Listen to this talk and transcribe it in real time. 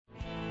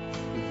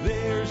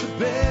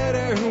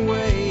better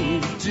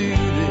way to do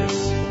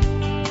this.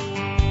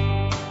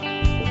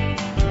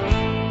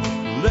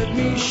 Let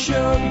me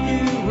show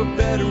you a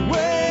better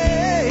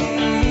way.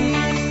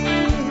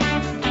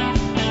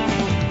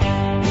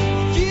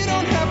 You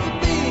don't have to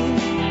be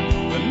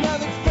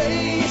another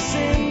face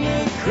in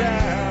the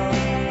crowd.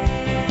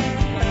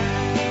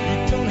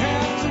 You don't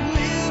have to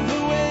live the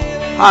way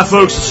they Hi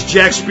folks, this is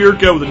Jack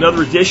Spirko with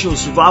another edition of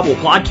the Survival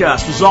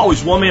Podcast. As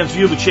always, one man's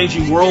view of the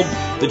changing world,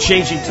 the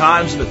changing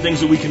times, and the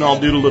things that we can all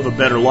do to live a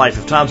better life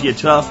if times get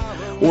tough,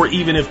 or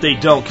even if they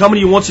don't. Coming to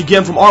you once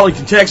again from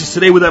Arlington, Texas,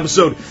 today with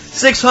episode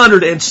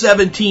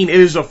 617. It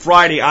is a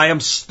Friday. I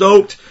am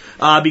stoked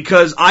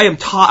because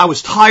I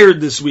was tired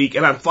this week,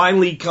 and I'm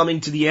finally coming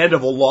to the end of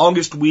the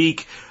longest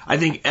week I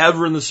think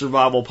ever in the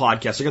Survival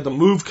Podcast. I got the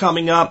move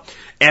coming up,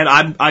 and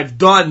I've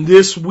done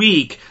this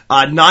week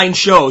 9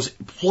 shows,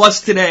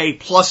 plus today,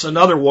 plus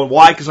another one.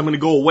 Why? Because I'm going to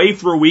go away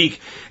for a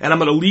week, and I'm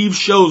going to leave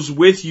shows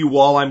with you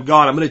while I'm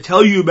gone. I'm going to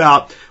tell you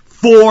about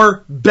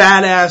 4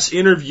 badass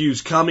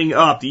interviews coming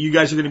up that you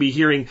guys are going to be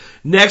hearing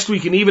next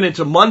week and even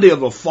into Monday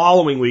of the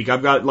following week.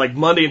 I've got like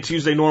Monday and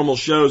Tuesday normal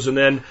shows, and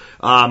then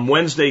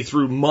Wednesday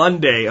through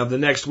Monday of the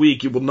next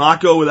week. You will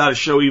not go without a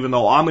show, even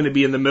though I'm going to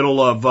be in the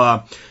middle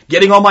of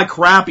getting all my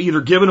crap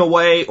either given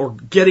away or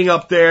getting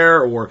up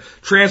there or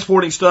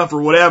transporting stuff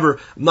or whatever.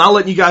 I'm not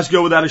letting you guys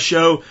go without a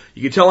show.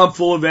 You can tell I'm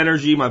full of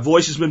energy. My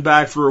voice has been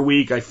back for a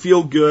week. I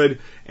feel good,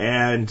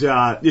 and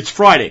it's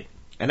Friday.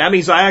 And that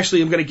means I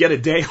actually am going to get a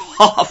day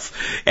off.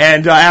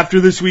 And after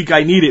this week,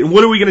 I need it. And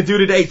what are we going to do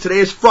today? Today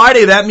is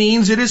Friday. That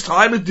means it is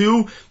time to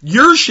do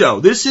your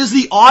show. This is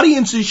the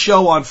audience's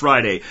show on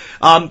Friday.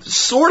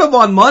 Sort of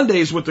on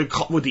Mondays with the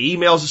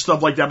emails and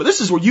stuff like that. But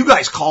this is where you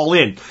guys call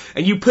in.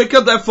 And you pick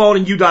up that phone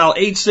and you dial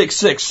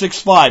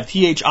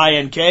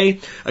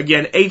 866-65-THINK.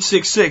 Again,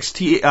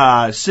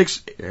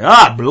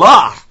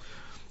 866-blah.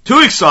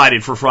 Too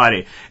excited for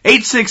Friday.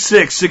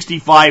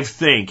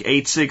 866-65-THINK.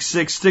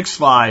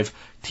 866-65-THINK.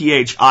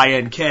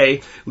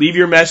 Leave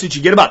your message.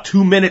 You get about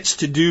 2 minutes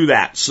to do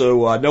that.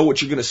 So know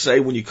what you're going to say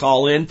when you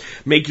call in.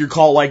 Make your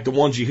call like the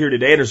ones you hear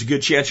today, and there's a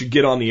good chance you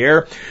get on the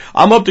air.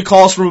 I'm up to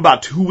calls from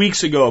about 2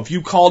 weeks ago. If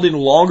you called in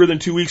longer than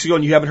 2 weeks ago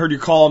and you haven't heard your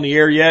call on the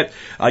air yet,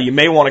 you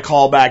may want to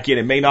call back in.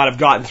 It may not have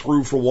gotten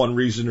through for one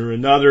reason or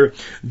another,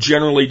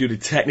 generally due to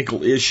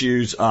technical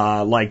issues,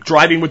 like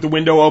driving with the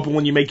window open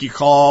when you make your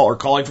call, or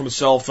calling from a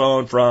cell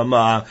phone from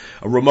a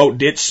remote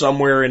ditch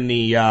somewhere in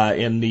the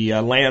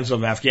lands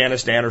of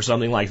Afghanistan or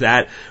something like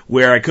that,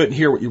 where I couldn't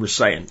hear what you were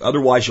saying.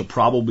 Otherwise, you'll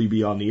probably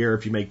be on the air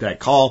if you make that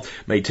call.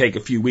 May take a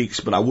few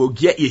weeks, but I will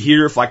get you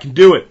here if I can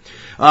do it.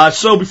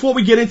 So before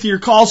we get into your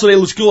calls today,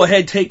 let's go ahead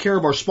and take care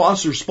of our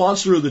sponsor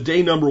of the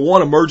day, number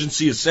 1,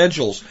 Emergency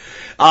Essentials.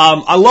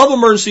 I love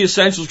Emergency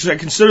Essentials because I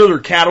consider their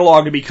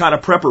catalog to be kind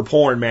of prepper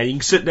porn, man. You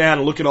can sit down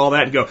and look at all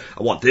that and go,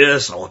 I want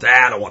this, I want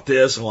that, I want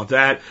this, I want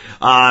that.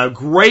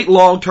 Great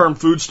long-term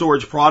food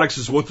storage products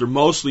is what they're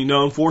mostly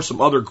known for. Some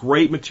other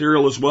great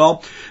material as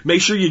well. Make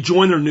sure you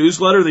join their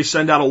newsletter. They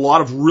send out a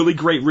lot of really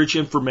great, rich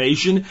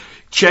information.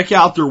 Check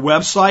out their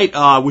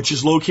website, which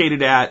is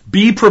located at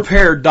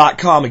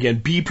beprepared.com.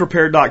 Again,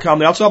 beprepared.com.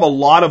 They also have a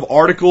lot of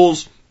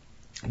articles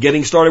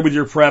getting started with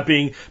your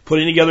prepping,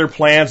 putting together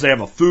plans. They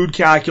have a food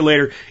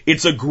calculator.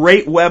 It's a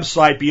great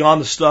website beyond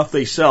the stuff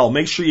they sell.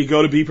 Make sure you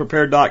go to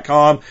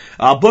beprepared.com,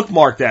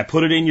 bookmark that,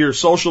 put it in your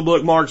social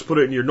bookmarks, put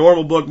it in your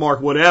normal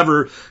bookmark,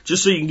 whatever,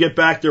 just so you can get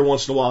back there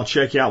once in a while and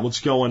check out what's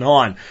going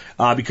on,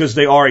 because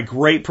they are a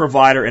great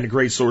provider and a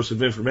great source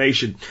of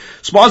information.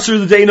 Sponsor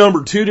of the day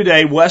number 2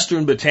 today,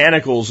 Western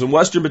Botanicals. And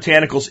Western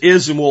Botanicals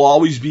is and will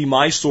always be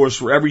my source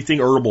for everything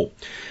herbal.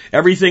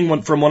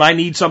 Everything from when I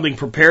need something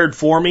prepared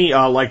for me,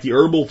 like the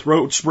herbal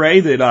throat spray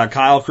that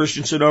Kyle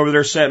Christensen over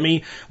there sent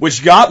me,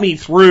 which got me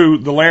through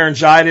the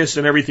laryngitis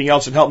and everything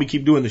else and helped me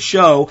keep doing the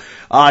show,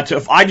 to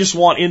if I just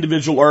want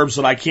individual herbs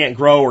that I can't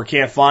grow or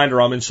can't find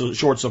or I'm in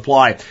short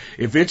supply.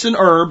 If it's an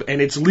herb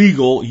and it's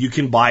legal, you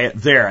can buy it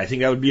there. I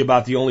think that would be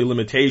about the only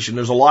limitation.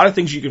 There's a lot of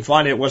things you can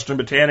find at Western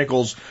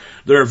Botanicals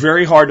that are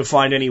very hard to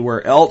find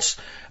anywhere else.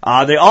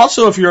 They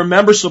also, if you're a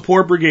Member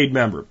Support Brigade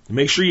member,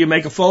 make sure you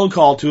make a phone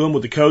call to them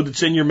with the code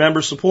that's in your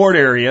member support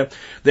area.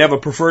 They have a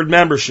preferred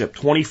membership,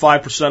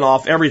 25%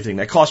 off everything.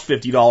 That costs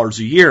 $50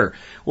 a year.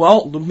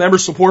 Well, the Member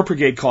Support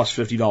Brigade costs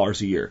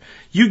 $50 a year.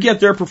 You get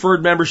their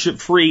preferred membership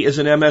free as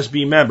an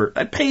MSB member.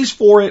 That pays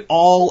for it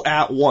all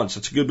at once.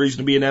 It's a good reason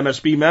to be an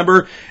MSB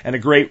member and a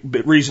great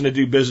reason to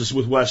do business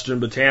with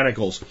Western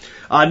Botanicals.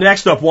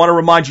 Next up, want to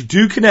remind you,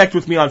 do connect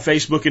with me on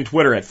Facebook and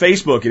Twitter. At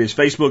Facebook, it is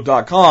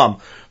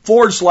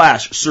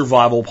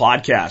facebook.com/Survival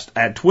Podcast.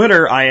 At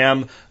Twitter, I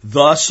am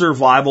the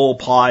Survival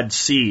Pod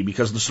C,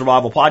 because the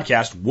Survival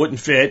Podcast wouldn't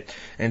fit,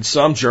 and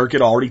some jerk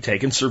had already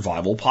taken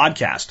Survival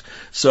Podcast.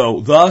 So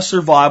the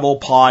Survival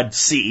Pod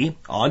C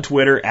on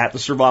Twitter, at the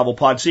Survival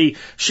Pod C.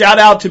 Shout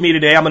out to me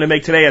today. I'm going to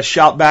make today a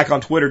shout back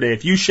on Twitter day.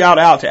 If you shout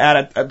out to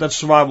at That's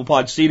Survival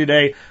Pod C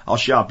today, I'll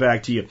shout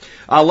back to you.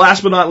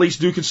 Last but not least,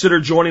 do consider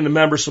joining the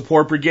Member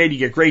Support Brigade. You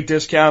get great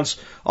discounts,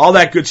 all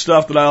that good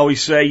stuff that I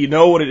always say. You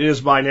know what it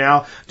is by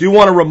now. Do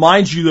want to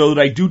remind you, though,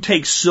 that I do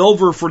take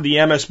silver for the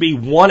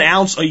MSB, 1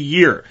 ounce a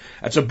year.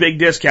 That's a big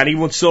discount.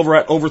 Even with silver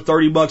at over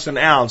 $30 an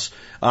ounce,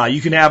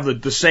 you can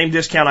have the same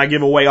discount I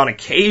give away on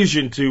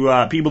occasion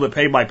to people that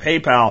pay by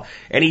PayPal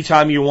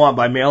anytime you want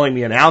by mailing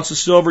me an ounce of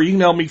silver. You can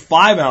mail me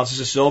 5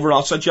 ounces of silver, and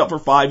I'll set you up for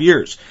 5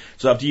 years.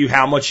 It's up to you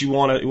how much you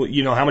want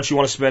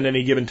to spend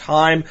any given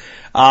time.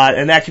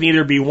 And that can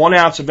either be 1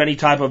 ounce of any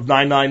type of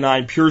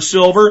 999 pure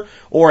silver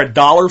or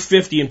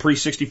 $1.50 in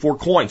pre-64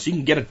 coins. So you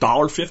can get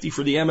 $1.50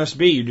 for the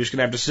MSB. You're just going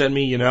to have to send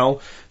me,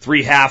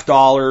 $3 half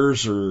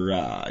dollars or,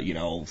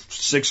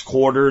 6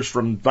 quarters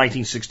from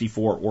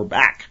 1964 or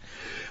back.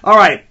 All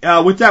right,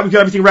 with that, we've got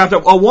everything wrapped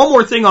up. One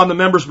more thing on the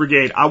Members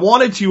Brigade. I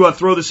wanted to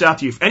throw this out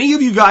to you. If any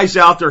of you guys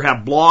out there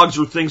have blogs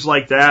or things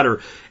like that, or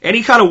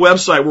any kind of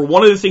website where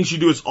one of the things you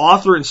do is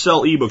author and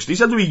sell ebooks, these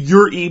have to be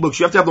your ebooks.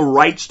 You have to have the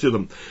rights to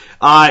them.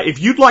 If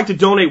you'd like to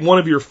donate one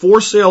of your for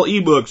sale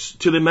ebooks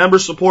to the Member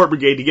Support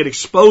Brigade to get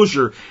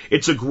exposure,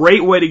 it's a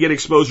great way to get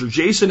exposure.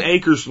 Jason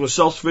Akers from the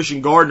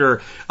Self-Sufficient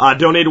Gardener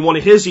donated one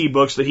of his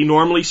ebooks that he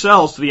normally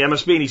sells to the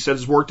MSB, and he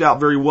says it's worked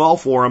out very well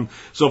for him.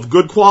 So if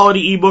good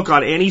quality ebook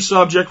on any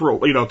subject,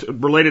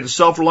 related to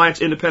self-reliance,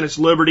 independence,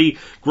 liberty,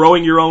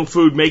 growing your own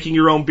food, making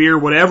your own beer,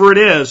 whatever it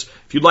is,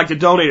 if you'd like to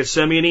donate it,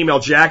 send me an email,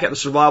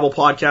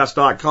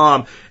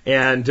 jack@thesurvivalpodcast.com,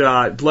 and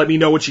let me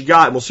know what you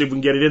got, and we'll see if we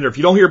can get it in there. If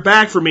you don't hear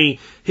back from me,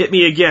 hit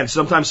me again.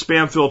 Sometimes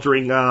spam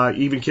filtering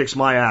even kicks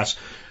my ass.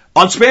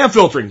 On spam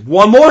filtering,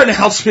 one more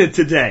announcement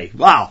today.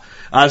 Wow.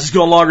 This is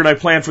going longer than I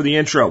planned for the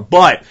intro.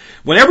 But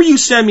whenever you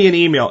send me an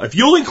email, if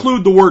you'll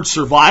include the word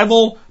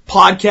survival,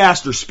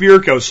 podcast, or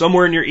Spirko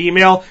somewhere in your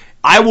email,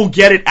 I will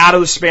get it out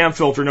of the spam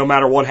filter no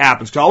matter what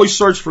happens. So I always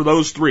search for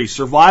those three,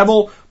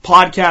 survival,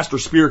 podcast, or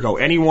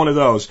Spirko, any one of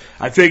those.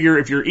 I figure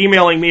if you're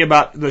emailing me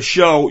about the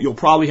show, you'll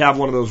probably have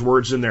one of those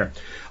words in there.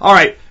 All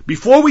right,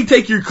 before we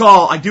take your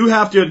call, I do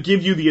have to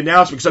give you the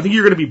announcement because I think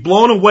you're going to be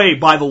blown away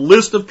by the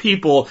list of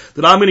people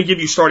that I'm going to give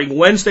you starting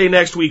Wednesday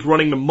next week,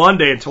 running to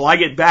Monday until I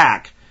get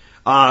back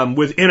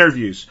with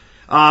interviews.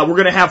 We're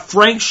going to have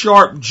Frank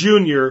Sharp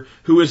Jr.,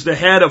 who is the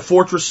head of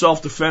Fortress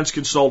Self-Defense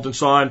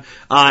Consultants on,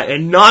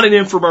 and not an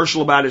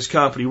infomercial about his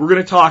company. We're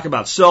going to talk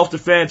about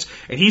self-defense,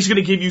 and he's going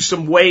to give you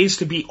some ways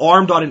to be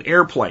armed on an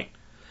airplane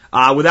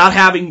without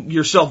having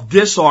yourself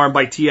disarmed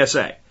by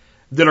TSA.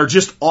 That are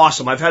just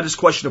awesome. I've had this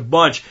question a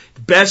bunch.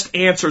 Best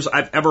answers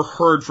I've ever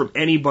heard from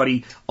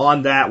anybody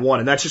on that one.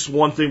 And that's just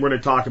one thing we're going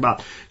to talk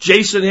about.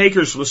 Jason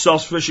Akers from the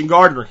Self-Sufficient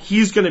Gardener,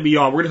 he's going to be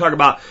on. We're going to talk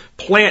about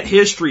plant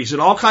histories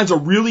and all kinds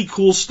of really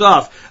cool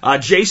stuff.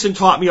 Jason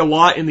taught me a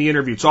lot in the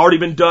interview. It's already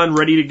been done,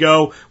 ready to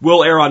go.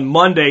 Will air on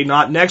Monday,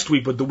 not next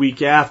week, but the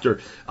week after.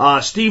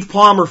 Steve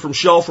Palmer from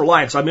Shelf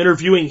Reliance, I'm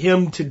interviewing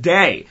him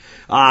today.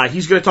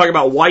 He's going to talk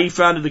about why he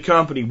founded the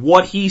company,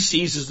 what he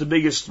sees as the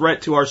biggest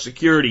threat to our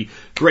security,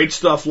 great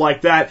stuff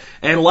like that.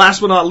 And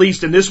last but not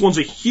least, and this one's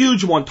a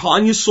huge one,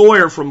 Tanya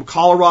Sawyer from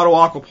Colorado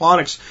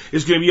Aquaponics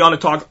is going to be on to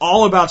talk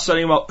all about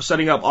setting up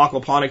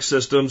aquaponics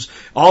systems,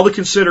 all the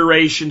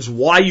considerations,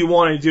 why you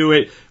want to do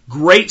it.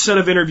 Great set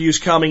of interviews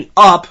coming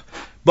up.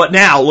 But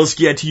now let's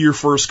get to your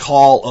first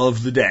call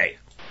of the day.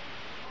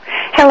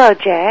 Hello,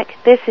 Jack.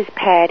 This is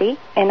Patty,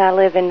 and I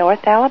live in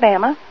North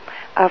Alabama.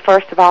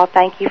 First of all,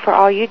 thank you for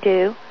all you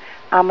do.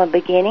 I'm a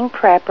beginning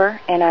prepper,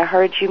 and I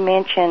heard you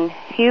mention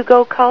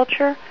Hugo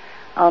culture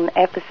on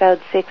episode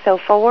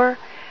 604.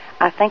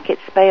 I think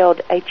it's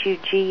spelled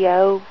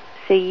HUGOCULTURE.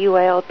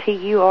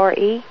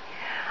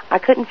 I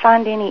couldn't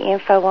find any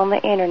info on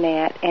the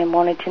internet and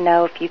wanted to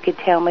know if you could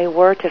tell me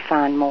where to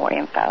find more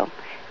info.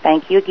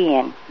 Thank you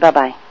again.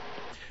 Bye-bye.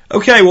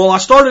 Okay, well, I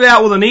started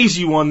out with an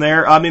easy one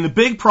there. I mean, the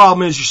big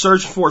problem is you're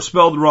searching for it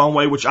spelled the wrong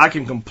way, which I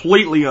can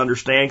completely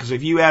understand, because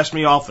if you ask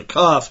me off the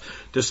cuff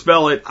to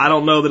spell it, I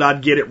don't know that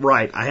I'd get it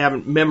right. I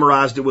haven't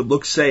memorized it with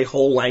look-say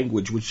whole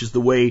language, which is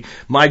the way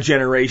my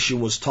generation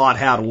was taught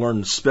how to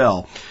learn to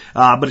spell.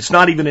 But it's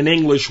not even an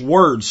English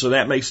word, so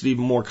that makes it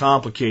even more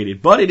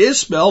complicated. But it is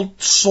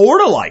spelled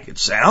sort of like it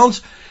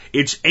sounds.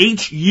 It's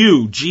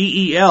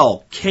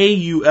HUGELKULTUR.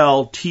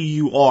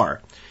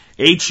 HUGELKULTUR.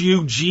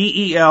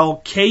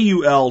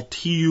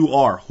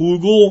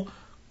 Hugel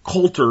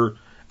Coulter,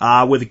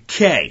 with a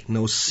K,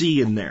 no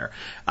C in there.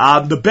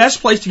 The best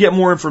place to get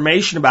more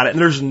information about it, and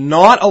there's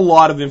not a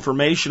lot of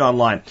information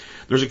online.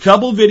 There's a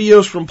couple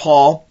videos from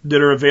Paul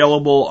that are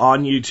available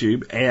on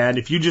YouTube, and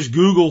if you just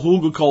Google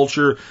Hugel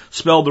Culture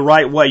spelled the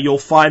right way, you'll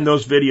find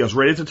those videos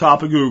right at the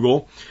top of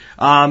Google.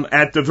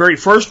 At the very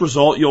first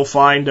result, you'll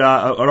find an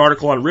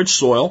article on rich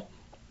soil.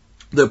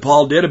 that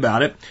Paul did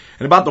about it.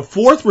 And about the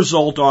fourth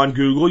result on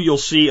Google, you'll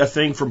see a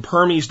thing from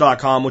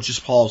Permies.com, which is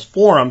Paul's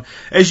forum.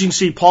 As you can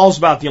see, Paul's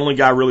about the only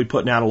guy really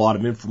putting out a lot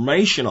of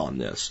information on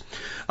this.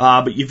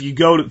 But if you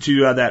go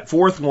to that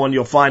fourth one,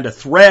 you'll find a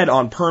thread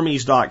on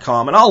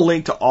Permies.com, and I'll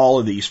link to all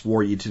of these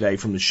for you today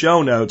from the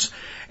show notes.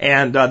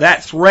 And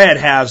that thread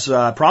has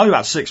probably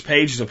about 6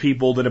 pages of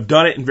people that have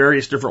done it in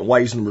various different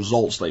ways and the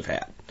results they've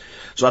had.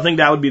 So I think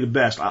that would be the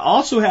best. I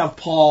also have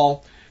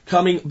Paul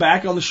coming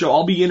back on the show.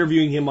 I'll be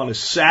interviewing him on a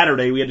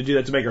Saturday. We had to do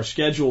that to make our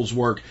schedules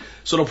work.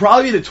 So it'll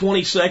probably be the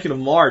 22nd of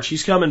March.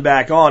 He's coming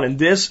back on, and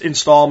this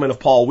installment of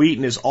Paul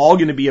Wheaton is all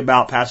going to be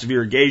about passive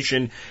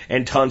irrigation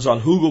and tons on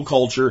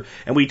hugelkultur.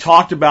 And we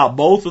talked about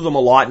both of them a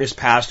lot in his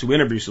past 2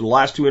 interviews. So the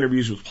last 2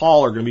 interviews with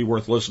Paul are going to be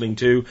worth listening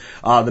to.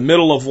 The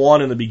middle of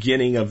one and the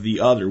beginning of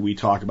the other, we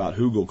talk about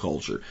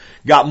hugelkultur.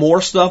 Got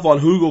more stuff on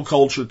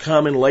hugelkultur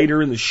coming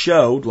later in the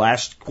show.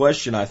 Last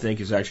question, I think,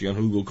 is actually on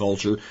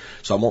hugelkultur.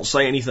 So I won't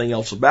say anything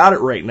else about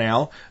it right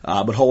now,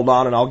 but hold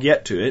on and I'll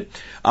get to it.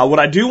 What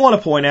I do want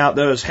to point out,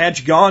 though, is had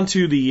you gone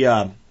to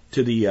the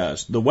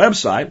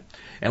website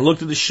and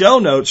looked at the show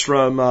notes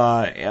from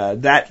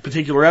that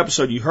particular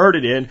episode you heard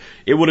it in,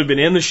 it would have been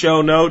in the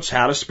show notes,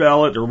 how to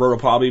spell it. There would have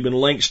probably been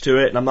links to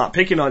it, and I'm not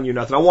picking on you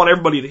nothing. I want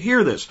everybody to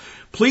hear this.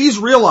 Please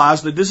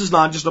realize that this is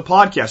not just a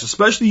podcast,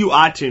 especially you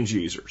iTunes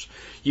users.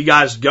 You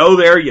guys go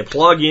there, you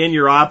plug in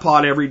your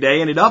iPod every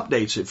day, and it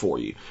updates it for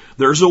you.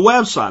 There's a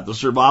website,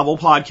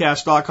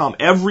 thesurvivalpodcast.com.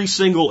 Every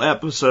single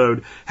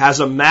episode has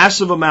a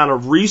massive amount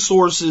of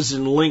resources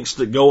and links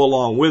that go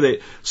along with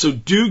it. So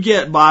do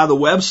get by the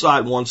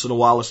website once in a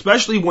while,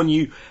 especially when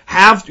you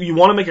want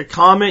to make a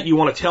comment, you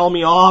want to tell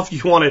me off,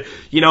 you want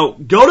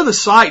to, go to the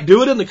site,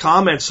 do it in the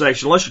comments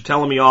section, unless you're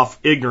telling me off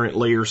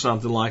ignorantly or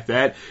something like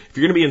that. If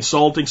you're going to be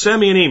insulting, send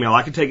me an email.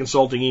 I can take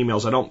insulting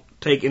emails. I don't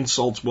take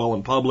insults well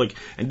in public,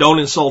 and don't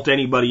insult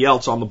anybody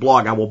else on the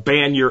blog. I will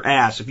ban your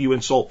ass if you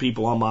insult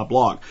people on my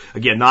blog.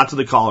 Again, not to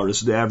the caller,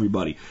 this is to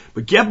everybody.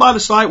 But get by the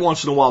site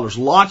once in a while. There's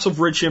lots of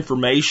rich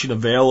information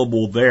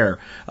available there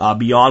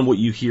beyond what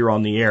you hear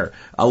on the air.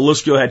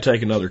 Let's go ahead and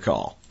take another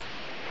call.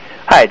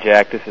 Hi,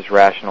 Jack. This is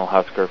Rational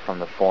Husker from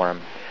the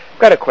forum. I've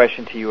got a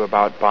question to you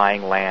about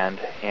buying land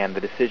and the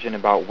decision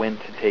about when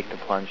to take the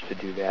plunge to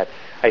do that.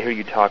 I hear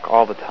you talk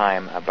all the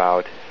time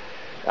about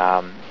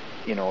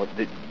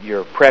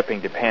your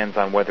prepping depends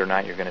on whether or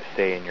not you're going to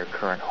stay in your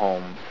current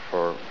home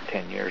for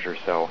 10 years or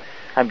so.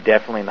 I'm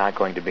definitely not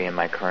going to be in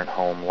my current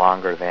home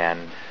longer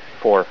than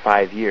 4 or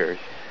 5 years.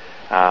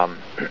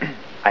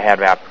 I had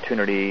an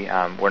opportunity.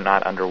 We're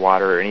not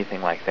underwater or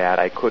anything like that.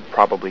 I could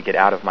probably get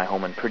out of my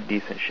home in pretty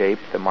decent shape.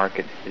 The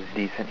market is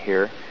decent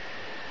here.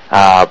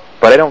 But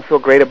I don't feel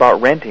great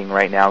about renting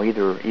right now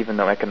either, even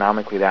though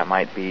economically that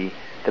might be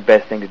the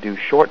best thing to do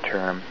short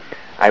term.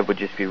 I would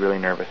just be really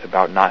nervous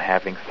about not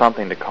having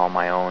something to call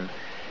my own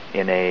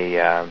in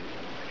a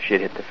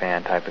shit hit the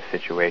fan type of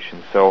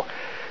situation. So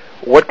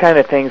what kind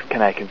of things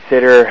can I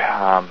consider?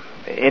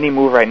 Any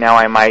move right now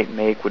I might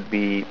make would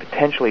be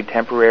potentially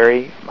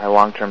temporary. My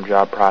long-term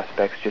job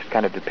prospects just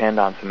kind of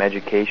depend on some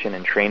education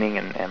and training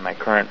and my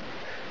current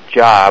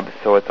job.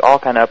 So it's all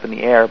kind of up in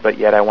the air, but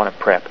yet I want to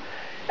prep.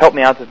 Help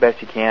me out as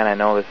best you can. I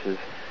know this is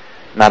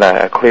not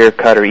a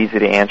clear-cut or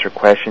easy-to-answer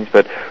questions,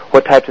 but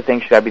what types of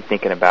things should I be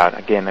thinking about?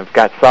 Again, I've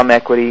got some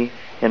equity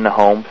in the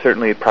home.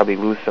 Certainly I'd probably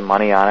lose some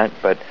money on it,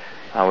 but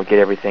we'll get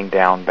everything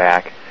down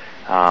back.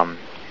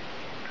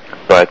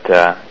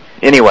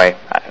 Anyway,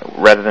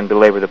 rather than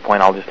belabor the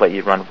point, I'll just let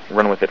you run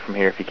with it from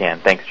here if you can.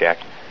 Thanks, Jack.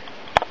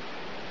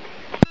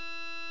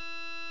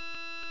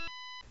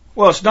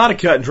 Well, it's not a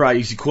cut and dry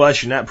easy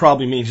question. That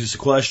probably means it's a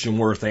question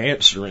worth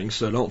answering,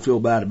 so don't feel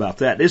bad about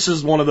that. This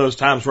is one of those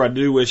times where I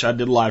do wish I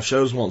did live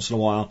shows once in a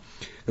while,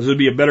 because it would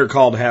be a better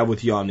call to have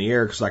with you on the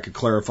air, because I could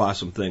clarify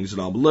some things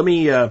and all. But let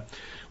me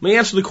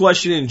answer the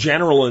question in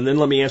general, and then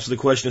let me answer the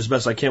question as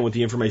best I can with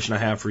the information I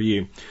have for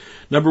you.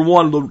 Number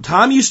one, the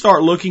time you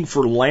start looking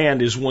for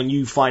land is when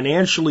you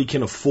financially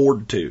can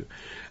afford to.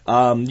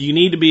 You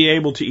need to be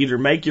able to either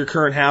make your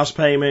current house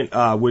payment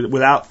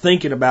without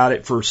thinking about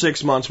it for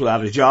 6 months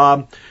without a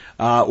job,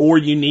 or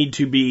you need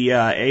to be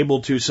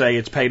able to say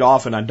it's paid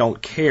off and I don't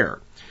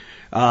care.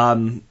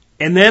 And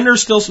then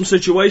there's still some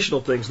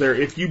situational things there.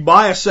 If you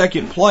buy a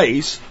second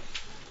place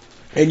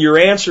and your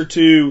answer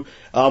to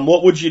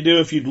what would you do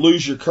if you'd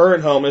lose your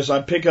current home is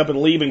I'd pick up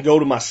and leave and go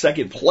to my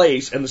second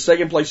place, and the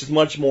second place is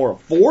much more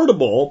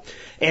affordable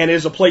and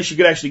is a place you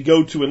could actually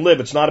go to and live.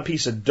 It's not a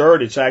piece of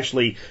dirt, it's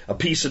actually a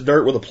piece of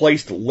dirt with a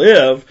place to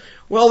live.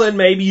 Well, then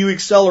maybe you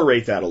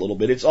accelerate that a little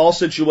bit. It's all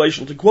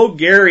situational. To quote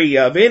Gary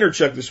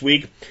Vaynerchuk this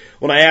week,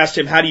 when I asked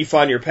him, how do you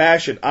find your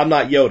passion? I'm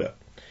not Yoda.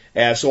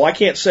 So I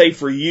can't say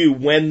for you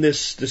when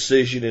this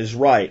decision is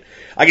right.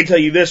 I can tell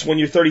you this, when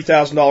you're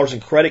 $30,000 in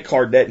credit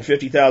card debt and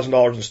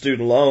 $50,000 in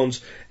student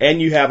loans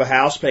and you have a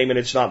house payment,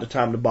 it's not the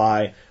time to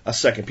buy a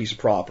second piece of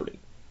property.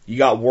 You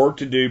got work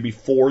to do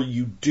before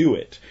you do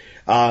it.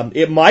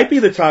 It might be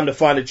the time to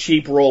find a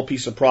cheap rural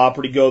piece of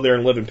property, go there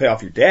and live and pay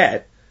off your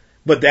debt,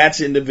 but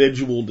that's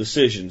individual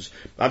decisions.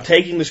 I'm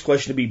taking this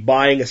question to be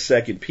buying a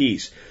second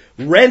piece.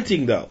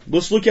 Renting, though.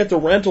 Let's look at the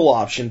rental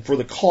option for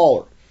the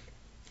caller.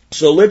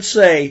 So let's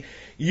say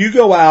you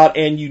go out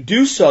and you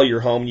do sell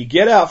your home, you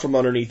get out from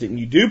underneath it, and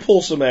you do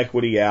pull some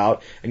equity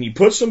out, and you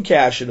put some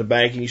cash in the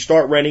bank, and you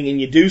start renting, and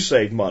you do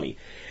save money.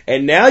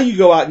 And now you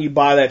go out and you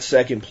buy that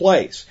second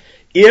place.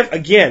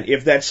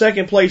 If that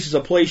second place is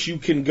a place you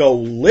can go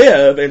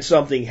live and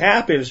something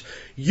happens,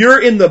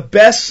 you're in the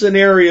best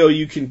scenario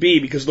you can be,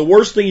 because the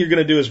worst thing you're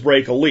going to do is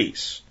break a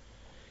lease.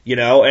 You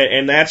know,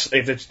 and that's,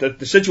 if it's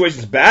the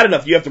situation's bad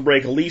enough, you have to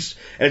break a lease,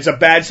 and it's a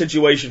bad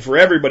situation for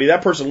everybody.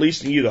 That person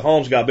leasing you the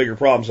home's got bigger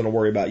problems than to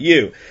worry about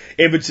you.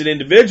 If it's an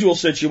individual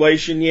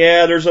situation,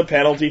 yeah, there's a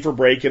penalty for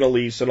breaking a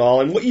lease and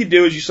all. And what you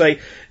do is you say,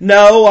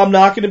 no, I'm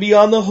not going to be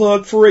on the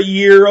hook for a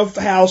year of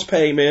house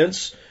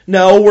payments.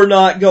 No, we're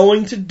not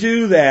going to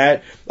do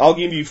that. I'll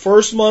give you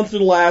first month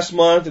and last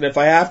month, and if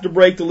I have to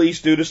break the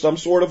lease due to some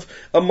sort of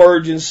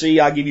emergency,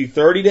 I'll give you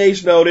 30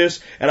 days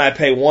notice, and I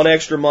pay one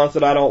extra month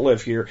that I don't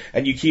live here,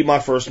 and you keep my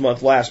first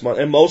month, last month.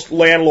 And most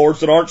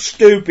landlords that aren't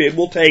stupid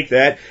will take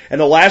that, and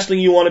the last thing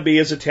you want to be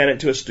is a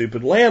tenant to a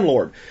stupid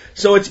landlord.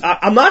 So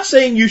I'm not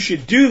saying you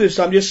should do this,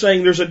 I'm just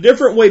saying there's a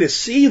different way to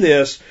see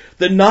this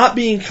than not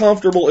being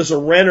comfortable as a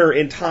renter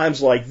in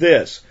times like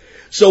this.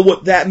 So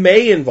what that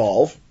may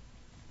involve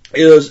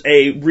is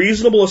a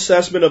reasonable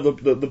assessment of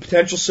the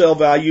potential sale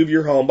value of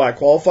your home by a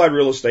qualified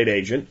real estate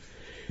agent,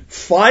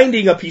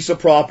 finding a piece of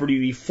property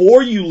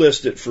before you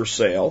list it for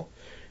sale,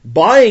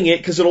 buying it,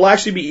 because it'll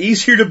actually be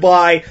easier to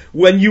buy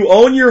when you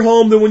own your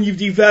home than when you've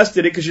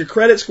divested it, because your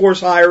credit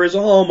score's higher as a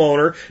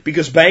homeowner,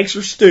 because banks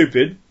are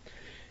stupid,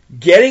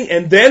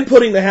 and then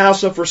putting the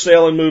house up for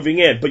sale and moving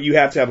in. But you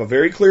have to have a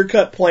very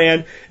clear-cut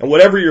plan, and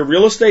whatever your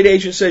real estate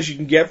agent says you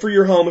can get for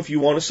your home, if you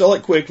want to sell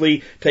it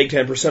quickly, take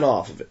 10%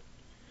 off of it.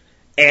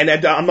 And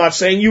I'm not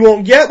saying you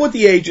won't get what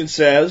the agent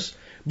says,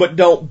 but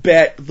don't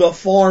bet the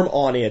farm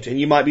on it. And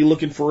you might be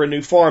looking for a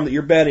new farm that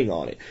you're betting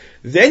on it.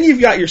 Then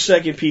you've got your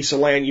second piece of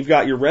land, you've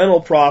got your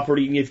rental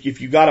property, and if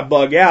you got to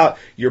bug out,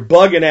 you're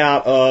bugging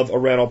out of a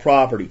rental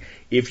property.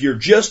 If you're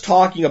just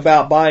talking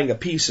about buying a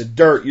piece of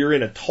dirt, you're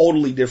in a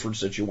totally different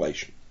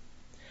situation.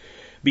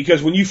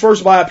 Because when you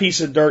first buy a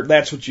piece of dirt,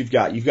 that's what you've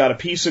got. You've got a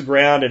piece of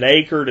ground, an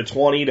acre to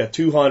 20 to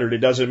 200, it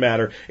doesn't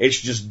matter. It's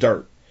just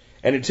dirt.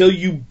 And until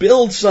you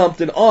build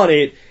something on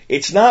it,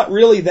 it's not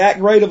really that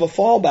great of a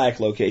fallback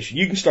location.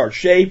 You can start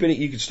shaping it,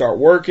 you can start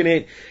working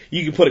it,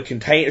 you can put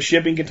a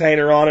shipping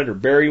container on it or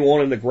bury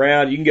one in the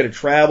ground, you can get a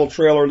travel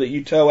trailer that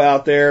you tow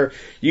out there,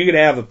 you can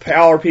have the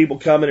power people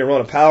come in and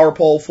run a power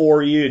pole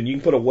for you, and you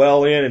can put a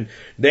well in, and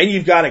then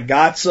you've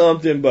got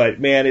something,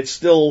 but man, it's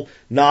still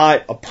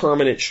not a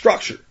permanent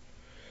structure.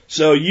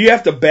 So you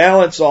have to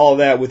balance all of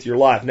that with your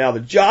life. Now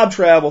the job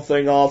travel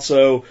thing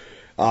also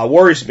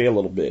worries me a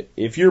little bit.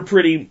 If you're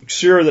pretty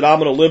sure that I'm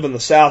going to live in the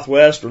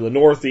Southwest or the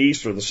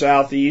Northeast or the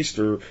Southeast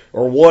or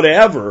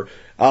whatever,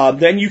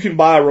 then you can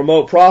buy a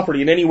remote property,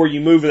 and anywhere you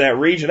move in that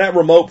region, that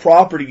remote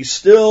property is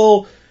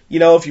still,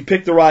 if you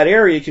pick the right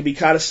area, it can be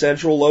kind of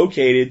central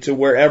located to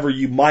wherever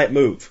you might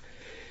move.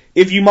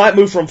 If you might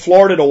move from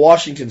Florida to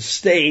Washington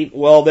State,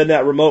 well, then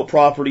that remote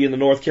property in the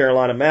North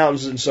Carolina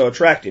mountains isn't so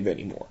attractive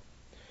anymore.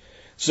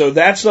 So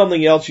that's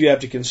something else you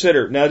have to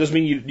consider. Now, it doesn't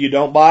mean you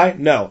don't buy?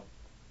 No.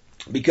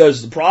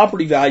 Because the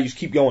property values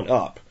keep going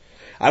up.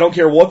 I don't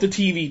care what the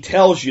TV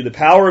tells you, the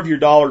power of your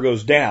dollar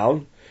goes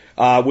down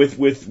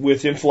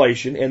with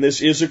inflation, and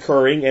this is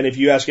occurring. And if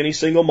you ask any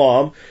single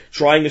mom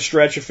trying to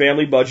stretch a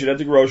family budget at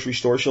the grocery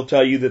store, she'll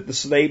tell you that the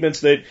statements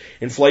that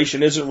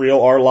inflation isn't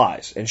real are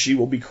lies, and she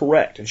will be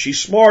correct. And she's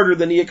smarter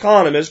than the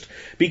economist,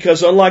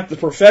 because unlike the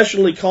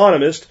professional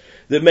economist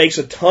that makes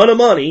a ton of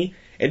money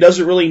and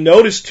doesn't really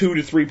notice 2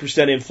 to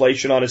 3%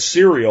 inflation on his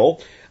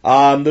cereal,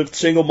 the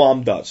single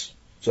mom does.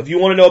 So if you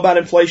want to know about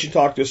inflation,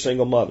 talk to a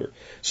single mother.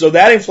 So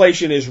that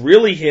inflation is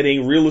really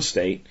hitting real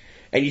estate.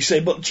 And you say,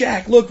 but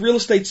Jack, look, real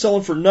estate's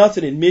selling for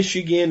nothing in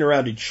Michigan,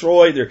 around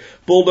Detroit. They're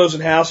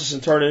bulldozing houses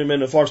and turning them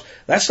into farms.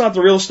 That's not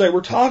the real estate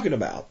we're talking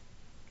about.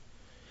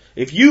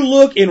 If you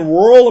look in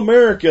rural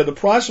America, the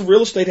price of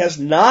real estate has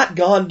not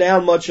gone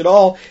down much at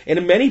all. And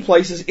in many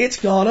places, it's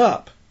gone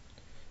up.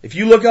 If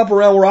you look up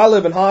around where I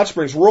live in Hot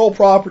Springs, rural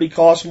property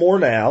costs more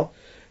now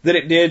than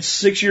it did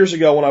 6 years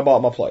ago when I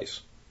bought my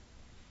place.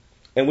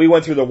 And we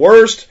went through the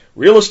worst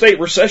real estate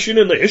recession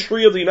in the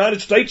history of the United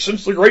States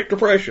since the Great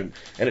Depression,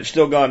 and it's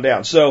still gone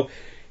down. So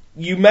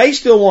you may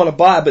still want to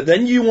buy, but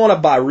then you want to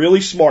buy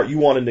really smart. You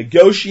want to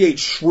negotiate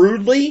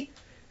shrewdly,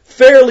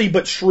 fairly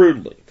but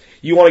shrewdly.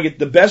 You want to get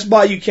the best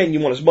buy you can. You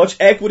want as much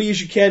equity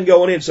as you can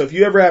going in. So if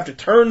you ever have to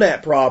turn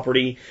that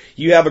property,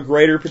 you have a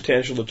greater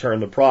potential to turn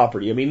the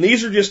property. I mean,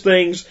 these are just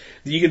things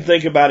that you can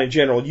think about in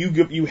general.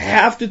 You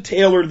have to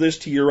tailor this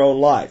to your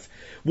own life.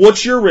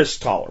 What's your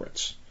risk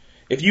tolerance?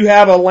 If you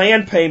have a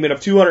land payment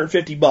of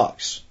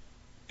 $250,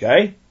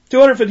 okay?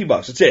 $250,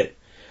 that's it.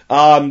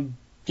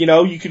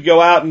 You could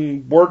go out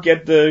and work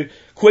at the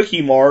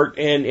Quickie Mart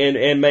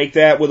and make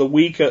that with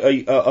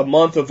a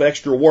month of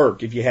extra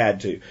work if you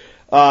had to.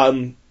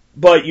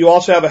 But you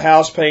also have a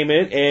house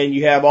payment and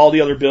you have all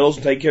the other bills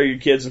and take care of your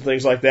kids and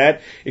things like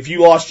that. If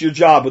you lost your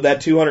job, would that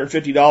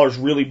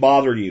 $250 really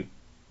bother you?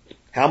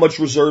 How much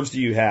reserves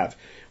do you have?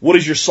 What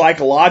is your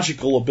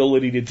psychological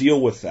ability to deal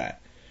with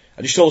that?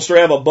 I just told a story.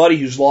 I have a buddy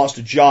who's lost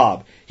a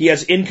job. He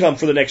has income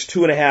for the next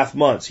 2.5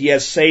 months. He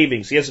has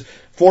savings. He has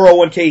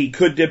 401k he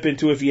could dip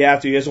into if he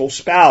had to. He has a whole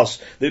spouse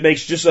that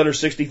makes just under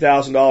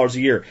 $60,000 a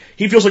year.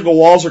 He feels like the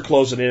walls are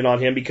closing in on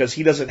him because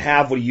he doesn't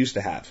have what he used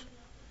to have.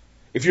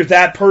 If you're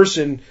that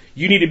person,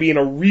 you need to be in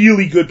a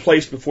really good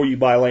place before you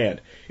buy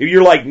land. If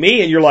you're like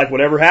me and you're like,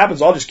 whatever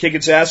happens, I'll just kick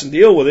its ass and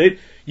deal with it,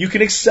 you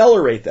can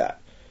accelerate that.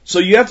 So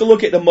you have to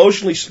look at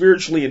emotionally,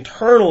 spiritually,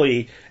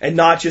 internally, and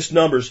not just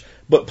numbers.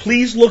 But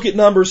please look at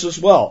numbers as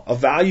well.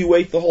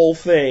 Evaluate the whole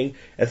thing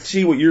and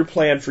see what your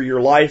plan for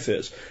your life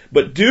is.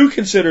 But do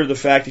consider the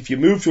fact if you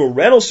move to a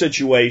rental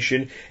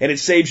situation and it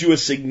saves you a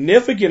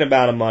significant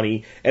amount of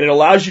money and it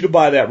allows you to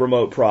buy that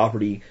remote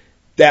property,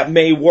 that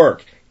may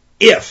work.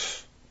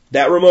 If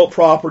that remote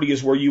property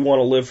is where you want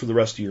to live for the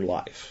rest of your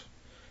life.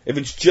 If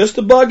it's just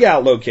a bug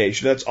out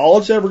location, that's all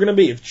it's ever going to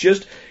be. If it's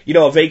just,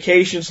 a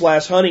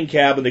vacation/hunting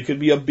cabin that could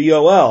be a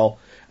BOL,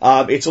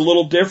 it's a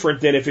little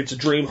different than if it's a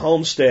dream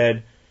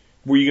homestead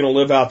where you're going to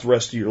live out the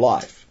rest of your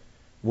life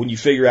when you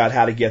figure out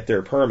how to get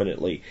there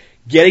permanently.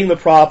 Getting the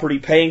property,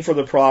 paying for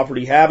the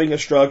property, having a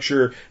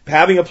structure,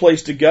 having a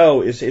place to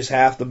go is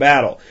half the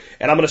battle.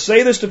 And I'm going to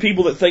say this to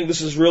people that think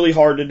this is really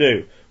hard to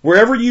do.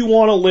 Wherever you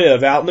want to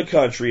live out in the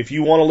country, if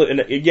you want to live,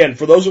 and again,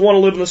 for those that want to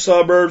live in the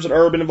suburbs and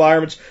urban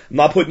environments, I'm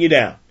not putting you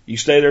down. You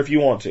stay there if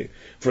you want to.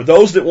 For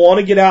those that want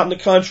to get out in the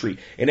country,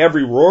 in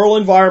every rural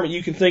environment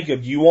you can think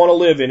of, you want to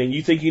live in, and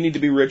you think you need to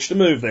be rich to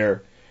move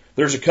there,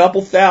 there's a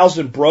couple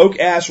thousand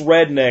broke-ass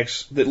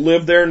rednecks that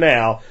live there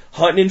now,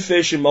 hunting and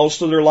fishing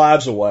most of their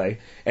lives away,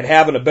 and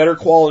having a better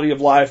quality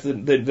of life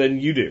than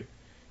you do.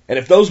 And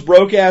if those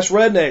broke-ass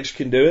rednecks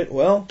can do it,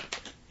 well,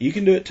 you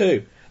can do it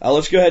too.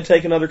 Let's go ahead and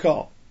take another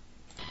call.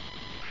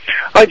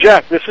 Hi,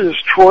 Jack. This is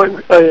Troy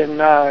in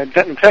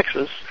Denton,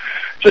 Texas.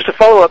 Just a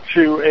follow-up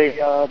to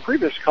a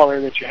previous caller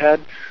that you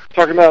had,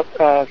 talking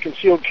about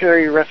concealed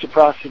carry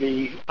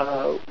reciprocity.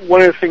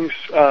 One of the things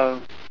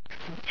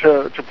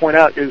to point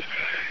out is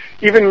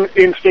even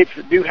in states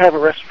that do have a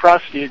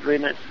reciprocity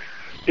agreement,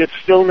 it's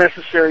still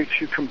necessary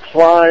to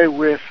comply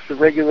with the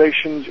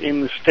regulations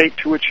in the state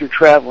to which you're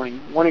traveling.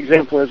 One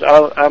example is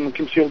I'm a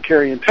concealed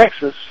carry in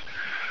Texas,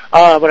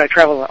 but I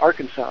travel to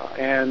Arkansas,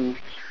 and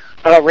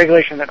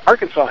regulation that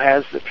Arkansas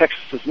has that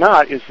Texas does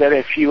not is that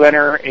if you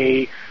enter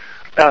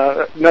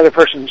another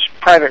person's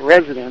private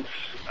residence,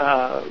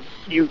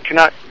 you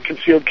cannot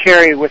concealed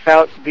carry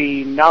without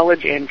the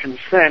knowledge and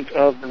consent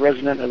of the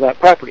resident of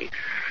that property.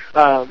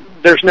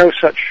 There's no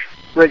such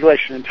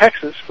regulation in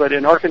Texas, but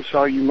in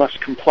Arkansas you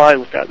must comply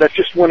with that. That's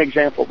just one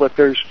example, but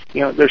there's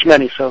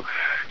many. So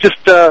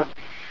just to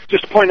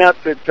point out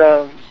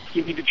that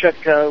you need to check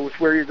with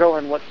where you're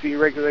going what the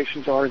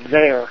regulations are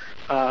there,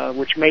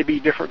 which may be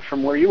different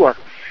from where you are.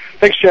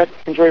 Thanks, Jack.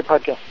 Enjoy your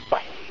podcast.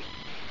 Bye.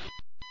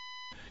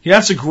 Yeah,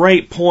 that's a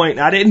great point.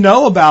 I didn't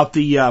know about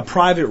the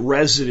private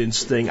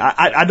residence thing.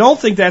 I don't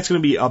think that's going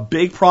to be a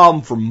big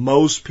problem for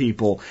most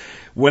people.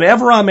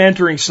 Whenever I'm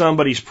entering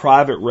somebody's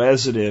private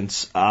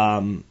residence,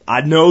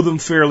 I know them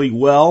fairly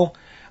well.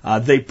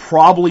 They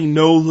probably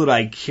know that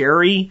I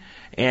carry,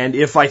 and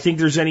if I think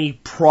there's any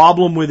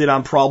problem with it,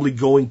 I'm probably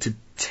going to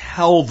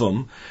tell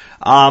them.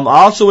 I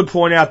also would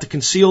point out that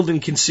concealed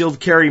and concealed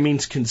carry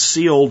means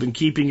concealed and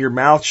keeping your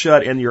mouth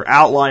shut and your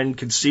outline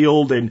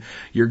concealed and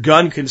your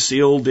gun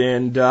concealed.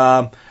 And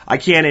I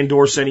can't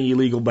endorse any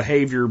illegal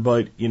behavior,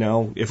 but,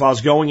 if I was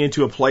going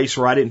into a place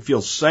where I didn't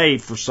feel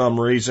safe for some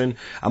reason,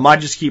 I might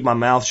just keep my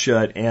mouth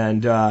shut.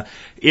 And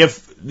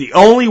if the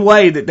only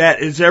way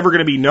that is ever going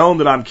to be known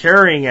that I'm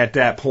carrying at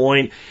that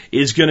point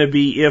is going to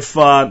be if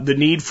the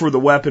need for the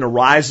weapon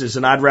arises,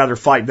 and I'd rather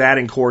fight that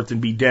in court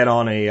than be dead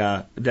on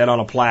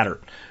a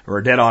platter.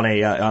 Or dead on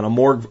a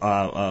morgue,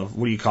 a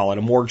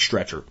morgue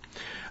stretcher.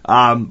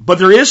 But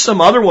there is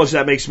some other ones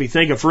that makes me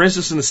think of. For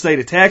instance, in the state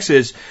of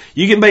Texas,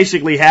 you can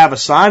basically have a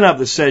sign up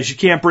that says you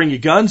can't bring your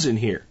guns in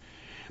here.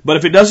 But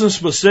if it doesn't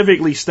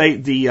specifically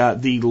state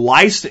the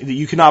license, that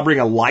you cannot bring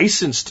a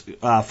licensed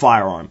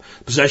firearm,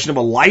 possession of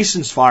a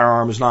licensed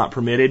firearm is not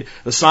permitted,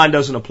 the sign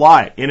doesn't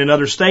apply. In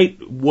another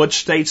state, which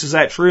states is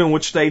that true and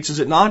which states is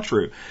it not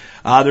true?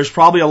 There's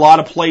probably a lot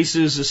of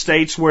places,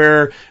 states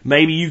where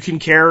maybe you can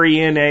carry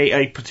in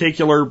a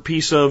particular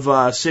piece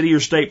of city or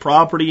state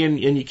property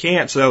and you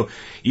can't. So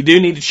you do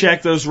need to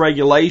check those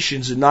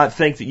regulations and not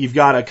think that you've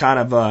got a kind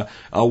of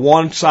a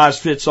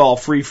one-size-fits-all,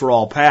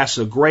 free-for-all pass.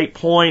 So great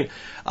point.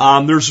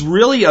 There's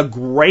really a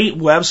great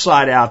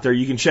website out there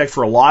you can check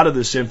for a lot of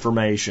this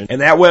information.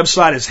 And that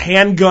website is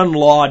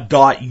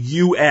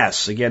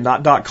handgunlaw.us. Again,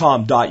 not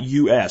 .com,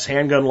 .us.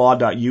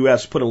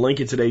 Handgunlaw.us. Put a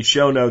link in today's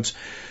show notes.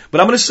 But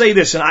I'm going to say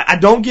this, and I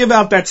don't give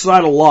out that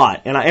site a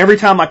lot. And every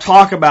time I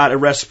talk about a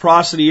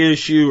reciprocity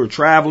issue or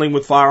traveling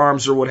with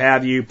firearms or what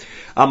have you,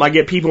 I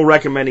get people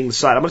recommending the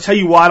site. I'm going to tell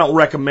you why I don't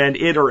recommend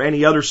it or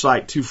any other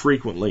site too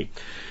frequently.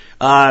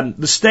 The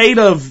state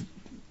of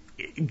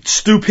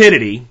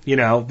stupidity,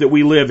 that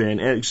we live in.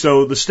 And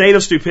so the state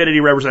of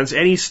stupidity represents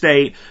any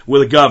state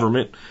with a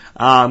government,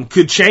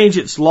 could change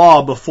its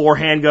law before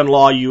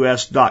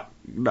handgunlaw.us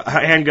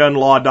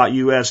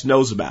handgunlaw.us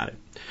knows about it.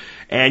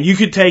 And you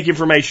could take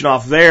information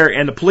off there,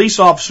 and the police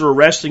officer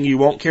arresting you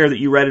won't care that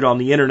you read it on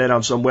the internet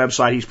on some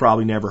website he's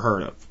probably never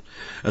heard of.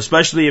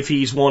 Especially if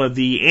he's one of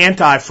the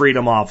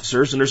anti-freedom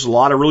officers, and there's a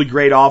lot of really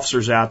great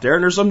officers out there,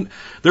 and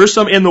there's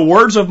some, in the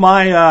words of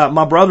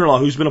my brother-in-law,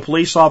 who's been a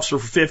police officer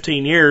for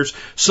 15 years,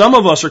 some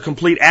of us are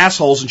complete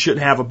assholes and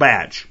shouldn't have a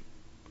badge.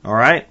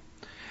 Alright?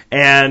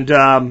 And,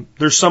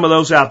 there's some of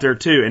those out there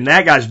too, and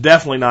that guy's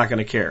definitely not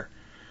gonna care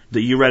that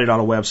you read it on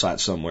a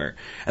website somewhere.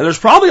 And there's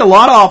probably a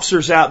lot of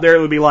officers out there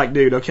that would be like,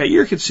 dude, okay,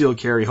 you're a concealed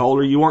carry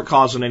holder. You weren't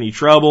causing any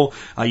trouble.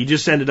 You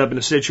just ended up in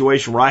a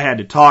situation where I had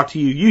to talk to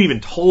you. You even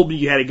told me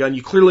you had a gun.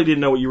 You clearly didn't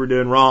know what you were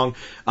doing wrong.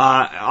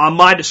 On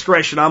my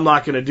discretion, I'm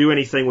not going to do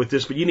anything with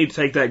this, but you need to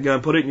take that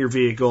gun, put it in your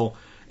vehicle,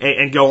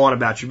 and go on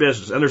about your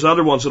business. And there's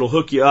other ones that'll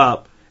hook you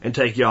up and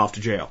take you off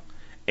to jail.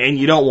 And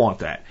you don't want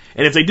that.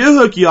 And if they do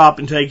hook you up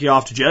and take you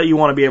off to jail, you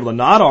want to be able to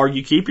not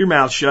argue, keep your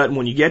mouth shut, and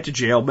when you get to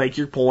jail, make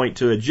your point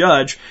to a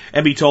judge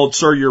and be told,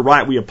 sir, you're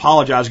right, we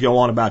apologize, go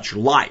on about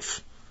your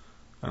life.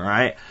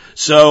 Alright?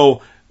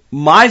 So,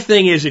 my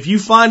thing is, if you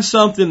find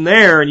something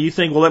there and you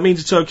think, well, that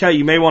means it's okay,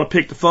 you may want to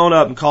pick the phone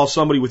up and call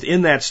somebody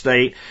within that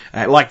state,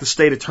 like the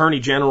state attorney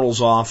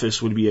general's office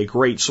would be a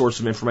great source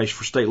of information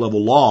for state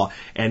level law,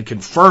 and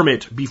confirm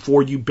it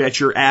before you bet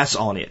your ass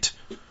on it.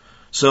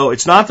 So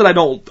it's not that I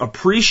don't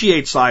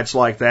appreciate sites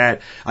like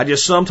that. I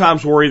just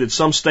sometimes worry that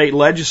some state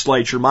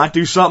legislature might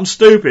do something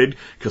stupid,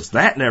 because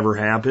that never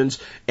happens,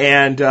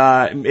 and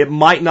it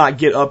might not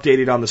get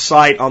updated on the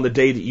site on the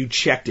day that you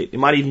checked it. It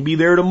might even be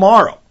there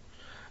tomorrow.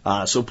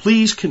 So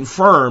please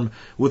confirm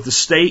with the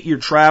state you're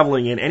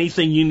traveling in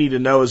anything you need to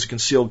know as a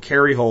concealed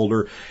carry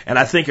holder. And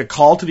I think a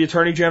call to the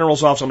Attorney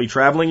General's office, I'll be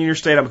traveling in your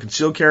state, I'm a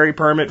concealed carry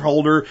permit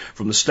holder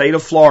from the state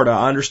of Florida.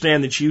 I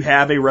understand that you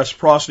have a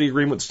reciprocity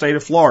agreement with the state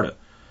of Florida.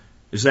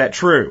 Is that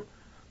true?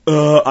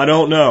 I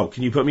don't know.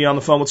 Can you put me on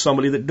the phone with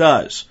somebody that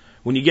does?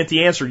 When you get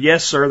the answer,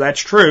 yes, sir,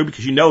 that's true,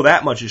 because you know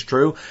that much is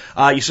true,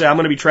 you say, I'm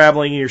going to be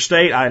traveling in your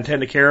state. I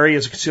intend to carry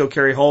as a concealed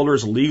carry holder,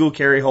 as a legal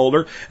carry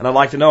holder, and I'd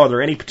like to know, are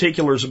there any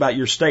particulars about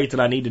your state that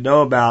I need to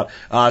know about,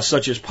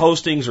 such as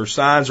postings or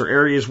signs or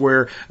areas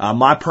where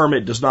my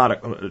permit does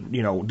not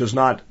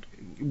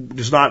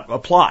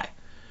apply?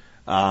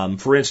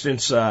 For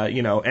instance,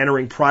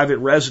 entering private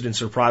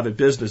residence or private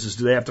businesses,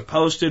 do they have to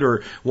post it,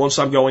 or once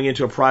I'm going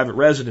into a private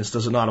residence,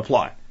 does it not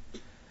apply?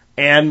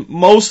 And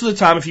most of the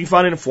time, if you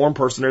find an informed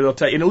person there, they'll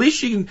tell you, and at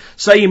least you can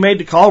say you made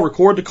the call,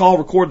 record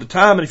the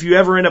time, and if you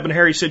ever end up in a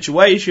hairy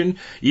situation,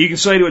 you can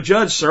say to a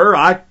judge, sir,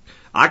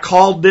 I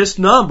called this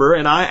number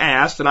and I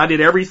asked and I did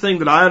everything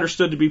that I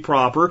understood to be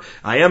proper.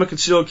 I am a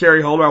concealed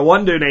carry holder. I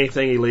wasn't doing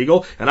anything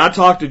illegal. And I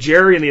talked to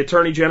Jerry in the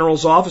Attorney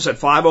General's office at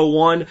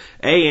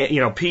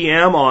 5:01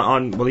 p.m.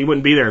 on well, he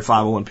wouldn't be there at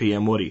 5:01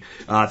 p.m., would he?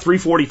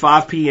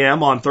 3:45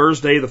 p.m. on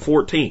Thursday the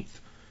 14th.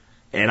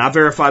 And I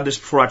verified this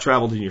before I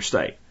traveled in your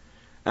state.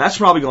 That's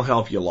probably going to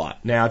help you a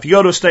lot. Now, if you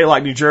go to a state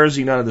like New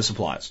Jersey, none of this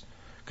applies,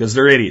 because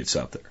they're idiots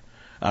up there.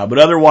 But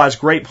otherwise,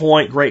 great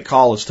point, great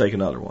call. Let's take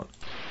another one.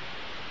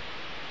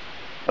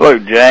 Hello,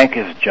 Jack.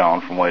 This is John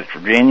from West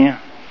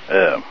Virginia.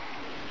 Just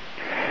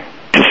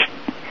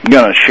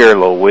going to share a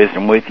little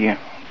wisdom with you.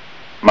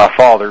 My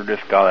father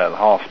just got out of the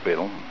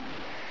hospital.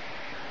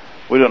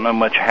 We don't know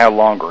much how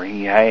longer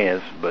he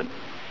has, but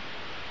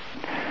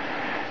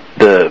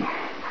the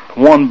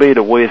one bit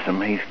of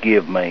wisdom he's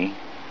given me,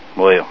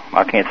 well,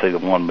 I can't say the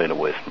one bit of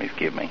wisdom he's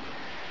given me,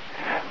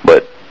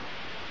 but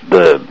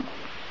the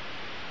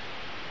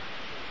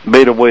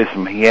bit of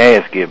wisdom he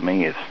has given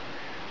me is,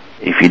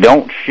 if you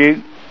don't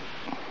shoot,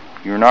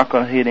 you're not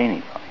going to hit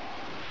anything.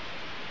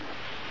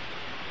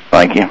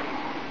 Thank you.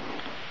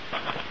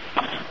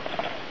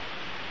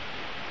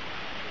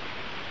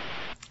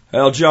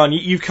 Well, John,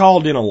 you've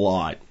called in a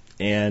lot,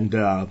 and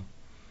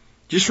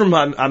just from,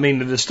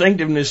 the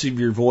distinctiveness of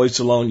your voice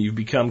alone, you've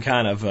become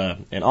kind of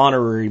an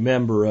honorary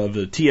member of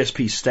the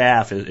TSP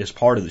staff as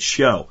part of the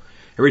show.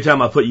 Every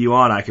time I put you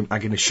on, I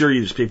can assure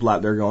you there's people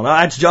out there going,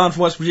 oh, it's John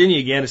from West Virginia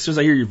again, as soon as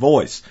I hear your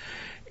voice.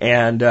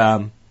 And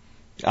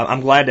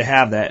I'm glad to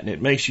have that, and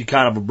it makes you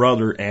kind of a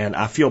brother, and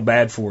I feel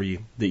bad for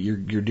you that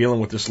you're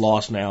dealing with this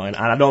loss now, and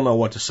I don't know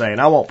what to say,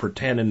 and I won't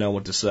pretend to know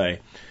what to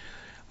say.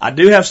 I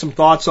do have some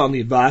thoughts on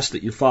the advice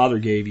that your father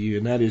gave you,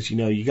 and that is,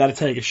 you got to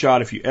take a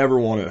shot if you ever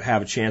want to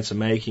have a chance of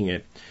making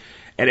it.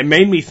 And it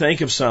made me think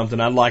of something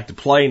I'd like to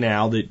play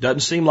now that doesn't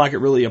seem like it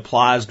really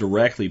applies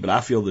directly, but I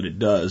feel that it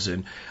does.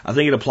 And I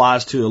think it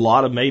applies to a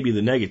lot of maybe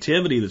the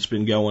negativity that's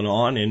been going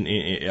on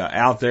and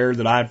out there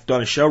that I've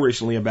done a show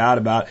recently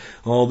about,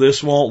 oh,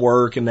 this won't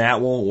work and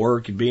that won't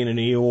work and being an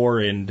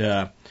Eeyore.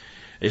 And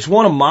it's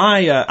one of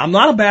my, I'm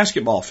not a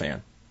basketball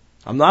fan.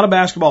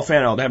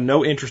 I have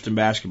no interest in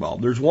basketball.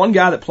 There's one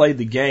guy that played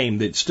the game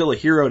that's still a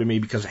hero to me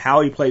because of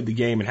how he played the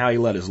game and how he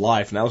led his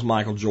life, and that was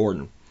Michael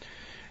Jordan.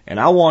 And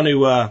I want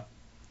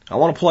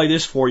to play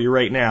this for you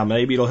right now.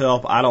 Maybe it'll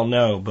help. I don't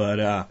know,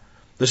 but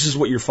this is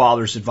what your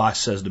father's advice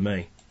says to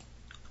me.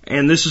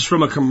 And this is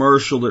from a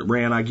commercial that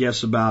ran, I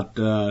guess, about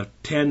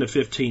 10 to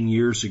 15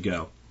 years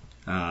ago,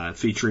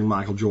 featuring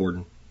Michael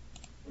Jordan.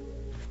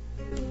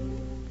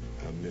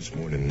 That's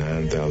more than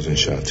 9,000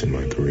 shots in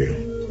my career.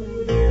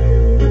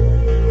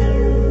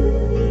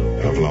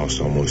 I've lost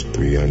almost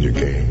 300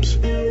 games.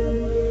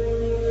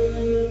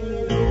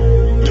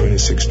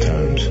 26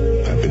 times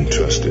I've been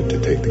trusted to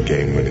take the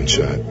game-winning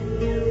shot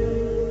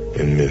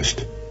and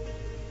missed.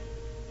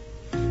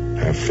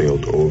 I've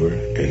failed over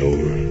and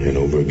over and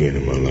over again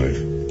in my life.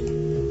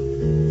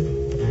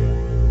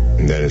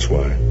 And that is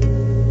why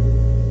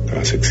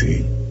I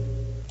succeed.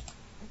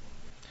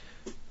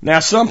 Now,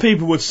 some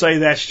people would say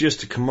that's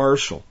just a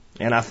commercial.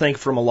 And I think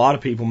from a lot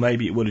of people,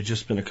 maybe it would have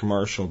just been a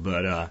commercial.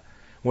 But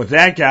with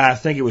that guy, I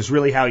think it was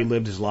really how he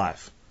lived his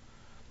life.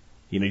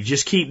 You know, you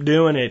just keep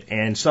doing it,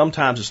 and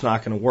sometimes it's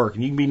not going to work.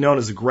 And you can be known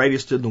as the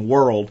greatest in the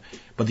world,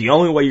 but the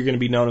only way you're going to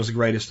be known as the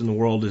greatest in the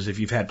world is if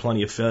you've had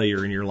plenty of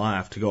failure in your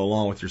life to go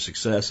along with your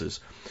successes.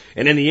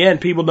 And in the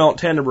end, people don't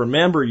tend to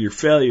remember your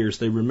failures.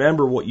 They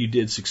remember what you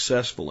did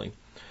successfully.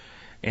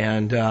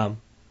 And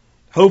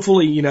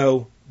hopefully, you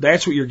know,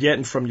 that's what you're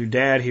getting from your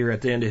dad here at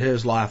the end of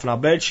his life. And I'll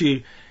bet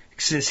you,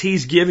 since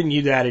he's giving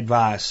you that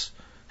advice,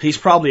 he's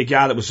probably a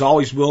guy that was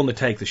always willing to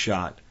take the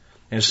shot.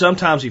 And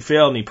sometimes he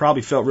failed, and he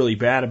probably felt really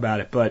bad about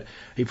it, but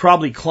he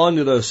probably clung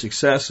to those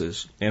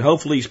successes, and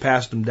hopefully he's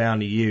passed them down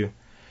to you.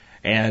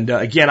 And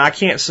again, I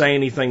can't say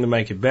anything to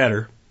make it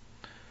better.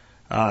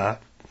 I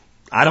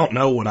don't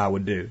know what I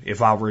would do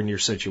if I were in your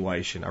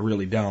situation. I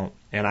really don't.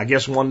 And I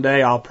guess one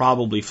day I'll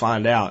probably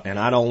find out, and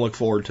I don't look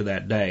forward to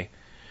that day.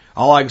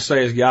 All I can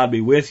say is God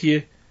be with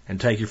you, and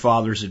take your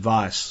father's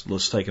advice.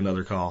 Let's take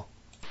another call.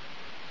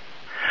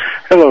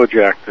 Hello,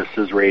 Jack. This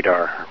is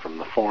Radar from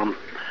the forum.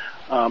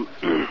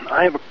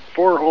 I have a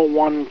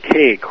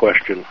 401k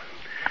question,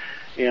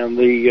 and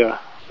the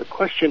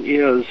question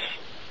is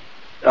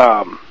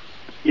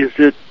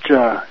it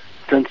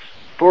since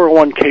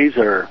 401ks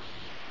are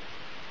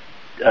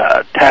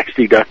tax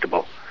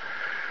deductible,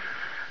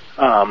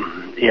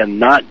 and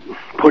not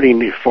putting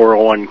the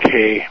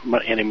 401k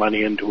any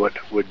money into it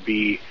would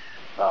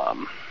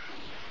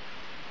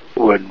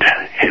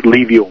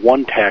leave you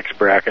one tax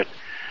bracket.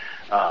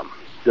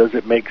 Does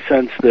it make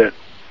sense that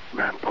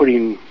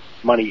putting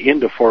money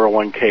into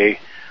 401k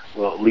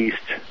will at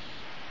least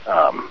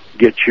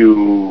get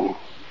you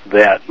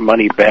that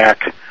money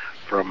back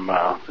from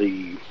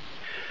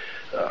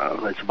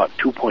it's about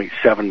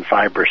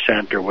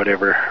 2.75% or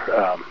whatever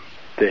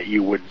that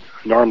you would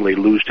normally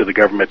lose to the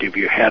government if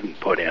you hadn't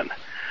put in?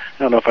 I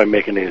don't know if I'm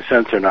making any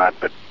sense or not,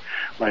 but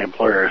my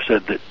employer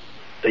said that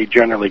they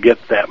generally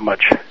get that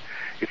much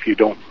if you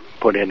don't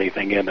put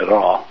anything in at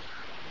all.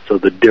 So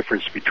the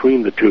difference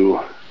between the two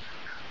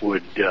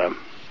would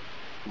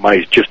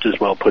might just as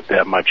well put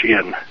that much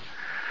in.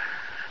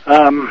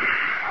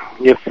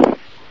 If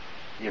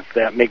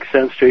that makes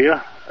sense to you,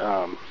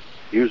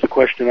 use the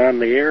question on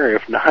the air.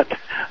 If not,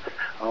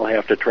 I'll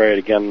have to try it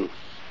again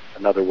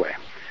another way.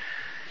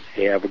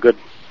 Hey, have a good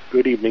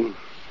evening.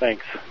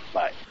 Thanks.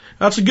 Bye.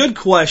 That's a good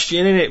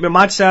question, and it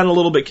might sound a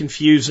little bit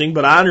confusing,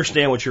 but I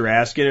understand what you're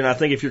asking, and I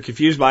think if you're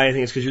confused by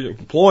anything, it's because your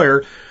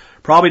employer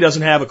probably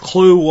doesn't have a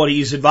clue what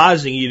he's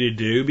advising you to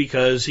do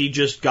because he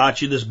just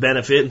got you this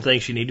benefit and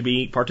thinks you need to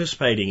be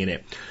participating in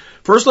it.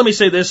 First, let me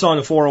say this on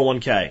the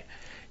 401k.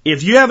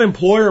 If you have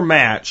employer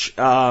match,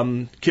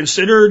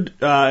 consider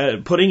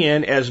putting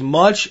in as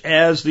much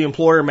as the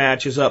employer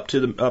matches up to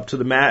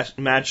the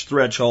match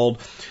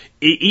threshold,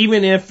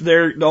 even if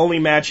they're only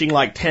matching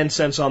like 10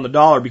 cents on the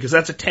dollar, because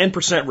that's a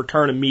 10%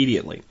 return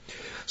immediately.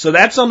 So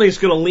that's something that's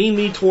going to lean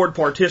me toward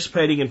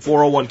participating in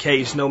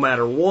 401ks no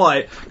matter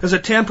what, because a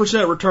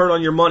 10% return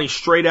on your money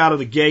straight out of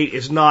the gate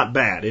is not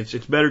bad. It's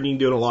better than you can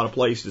do in a lot of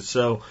places.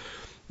 So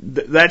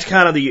that's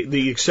kind of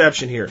the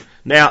exception here.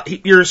 Now,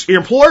 your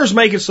employer's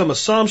making some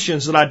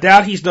assumptions that I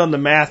doubt he's done the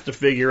math to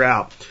figure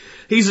out.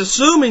 He's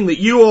assuming that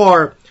you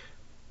are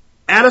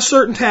at a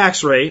certain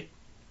tax rate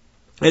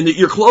and that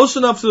you're close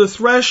enough to the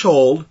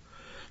threshold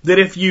that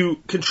if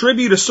you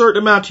contribute a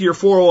certain amount to your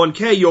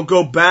 401k, you'll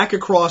go back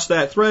across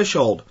that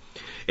threshold.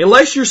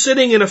 Unless you're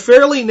sitting in a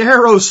fairly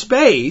narrow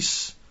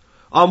space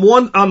on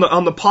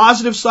the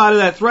positive side of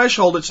that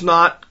threshold, it's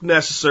not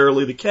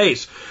necessarily the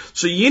case.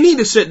 So you need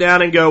to sit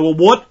down and go,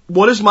 well,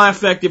 what is my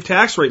effective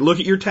tax rate? Look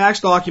at your tax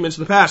documents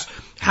in the past.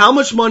 How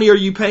much money are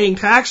you paying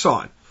tax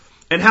on?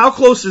 And how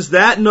close is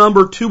that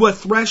number to a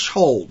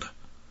threshold?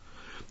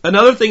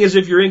 Another thing is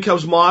if your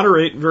income's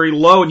moderate, very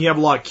low, and you have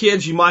a lot of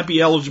kids, you might be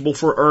eligible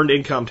for earned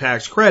income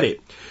tax credit.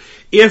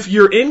 If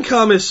your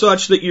income is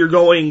such that you're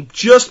going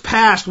just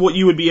past what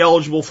you would be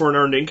eligible for an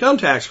earned income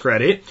tax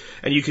credit,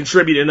 and you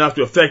contribute enough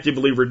to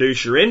effectively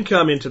reduce your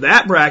income into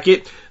that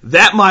bracket,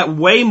 that might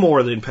way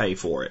more than pay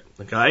for it.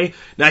 Okay?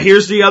 Now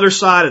here's the other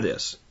side of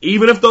this.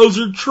 Even if those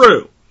are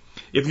true,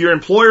 if your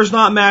employer's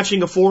not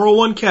matching a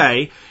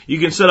 401k, you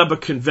can set up a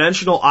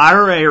conventional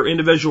IRA or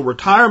individual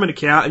retirement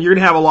account, and you're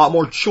going to have a lot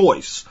more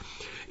choice.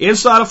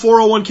 Inside a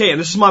 401k, and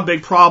this is my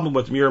big problem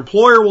with them, your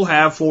employer will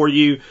have for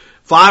you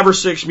 5 or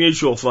 6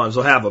 mutual funds.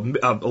 They'll have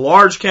a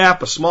large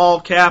cap, a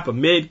small cap, a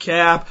mid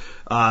cap,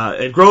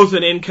 a growth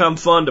and income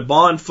fund, a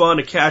bond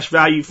fund, a cash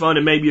value fund,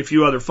 and maybe a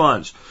few other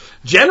funds.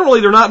 Generally,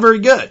 they're not very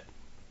good.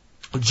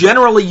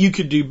 Generally, you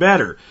could do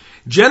better.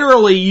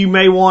 Generally, you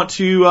may want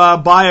to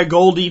buy a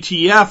gold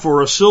ETF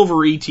or a silver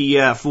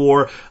ETF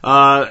or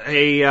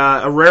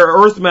a rare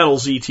earth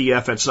metals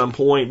ETF at some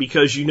point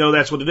because you know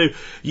that's what to do.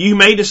 You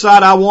may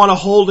decide I want to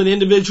hold an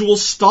individual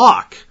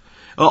stock.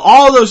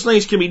 All of those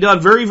things can be done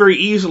very, very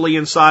easily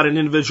inside an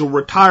individual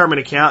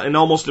retirement account and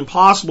almost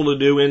impossible to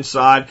do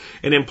inside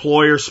an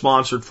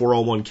employer-sponsored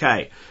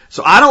 401k.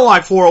 So I don't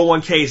like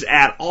 401ks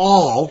at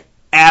all,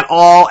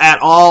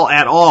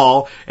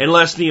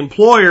 unless the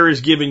employer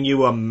is giving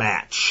you a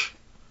match.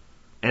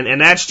 And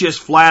that's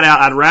just flat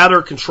out, I'd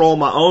rather control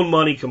my own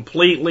money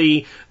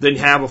completely than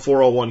have a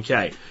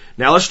 401k.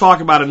 Now let's talk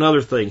about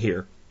another thing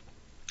here.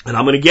 And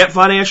I'm going to get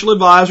financial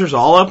advisors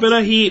all up in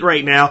a heat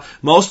right now.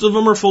 Most of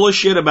them are full of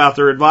shit about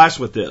their advice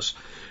with this.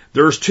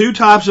 There's two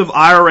types of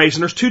IRAs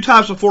and there's two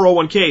types of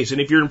 401ks.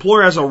 And if your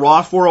employer has a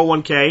Roth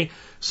 401k,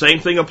 same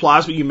thing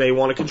applies, but you may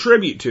want to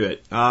contribute to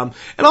it. And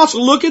also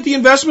look at the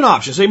investment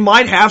options. They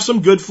might have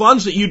some good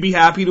funds that you'd be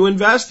happy to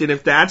invest in.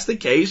 If that's the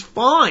case,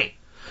 fine.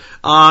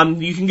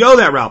 You can go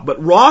that route.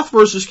 But Roth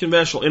versus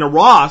conventional. In a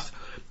Roth,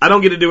 I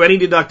don't get to do any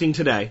deducting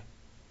today.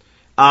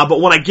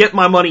 But when I get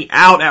my money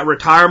out at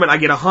retirement, I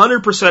get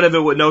 100% of it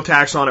with no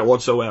tax on it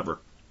whatsoever.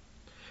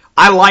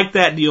 I like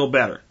that deal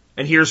better.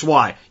 And here's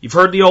why. You've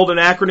heard the old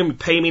acronym,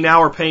 pay me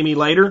now or pay me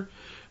later.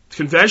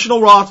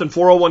 Conventional Roth and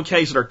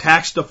 401ks that are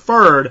tax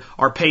deferred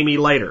are pay me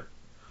later.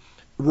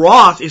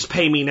 Roth is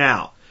pay me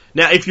now.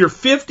 Now, if you're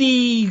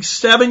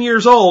 57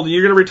 years old and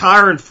you're going to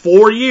retire in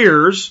 4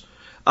 years,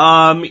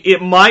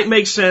 it might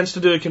make sense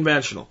to do a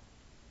conventional.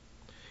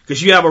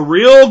 Because you have a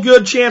real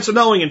good chance of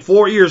knowing in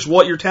 4 years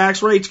what your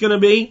tax rate's going to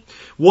be,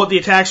 what the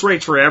tax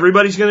rates for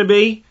everybody's going to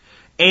be,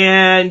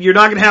 and you're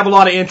not going to have a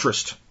lot of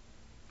interest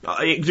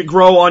to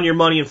grow on your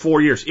money in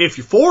 4 years. If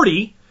you're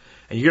 40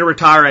 and you're going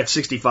to retire at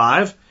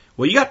 65,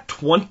 well, you got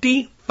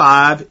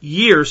 25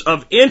 years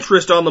of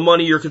interest on the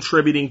money you're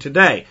contributing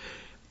today.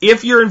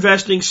 If you're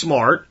investing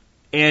smart,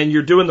 and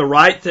you're doing the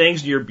right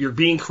things, you're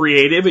being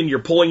creative, and you're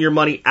pulling your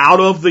money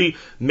out of the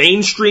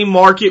mainstream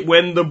market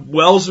when the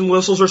bells and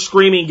whistles are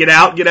screaming, get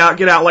out, get out,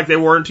 get out, like they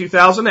were in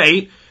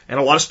 2008, and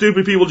a lot of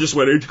stupid people just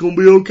went, it's going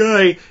to be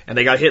okay, and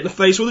they got hit in the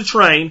face with a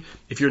train.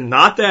 If you're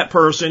not that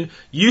person,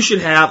 you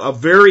should have a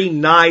very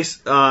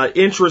nice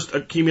interest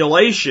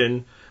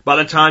accumulation by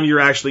the time you're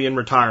actually in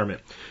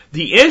retirement.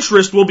 The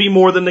interest will be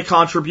more than the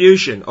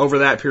contribution over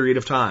that period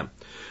of time.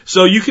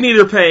 So you can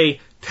either pay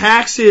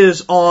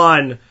taxes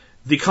on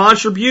the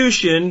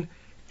contribution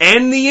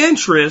and the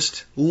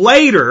interest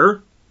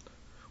later,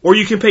 or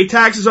you can pay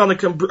taxes on the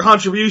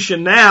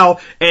contribution now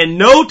and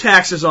no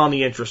taxes on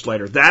the interest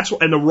later.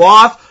 And the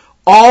Roth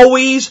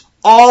always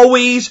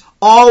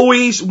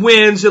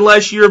wins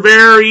unless you're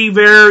very,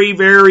 very,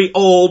 very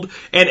old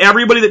and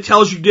everybody that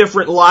tells you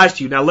different lies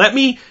to you. Now let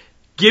me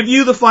give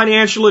you the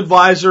financial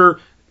advisor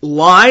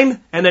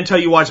line and then tell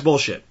you why it's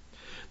bullshit.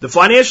 The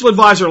financial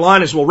advisor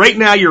line is, well, right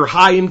now you're a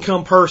high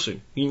income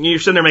person. You're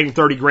sitting there making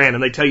 30 grand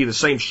and they tell you the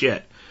same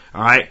shit.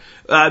 All right.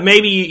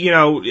 Maybe,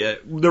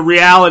 the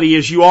reality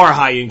is you are a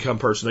high income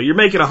person. You're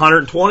making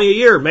 120 a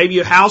year. Maybe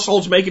your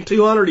household's making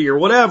 200 a year,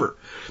 whatever.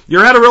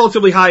 You're at a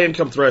relatively high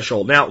income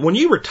threshold. Now, when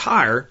you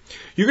retire,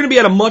 you're going to be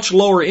at a much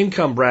lower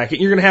income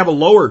bracket. You're going to have a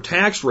lower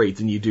tax rate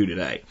than you do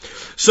today.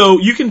 So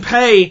you can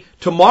pay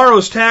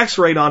tomorrow's tax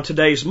rate on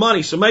today's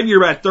money. So maybe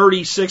you're at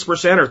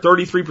 36% or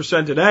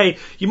 33% today.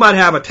 You might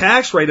have a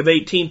tax rate of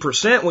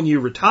 18% when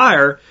you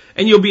retire,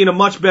 and you'll be in a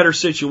much better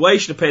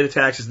situation to pay the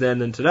taxes then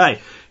than today.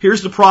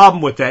 Here's the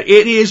problem with that.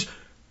 It is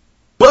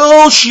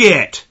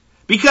bullshit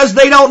because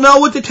they don't know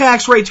what the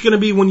tax rate's going to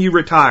be when you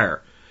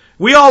retire.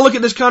 We all look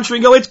at this country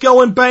and go, it's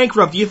going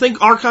bankrupt. Do you think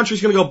our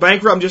country's going to go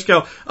bankrupt and just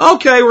go,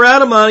 okay, we're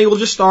out of money, we'll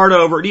just start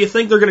over? Do you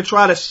think they're going to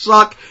try to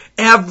suck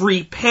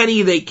every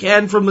penny they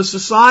can from the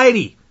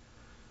society?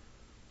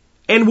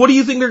 And what do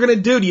you think they're going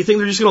to do? Do you think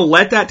they're just going to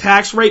let that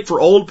tax rate for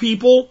old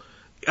people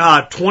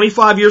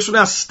 25 years from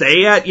now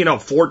stay at,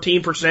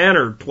 14%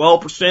 or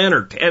 12%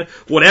 or 10,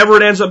 whatever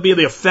it ends up being,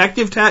 the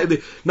effective tax,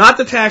 not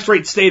the tax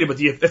rate stated, but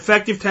the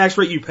effective tax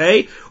rate you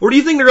pay? Or do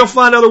you think they're going to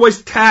find other ways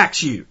to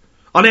tax you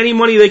on any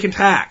money they can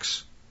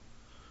tax?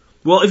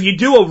 Well, if you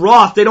do a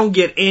Roth, they don't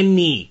get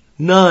any,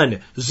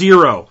 none,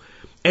 zero.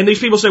 And these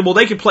people say, well,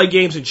 they could play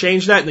games and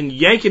change that, and then you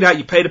yank it out,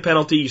 you pay the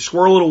penalty, you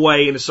squirrel it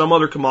away into some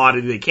other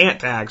commodity they can't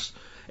tax,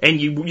 and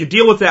you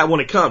deal with that when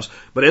it comes.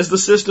 But as the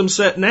system's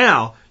set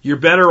now, you're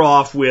better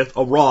off with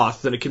a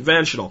Roth than a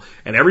conventional.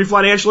 And every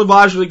financial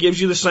advisor that gives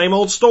you the same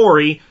old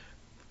story,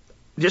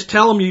 just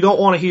tell them you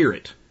don't want to hear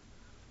it.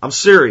 I'm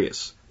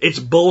serious. It's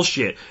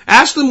bullshit.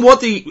 Ask them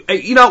what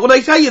when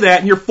they tell you that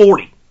and you're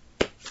 40,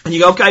 and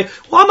you go, okay,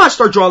 well, I might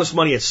start drawing this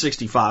money at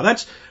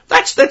 65.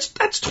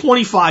 That's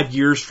 25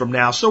 years from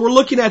now. So we're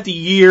looking at the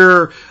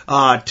year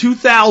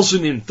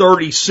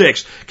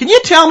 2036. Can you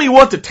tell me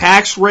what the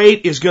tax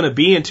rate is going to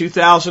be in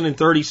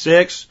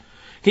 2036?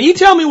 Can you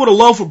tell me what a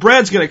loaf of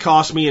bread's going to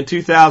cost me in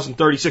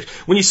 2036?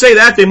 When you say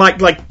that, they might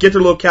get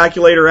their little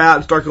calculator out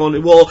and start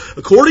going, well,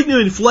 according to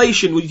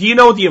inflation, do you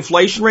know what the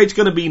inflation rate's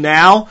going to be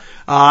now,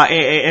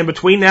 and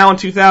between now and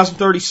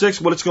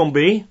 2036, what it's going to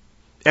be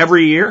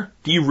every year?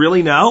 Do you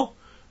really know?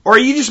 Or are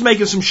you just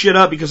making some shit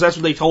up because that's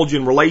what they told you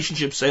in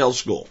relationship sales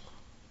school?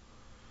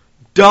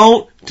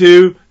 Don't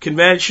do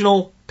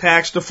conventional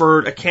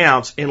tax-deferred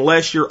accounts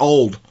unless you're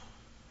old.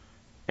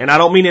 And I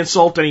don't mean to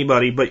insult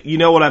anybody, but you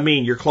know what I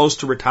mean. You're close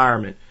to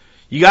retirement.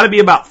 You got to be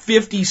about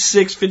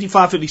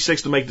 55,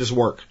 56 to make this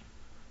work.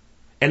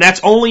 And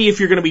that's only if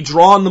you're going to be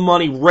drawing the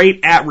money right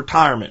at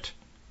retirement.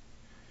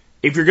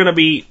 If you're going to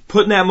be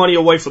putting that money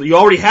away you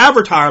already have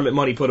retirement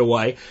money put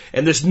away,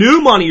 and this new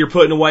money you're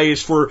putting away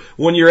is for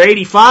when you're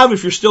 85,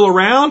 if you're still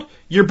around,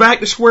 you're back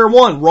to square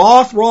one.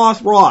 Roth.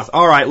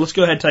 All right, let's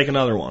go ahead and take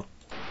another one.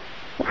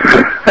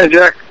 Hey,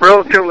 Jack,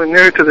 relatively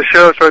new to the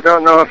show, so I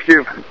don't know if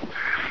you've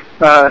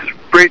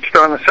breached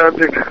on the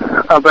subject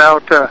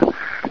about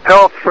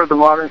health for the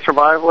modern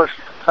survivalist,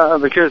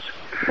 because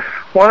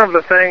one of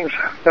the things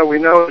that we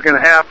know is going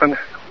to happen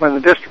when the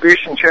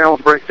distribution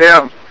channels break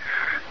down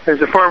is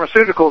the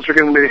pharmaceuticals are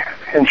going to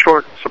be in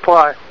short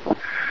supply.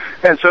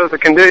 And so the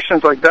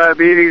conditions like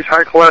diabetes,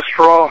 high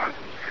cholesterol,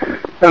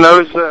 and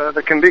those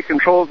that can be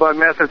controlled by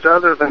methods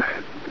other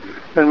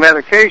than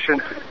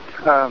medication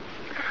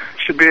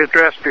should be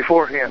addressed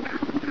beforehand.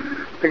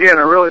 Again,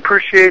 I really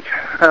appreciate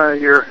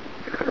your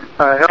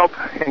help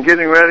in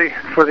getting ready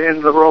for the end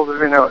of the world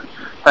as we know it.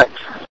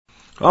 Thanks.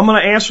 I'm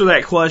going to answer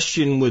that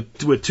question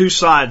with two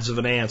sides of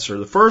an answer.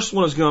 The first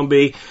one is going to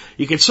be,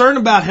 your concern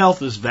about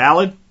health is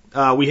valid.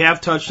 We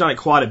have touched on it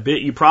quite a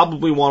bit. You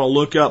probably want to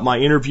look up my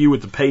interview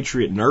with the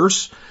Patriot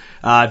Nurse.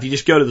 If you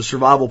just go to the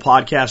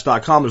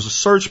survivalpodcast.com, there's a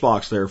search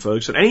box there,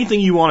 folks. And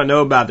anything you want to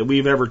know about that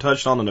we've ever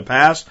touched on in the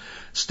past,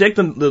 stick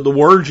the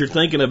words you're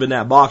thinking of in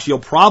that box. You'll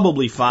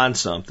probably find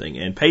something.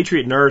 And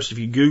Patriot Nurse, if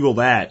you Google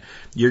that,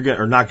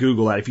 or not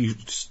Google that, if you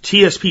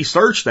TSP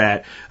search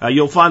that,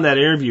 you'll find that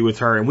interview with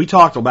her. And we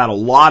talked about a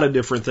lot of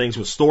different things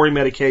with storing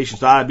medications,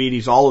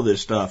 diabetes, all of this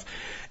stuff.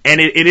 And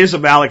it is a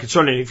valid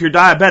concern. And if you're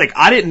diabetic,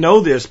 I didn't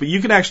know this, but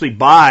you can actually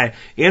buy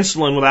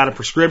insulin without a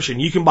prescription.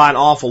 You can buy an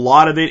awful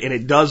lot of it, and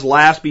it does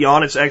last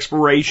beyond its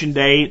expiration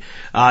date.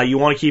 You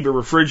want to keep it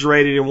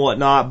refrigerated and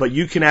whatnot, but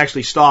you can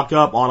actually stock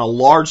up on a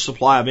large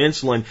supply of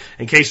insulin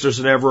in case there's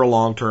ever a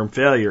long-term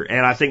failure.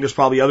 And I think there's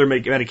probably other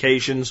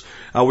medications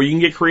where you can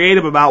get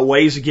creative about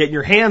ways of getting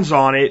your hands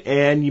on it,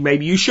 and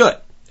maybe you should.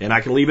 And I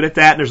can leave it at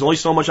that, and there's only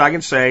so much I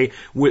can say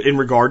in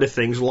regard to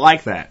things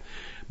like that.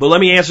 But let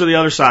me answer the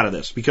other side of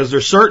this, because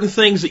there's certain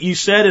things that you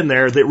said in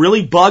there that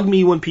really bug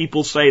me when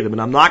people say them.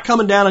 And I'm not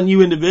coming down on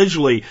you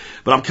individually,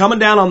 but I'm coming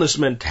down on this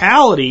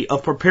mentality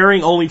of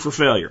preparing only for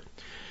failure.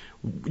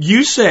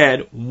 You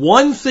said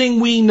one thing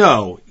we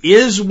know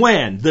is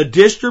when the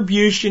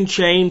distribution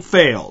chain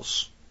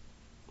fails.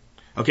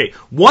 Okay,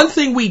 one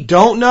thing we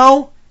don't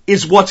know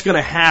is what's going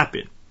to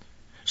happen.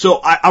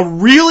 So I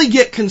really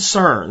get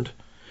concerned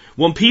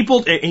when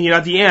people, and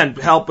at the end,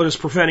 helping us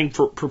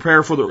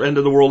prepare for the end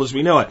of the world as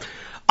we know it.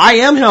 I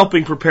am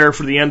helping prepare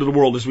for the end of the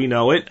world as we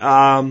know it,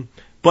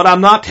 but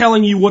I'm not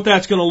telling you what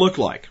that's going to look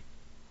like.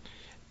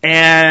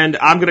 And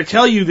I'm going to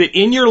tell you that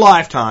in your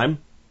lifetime,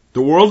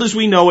 the world as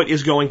we know it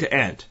is going to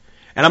end.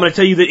 And I'm going to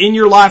tell you that in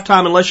your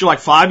lifetime, unless you're like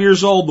 5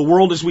 years old, the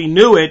world as we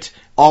knew it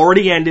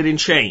already ended and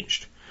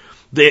changed.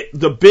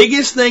 The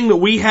biggest thing that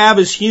we have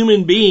as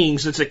human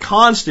beings that's a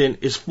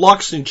constant is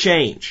flux and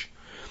change.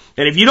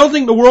 And if you don't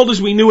think the world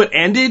as we knew it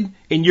ended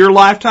in your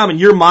lifetime and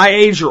you're my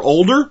age or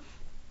older,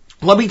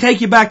 let me take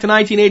you back to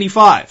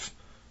 1985.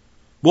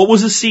 What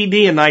was a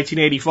CD in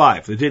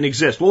 1985? It didn't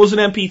exist. What was an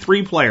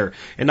MP3 player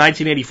in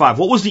 1985?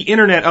 What was the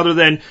internet other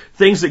than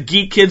things that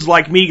geek kids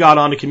like me got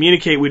on to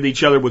communicate with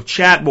each other with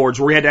chat boards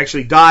where we had to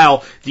actually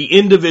dial the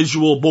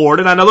individual board?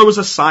 And I know there was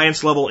a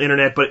science level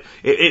internet, but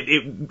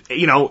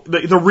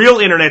the real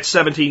internet's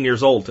 17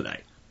 years old today.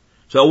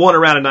 So it wasn't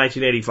around in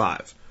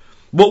 1985.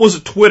 What was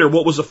a Twitter?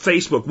 What was a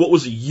Facebook? What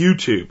was a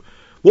YouTube?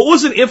 What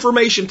was an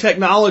information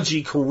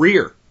technology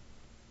career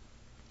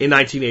in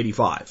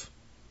 1985?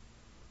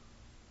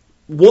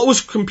 What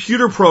was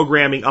computer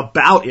programming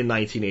about in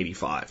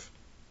 1985?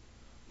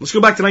 Let's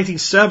go back to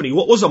 1970.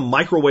 What was a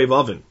microwave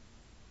oven?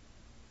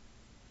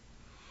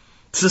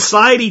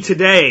 Society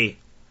today,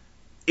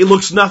 it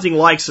looks nothing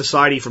like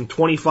society from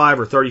 25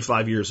 or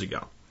 35 years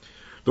ago.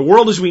 The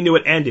world as we knew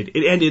it ended.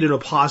 It ended in a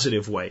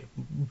positive way,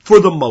 for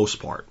the most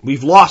part.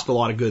 We've lost a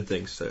lot of good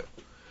things too.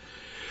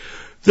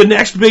 The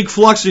next big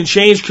flux and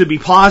change could be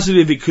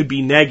positive, it could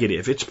be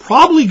negative. It's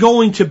probably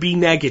going to be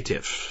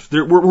negative.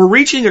 We're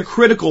reaching a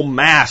critical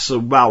mass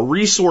about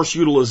resource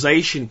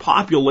utilization,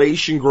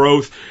 population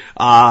growth,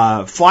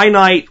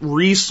 finite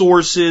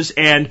resources,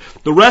 and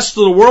the rest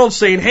of the world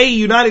saying, hey,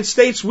 United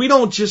States, we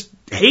don't just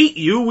hate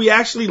you, we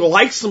actually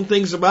like some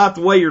things about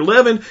the way you're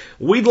living.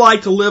 We'd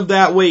like to live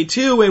that way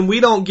too, and we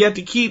don't get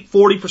to keep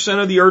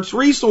 40% of the Earth's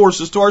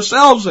resources to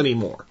ourselves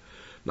anymore.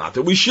 Not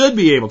that we should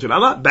be able to. I'm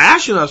not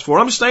bashing us for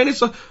it. I'm just saying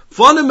it's a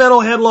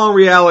fundamental headlong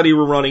reality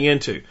we're running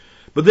into.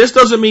 But this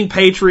doesn't mean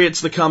Patriots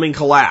the coming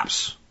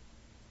collapse.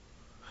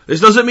 This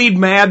doesn't mean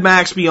Mad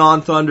Max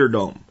Beyond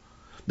Thunderdome.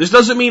 This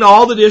doesn't mean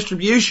all the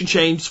distribution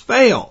chains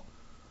fail.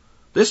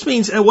 This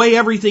means the way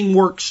everything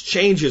works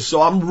changes.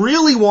 So I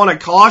really want to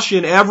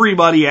caution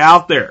everybody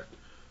out there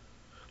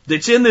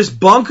that's in this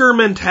bunker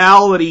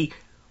mentality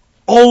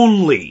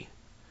only.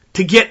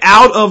 To get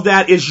out of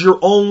that is your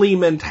only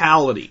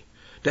mentality.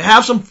 To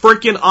have some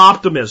freaking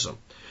optimism.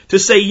 To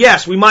say,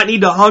 yes, we might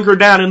need to hunker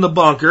down in the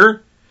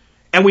bunker,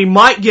 and we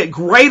might get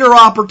greater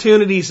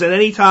opportunities than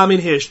any time in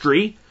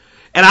history,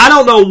 and I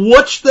don't know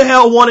which the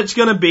hell one it's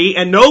going to be,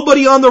 and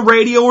nobody on the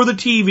radio or the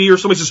TV or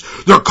somebody says,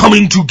 they're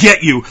coming to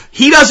get you.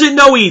 He doesn't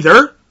know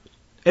either,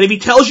 and if he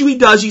tells you he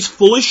does, he's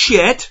full of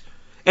shit,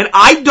 and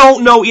I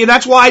don't know, and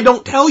that's why I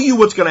don't tell you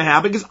what's going to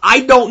happen, because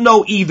I don't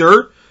know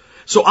either.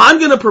 So I'm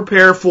going to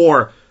prepare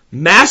for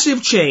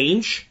massive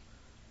change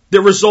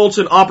that results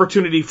in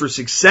opportunity for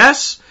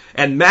success,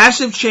 and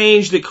massive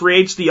change that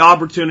creates the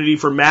opportunity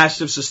for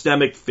massive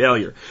systemic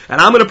failure. And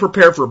I'm going to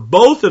prepare for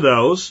both of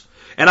those,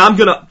 and I'm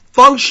going to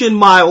function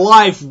my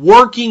life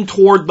working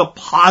toward the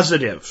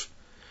positive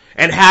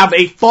and have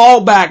a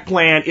fallback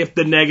plan if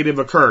the negative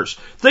occurs.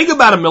 Think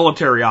about a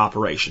military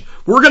operation.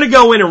 We're going to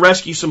go in and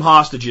rescue some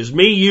hostages,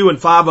 me, you,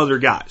 and 5 other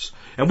guys.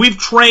 And we've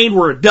trained,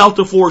 we're a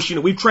Delta Force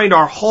unit, we've trained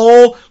our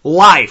whole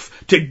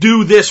life to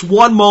do this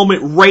one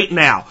moment right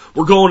now.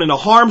 We're going into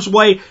harm's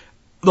way.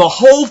 The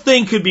whole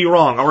thing could be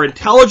wrong. Our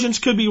intelligence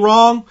could be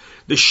wrong.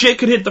 The shit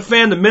could hit the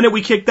fan the minute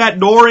we kick that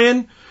door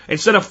in.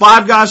 Instead of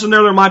 5 guys in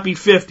there might be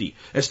 50.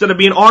 Instead of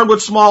being armed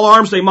with small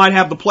arms, they might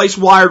have the place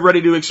wired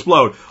ready to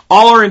explode.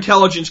 All our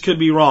intelligence could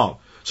be wrong.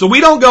 So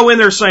we don't go in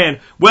there saying,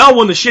 well,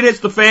 when the shit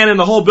hits the fan and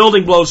the whole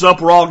building blows up,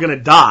 we're all going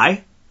to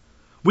die.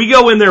 We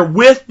go in there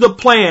with the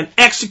plan,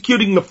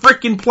 executing the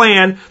frickin'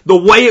 plan the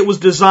way it was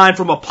designed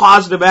from a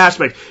positive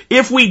aspect.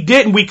 If we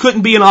didn't, we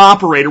couldn't be an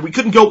operator. We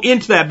couldn't go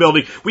into that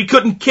building. We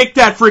couldn't kick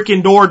that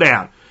frickin' door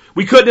down.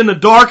 We couldn't, in the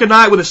dark of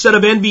night with a set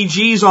of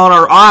NVGs on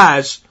our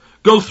eyes,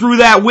 go through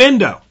that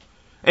window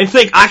and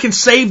think, I can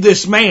save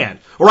this man,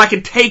 or I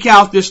can take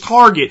out this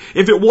target,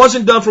 if it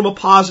wasn't done from a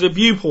positive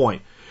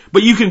viewpoint.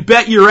 But you can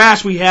bet your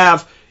ass we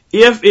have,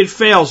 if it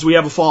fails, we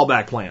have a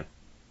fallback plan.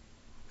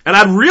 And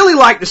I'd really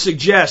like to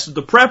suggest that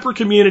the prepper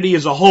community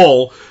as a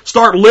whole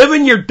start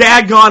living your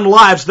daggone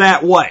lives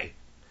that way.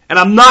 And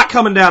I'm not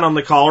coming down on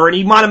the caller, and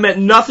he might have meant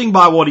nothing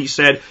by what he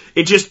said.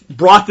 It just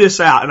brought this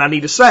out, and I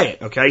need to say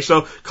it, okay?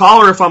 So,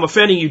 caller, if I'm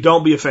offending you,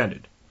 don't be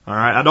offended. All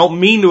right? I don't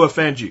mean to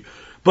offend you.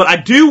 But I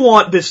do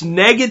want this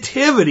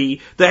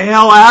negativity the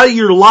hell out of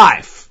your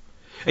life.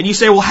 And you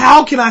say, well,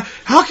 how can I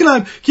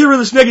get rid of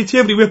this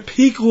negativity? We have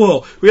peak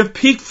oil. We have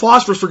peak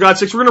phosphorus, for God's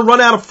sakes. We're going to run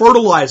out of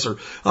fertilizer.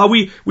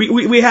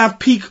 We have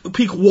peak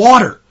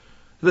water.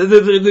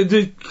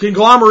 The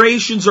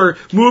conglomerations are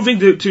moving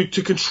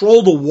to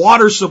control the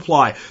water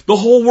supply. The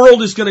whole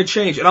world is going to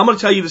change. And I'm going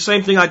to tell you the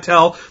same thing I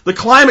tell the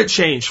climate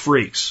change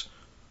freaks.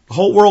 The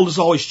whole world has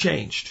always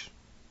changed.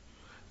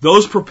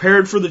 Those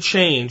prepared for the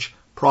change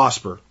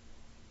prosper.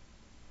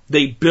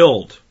 They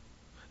build.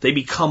 They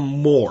become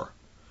more.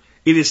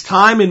 It is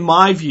time, in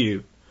my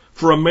view,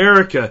 for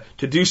America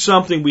to do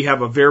something we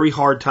have a very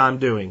hard time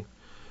doing.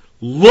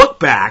 Look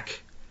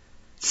back,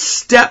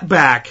 step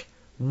back,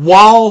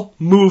 while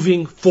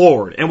moving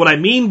forward. And what I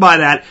mean by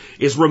that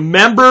is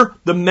remember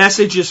the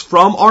messages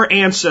from our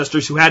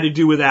ancestors who had to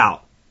do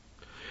without.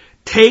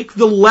 Take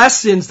the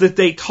lessons that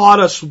they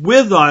taught us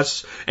with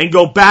us and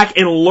go back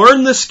and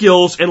learn the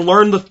skills and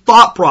learn the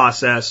thought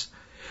process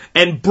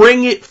and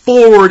bring it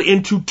forward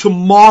into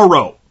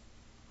tomorrow.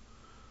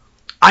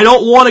 I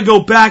don't want to go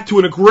back to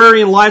an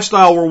agrarian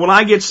lifestyle where when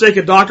I get sick,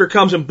 a doctor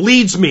comes and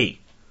bleeds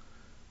me.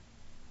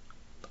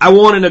 I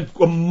want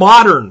a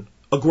modern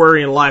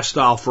agrarian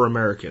lifestyle for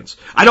Americans.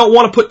 I don't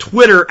want to put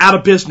Twitter out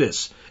of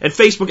business and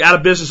Facebook out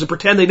of business and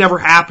pretend they never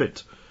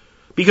happened.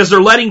 Because they're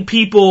letting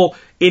people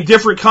in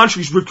different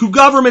countries who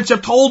governments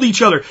have told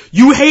each other,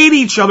 you hate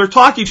each other,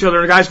 talk to each other,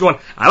 and the guy's going,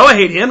 I don't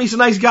hate him, he's a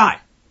nice guy.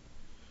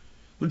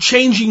 They're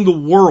changing the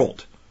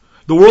world.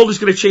 The world is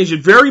going to change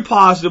in very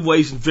positive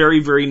ways and very,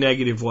 very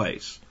negative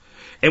ways.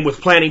 And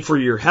with planning for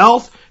your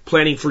health,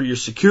 planning for your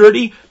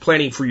security,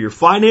 planning for your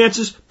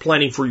finances,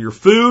 planning for your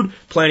food,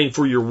 planning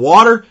for your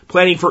water,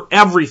 planning for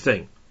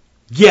everything.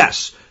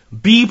 Yes,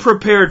 be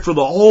prepared for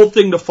the whole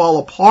thing to fall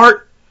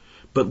apart,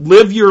 but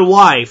live your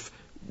life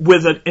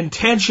with an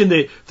intention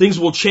that things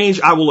will change,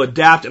 I will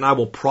adapt, and I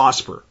will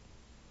prosper.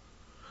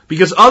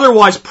 Because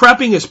otherwise,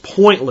 prepping is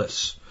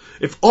pointless.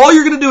 If all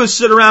you're going to do is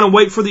sit around and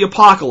wait for the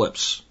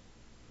apocalypse,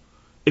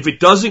 if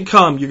it doesn't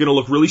come, you're going to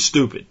look really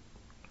stupid.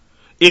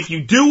 If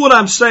you do what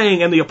I'm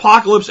saying and the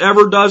apocalypse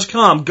ever does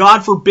come,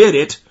 God forbid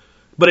it,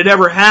 but it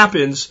ever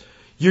happens,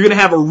 you're going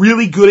to have a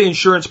really good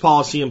insurance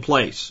policy in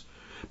place.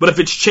 But if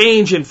it's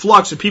change and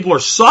flux and people are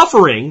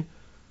suffering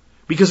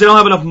because they don't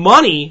have enough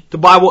money to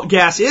buy what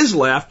gas is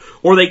left,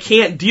 or they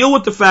can't deal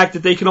with the fact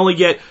that they can only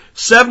get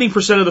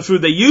 70% of the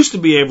food they used to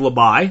be able to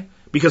buy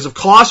because of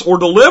cost or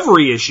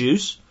delivery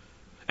issues,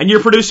 and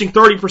you're producing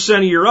 30%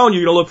 of your own,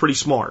 you're going to look pretty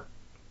smart.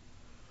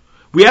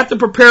 We have to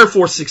prepare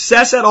for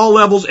success at all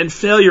levels and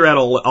failure at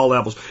all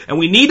levels. And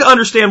we need to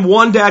understand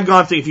one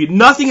daggone thing. If you have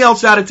nothing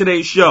else out of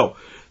today's show,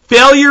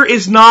 failure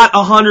is not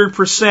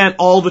 100%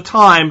 all the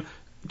time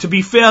to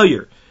be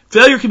failure.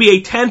 Failure can be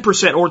a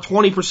 10% or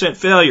 20%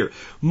 failure.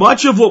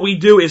 Much of what we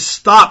do is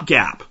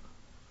stopgap.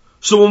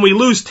 So when we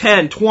lose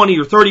 10, 20,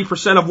 or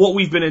 30% of what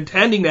we've been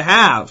intending to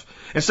have,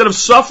 instead of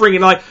suffering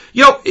and like,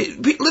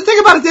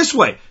 think about it this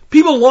way.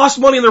 People lost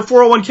money in their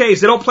 401ks.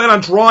 They don't plan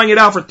on drawing it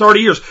out for 30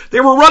 years. They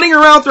were running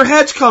around with their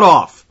heads cut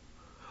off.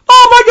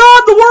 Oh my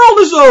God, the world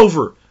is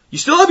over. You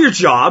still have your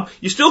job.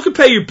 You still can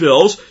pay your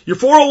bills. Your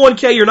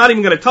 401k, you're not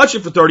even going to touch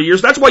it for 30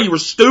 years. That's why you were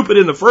stupid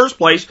in the first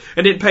place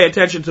and didn't pay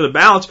attention to the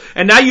balance.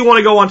 And now you want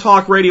to go on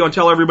talk radio and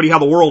tell everybody how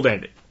the world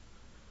ended.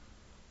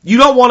 You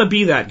don't want to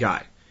be that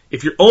guy.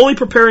 If you're only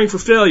preparing for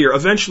failure,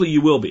 eventually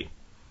you will be.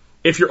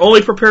 If you're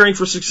only preparing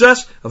for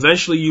success,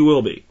 eventually you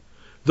will be.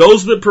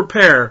 Those that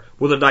prepare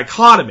with a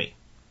dichotomy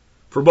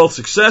for both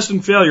success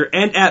and failure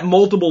and at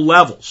multiple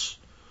levels,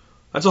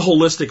 that's a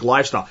holistic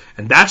lifestyle.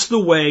 And that's the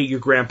way your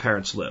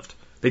grandparents lived.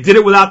 They did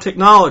it without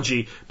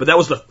technology, but that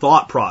was the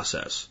thought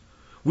process.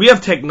 We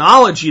have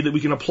technology that we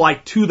can apply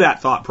to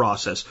that thought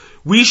process.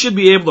 We should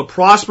be able to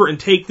prosper and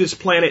take this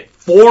planet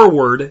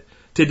forward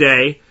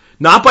today,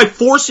 not by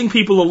forcing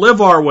people to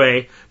live our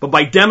way, but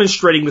by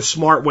demonstrating the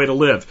smart way to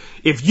live.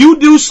 If you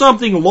do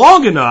something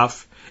long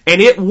enough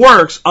and it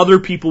works, other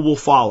people will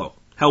follow.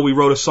 Hell, we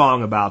wrote a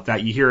song about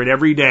that. You hear it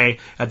every day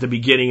at the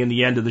beginning and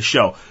the end of the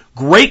show.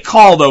 Great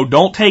call, though.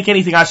 Don't take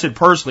anything I said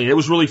personally. It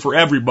was really for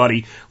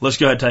everybody. Let's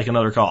go ahead and take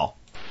another call.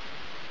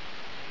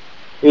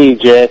 Hey,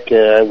 Jack.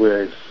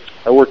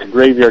 I worked a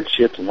graveyard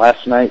shift, and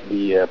last night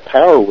the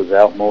power was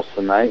out most of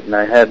the night, and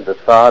I had the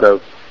thought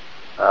of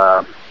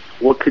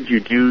what could you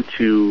do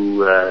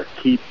to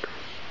keep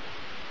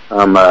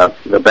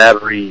the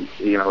battery,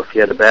 if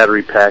you had a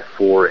battery pack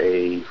for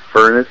a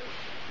furnace,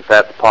 if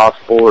that's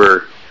possible.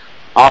 Or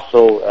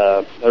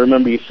also, I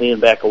remember you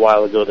saying back a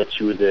while ago that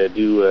you would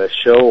do a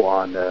show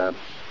on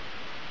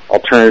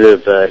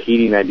alternative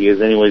heating ideas.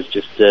 Anyways,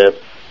 just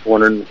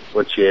wondering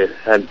what you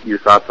had your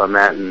thoughts on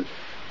that, and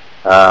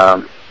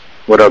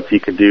what else you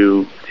could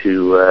do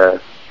to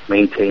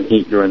maintain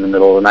heat during the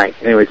middle of the night.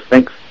 Anyways,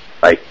 thanks.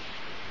 Bye.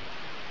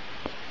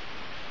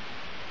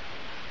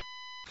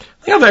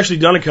 I think I've actually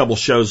done a couple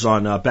shows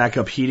on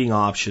backup heating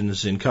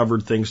options and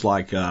covered things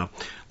like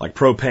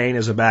propane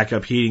as a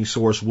backup heating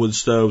source, wood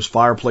stoves,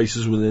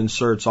 fireplaces with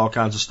inserts, all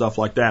kinds of stuff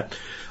like that.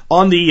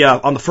 On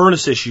the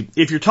furnace issue,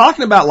 if you're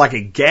talking about like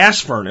a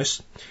gas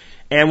furnace,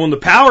 and when the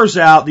power's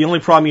out, the only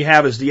problem you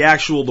have is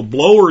the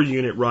blower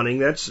unit running.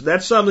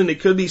 That's something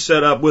that could be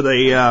set up with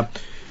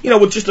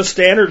with just a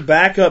standard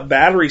backup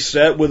battery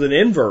set with an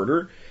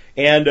inverter.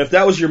 And if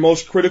that was your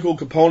most critical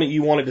component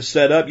you wanted to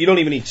set up, you don't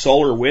even need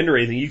solar or wind or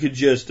anything. You could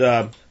just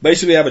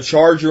basically have a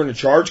charger and a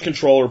charge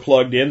controller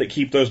plugged in that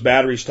keep those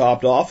batteries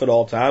topped off at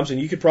all times, and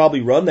you could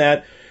probably run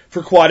that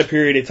for quite a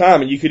period of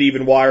time. And you could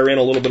even wire in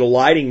a little bit of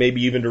lighting,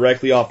 maybe even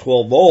directly off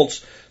 12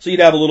 volts, so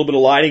you'd have a little bit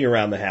of lighting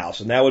around the house,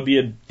 and that would be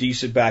a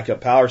decent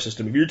backup power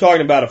system. If you're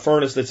talking about a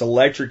furnace that's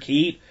electric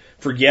heat,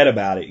 forget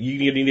about it.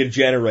 You need a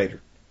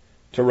generator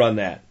to run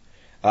that.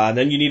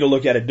 Then you need to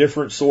look at a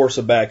different source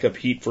of backup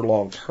heat for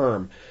long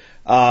term.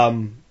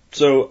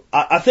 So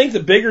I think the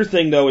bigger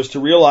thing, though, is to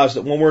realize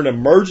that when we're in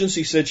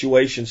emergency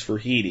situations for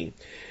heating,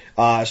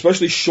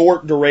 especially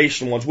short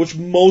duration ones, which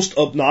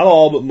not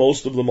all, but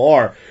most of them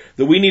are,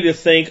 that we need to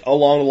think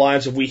along the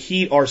lines of we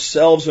heat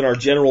ourselves in our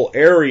general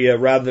area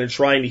rather than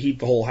trying to heat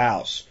the whole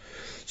house.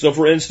 So,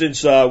 for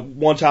instance,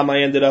 one time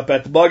I ended up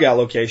at the bug out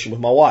location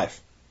with my wife,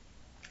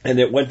 and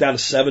it went down to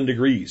 7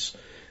 degrees.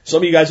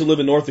 Some of you guys who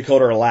live in North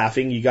Dakota are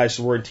laughing. You guys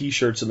are wearing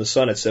T-shirts in the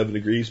sun at 7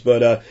 degrees.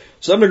 But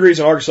 7 degrees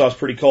in Arkansas is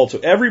pretty cold. So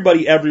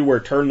everybody everywhere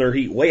turned their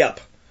heat way up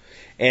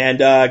and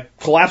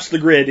collapsed the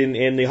grid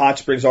in the Hot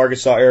Springs,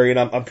 Arkansas area,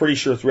 and I'm pretty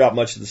sure throughout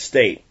much of the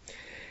state.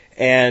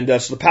 And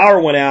so the power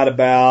went out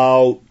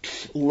about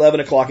 11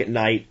 o'clock at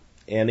night.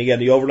 And again,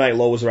 the overnight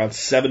low was around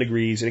 7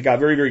 degrees. And it got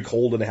very, very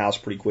cold in the house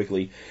pretty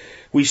quickly.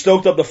 We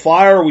stoked up the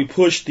fire. We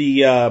pushed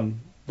the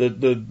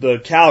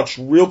couch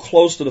real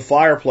close to the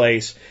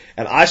fireplace,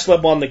 and I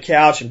slept on the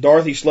couch, and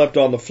Dorothy slept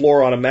on the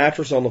floor on a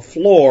mattress on the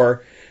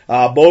floor,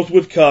 both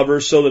with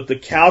covers, so that the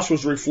couch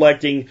was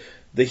reflecting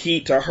the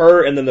heat to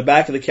her, and then the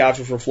back of the couch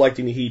was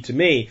reflecting the heat to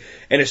me.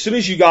 And as soon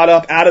as you got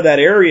up out of that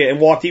area and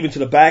walked even to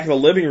the back of the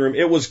living room,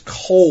 it was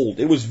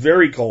cold. It was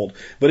very cold.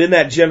 But in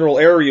that general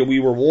area, we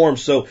were warm.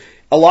 So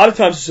a lot of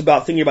times it's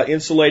about thinking about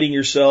insulating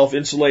yourself,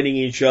 insulating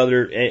each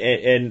other,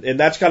 and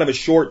that's kind of a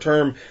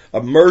short-term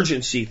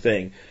emergency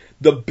thing.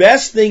 The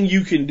best thing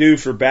you can do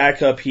for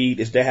backup heat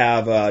is to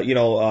have,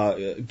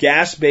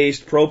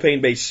 gas-based,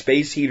 propane-based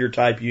space heater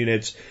type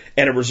units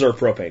and a reserve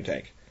propane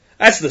tank.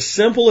 That's the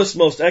simplest,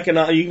 most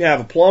economic. You can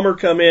have a plumber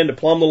come in to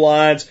plumb the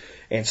lines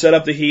and set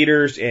up the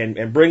heaters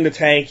and bring the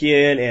tank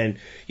in, and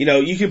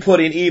you can put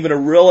in even a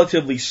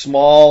relatively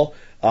small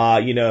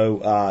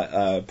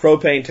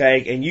propane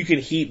tank, and you can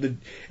heat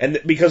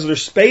because they're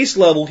space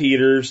level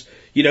heaters,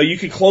 you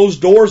can close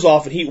doors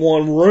off and heat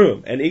one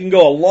room, and it can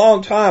go a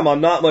long time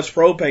on not much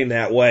propane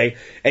that way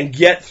and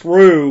get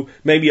through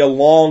maybe a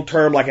long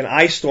term, like an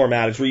ice storm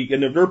outage.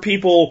 And there are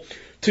people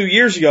 2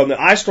 years ago in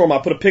the ice storm, I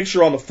put a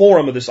picture on the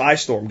forum of this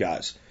ice storm,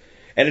 guys.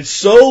 And it's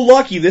so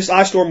lucky this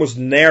ice storm was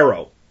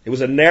narrow. It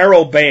was a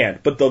narrow band,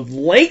 but the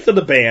length of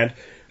the band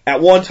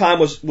at one time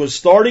was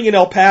starting in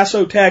El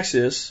Paso,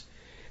 Texas,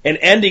 and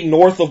ending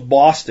north of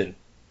Boston.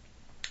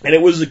 And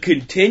it was a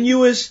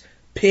continuous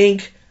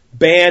pink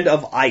band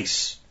of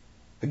ice.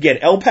 Again,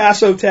 El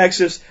Paso,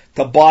 Texas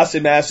to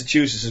Boston,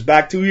 Massachusetts. It's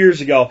back 2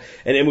 years ago,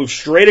 and it moved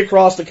straight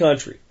across the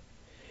country.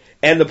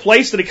 And the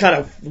place that it kind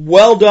of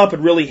welled up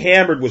and really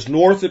hammered was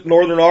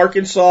northern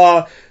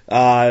Arkansas,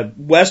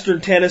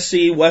 western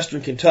Tennessee,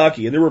 western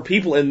Kentucky. And there were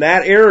people in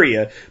that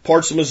area,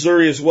 parts of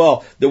Missouri as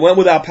well, that went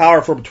without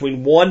power for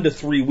between 1 to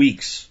 3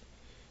 weeks.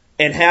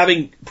 And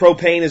having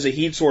propane as a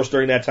heat source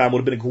during that time would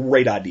have been a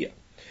great idea.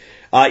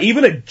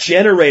 Even a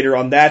generator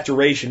on that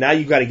duration, now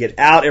you've got to get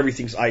out,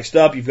 everything's iced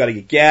up, you've got to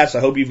get gas, I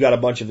hope you've got a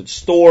bunch of it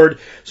stored.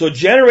 So a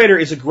generator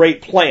is a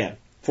great plan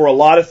for a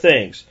lot of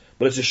things,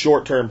 but it's a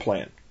short-term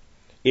plan.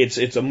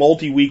 It's a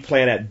multi-week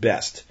plan at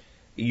best.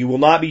 You will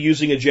not be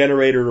using a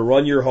generator to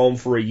run your home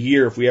for a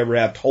year if we ever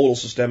have total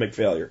systemic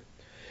failure.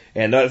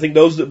 And I think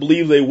those that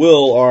believe they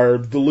will are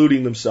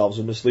deluding themselves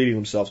and misleading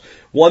themselves.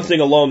 One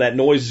thing alone, that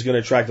noise is going to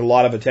attract a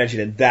lot of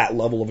attention at that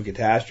level of a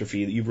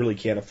catastrophe that you really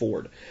can't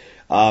afford.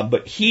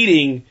 But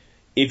heating,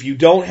 if you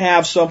don't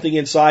have something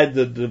inside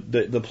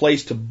the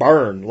place to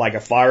burn, like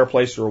a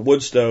fireplace or a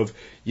wood stove,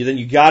 then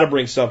you got to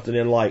bring something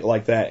in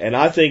like that. And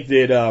I think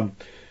that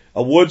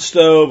a wood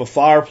stove, a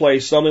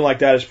fireplace, something like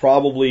that is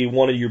probably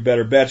one of your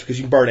better bets because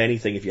you can burn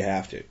anything if you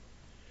have to.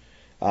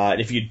 And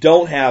if you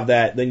don't have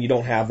that, then you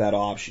don't have that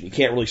option. You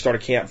can't really start a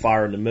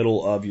campfire in the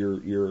middle of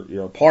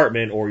your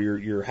apartment or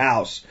your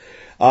house.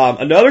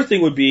 Another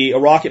thing would be a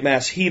rocket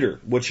mass heater,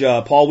 which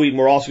Paul Wheaton,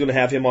 we're also going to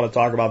have him on to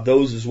talk about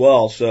those as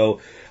well. So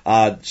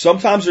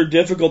sometimes they're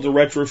difficult to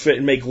retrofit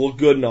and make look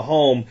good in a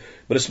home,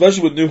 but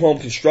especially with new home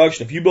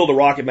construction, if you build a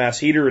rocket mass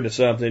heater into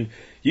something,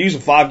 you use a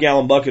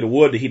 5-gallon bucket of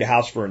wood to heat a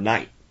house for a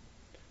night.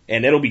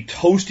 And it'll be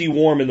toasty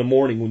warm in the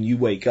morning when you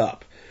wake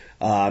up.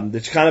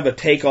 It's kind of a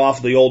takeoff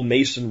of the old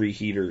masonry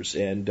heaters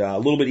and a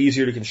little bit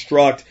easier to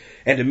construct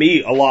and to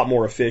me a lot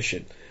more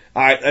efficient.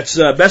 All right, that's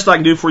the best I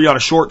can do for you on a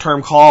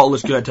short-term call.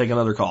 Let's go ahead and take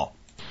another call.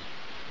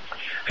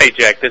 Hey,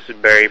 Jack, this is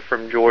Barry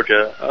from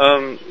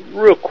Georgia.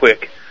 Real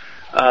quick,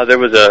 there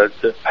was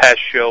the past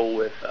show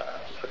with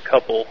a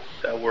couple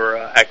that were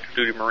active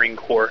duty Marine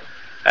Corps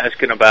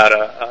asking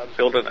about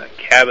building a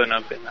cabin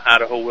up in the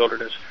Idaho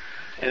wilderness.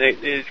 And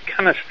it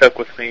kind of stuck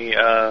with me,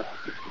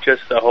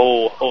 just the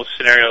whole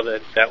scenario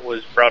that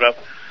was brought up.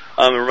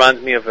 It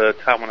reminds me of a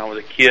time when I was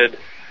a kid.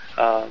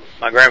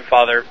 My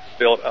grandfather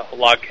built a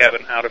log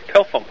cabin out of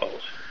telephone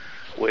poles,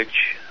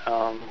 which,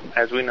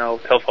 as we know,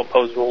 telephone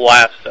poles will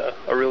last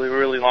a really,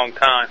 really long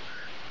time.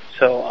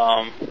 So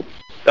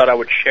thought I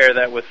would share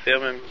that with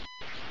them and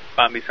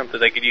might be something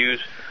they could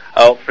use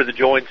for the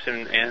joints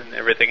and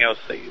everything else.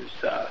 They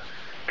used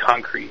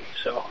concrete.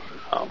 So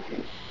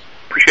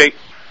appreciate.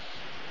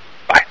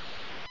 Bye.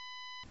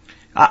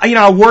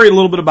 I worry a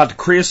little bit about the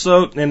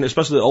creosote and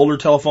especially the older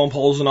telephone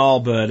poles and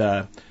all,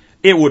 but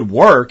it would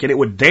work and it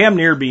would damn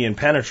near be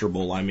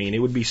impenetrable. I mean, it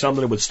would be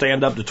something that would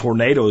stand up to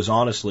tornadoes,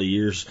 honestly.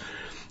 There's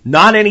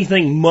not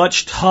anything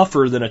much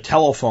tougher than a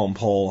telephone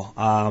pole.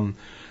 I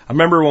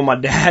remember when my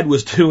dad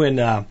was doing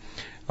the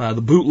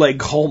bootleg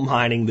coal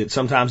mining that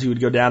sometimes he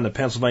would go down to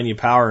Pennsylvania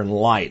Power and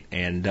Light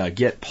and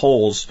get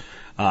poles,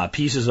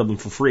 pieces of them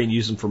for free and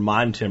use them for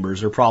mine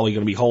timbers. They're probably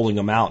going to be holding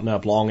them out and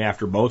up long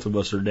after both of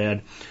us are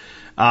dead.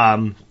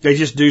 They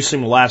just do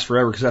seem to last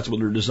forever because that's what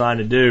they're designed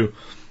to do.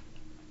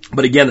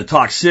 But again, the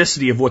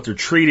toxicity of what they're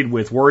treated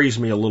with worries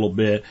me a little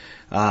bit.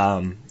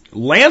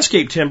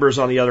 Landscape timbers,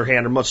 on the other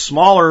hand, are much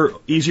smaller,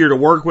 easier to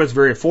work with,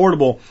 very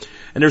affordable.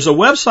 And there's a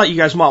website you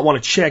guys might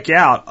want to check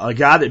out, a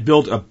guy that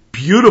built a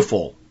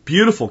beautiful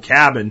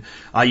cabin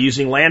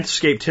using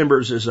landscape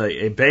timbers as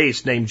a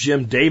base named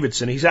Jim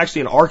Davidson. He's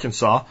actually in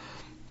Arkansas.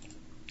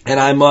 And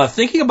I'm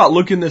thinking about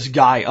looking this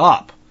guy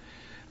up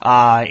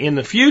in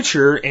the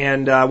future,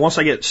 and once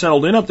I get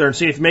settled in up there and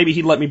see if maybe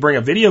he'd let me bring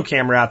a video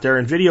camera out there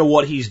and video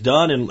what he's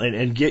done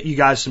and get you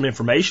guys some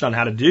information on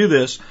how to do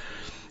this.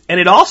 And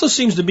it also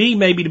seems to be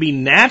maybe to be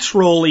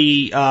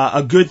naturally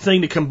a good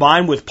thing to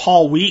combine with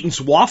Paul Wheaton's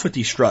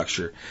Wafati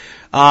structure.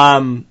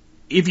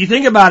 If you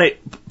think about it,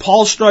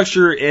 Paul's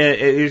structure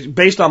is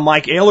based on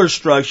Mike Ayler's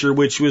structure,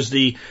 which was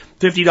the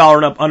 $50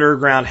 and up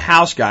underground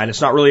house guy. And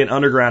it's not really an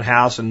underground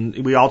house,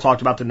 and we all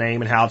talked about the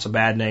name and how it's a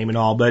bad name and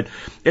all, but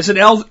it's an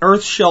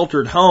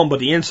earth-sheltered home, but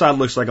the inside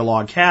looks like a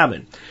log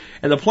cabin.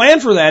 And the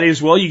plan for that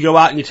is, well, you go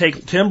out and you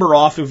take timber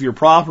off of your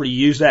property,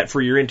 use that for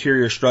your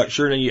interior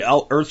structure, and then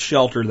you earth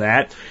shelter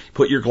that,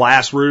 put your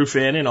glass roof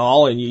in and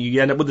all, and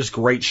you end up with this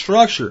great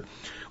structure.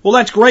 Well,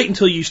 that's great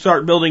until you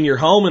start building your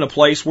home in a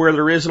place where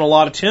there isn't a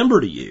lot of timber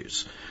to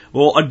use.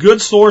 Well, a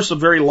good source of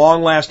very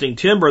long-lasting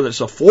timber that's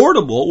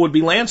affordable would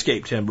be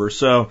landscape timber.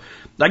 So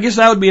I guess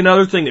that would be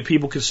another thing that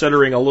people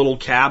considering a little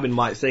cabin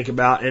might think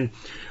about. And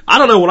I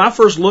don't know, when I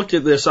first looked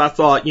at this, I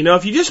thought,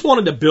 if you just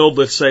wanted to build,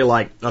 let's say,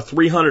 like a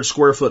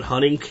 300-square-foot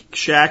hunting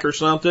shack or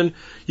something,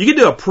 you could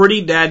do a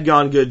pretty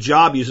dadgone good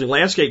job using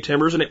landscape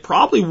timbers, and it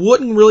probably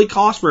wouldn't really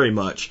cost very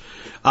much.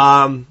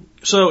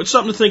 So it's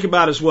something to think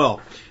about as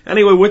well.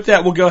 Anyway, with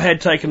that, we'll go ahead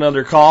and take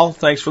another call.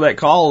 Thanks for that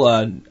call.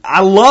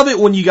 I love it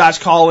when you guys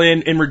call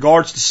in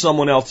regards to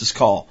someone else's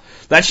call.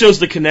 That shows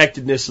the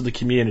connectedness of the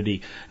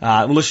community.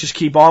 Let's just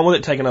keep on with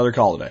it. Take another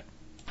call today.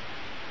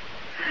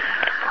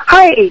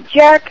 Hi,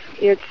 Jack.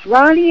 It's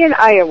Ronnie in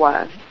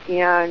Iowa.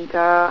 And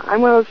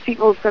I'm one of those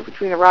people stuck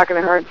between a rock and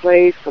a hard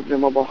place, living in a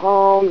mobile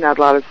home, not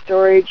a lot of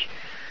storage.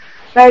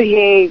 But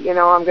hey,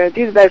 I'm going to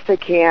do the best I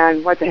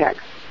can. What the heck?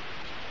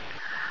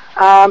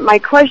 My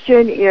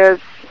question is,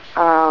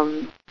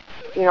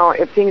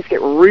 if things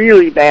get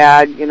really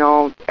bad,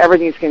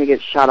 everything's going to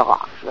get shut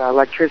off.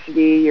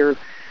 Electricity, your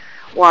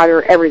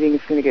water,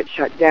 everything's going to get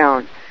shut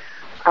down.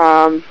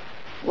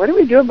 What do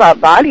we do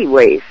about body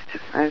waste?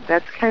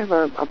 That's kind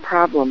of a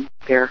problem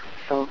there.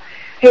 So,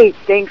 hey,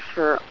 thanks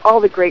for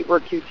all the great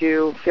work you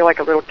do. Feel like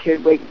a little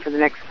kid waiting for the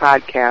next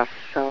podcast.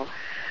 So,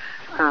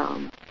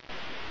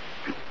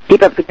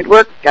 keep up the good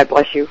work. God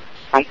bless you.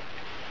 Bye.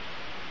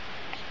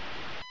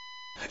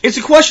 It's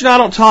a question I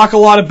don't talk a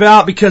lot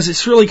about because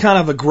it's really kind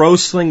of a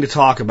gross thing to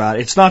talk about.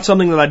 It's not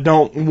something that I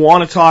don't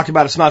want to talk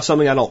about. It's not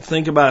something I don't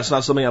think about. It's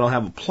not something I don't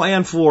have a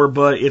plan for,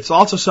 but it's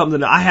also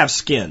something that I have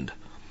skinned.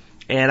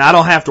 And I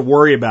don't have to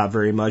worry about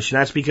very much. And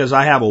that's because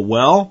I have a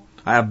well,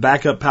 I have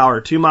backup power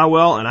to my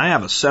well, and I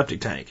have a septic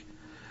tank.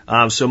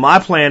 So my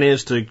plan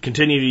is to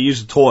continue to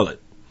use the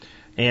toilet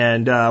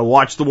and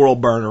watch the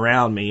world burn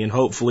around me and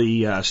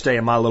hopefully stay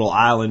on my little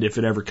island if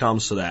it ever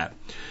comes to that.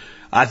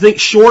 I think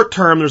short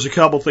term, there's a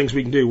couple things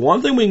we can do.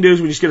 One thing we can do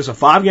is we just get us a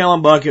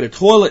 5-gallon bucket, a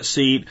toilet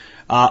seat,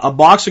 a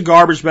box of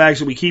garbage bags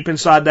that we keep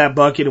inside that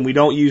bucket and we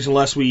don't use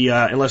unless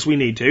we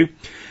need to,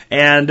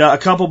 and a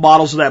couple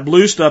bottles of that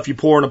blue stuff you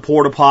pour in a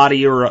porta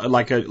potty or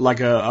like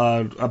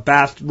a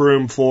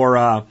bathroom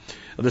for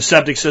the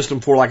septic system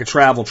for like a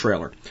travel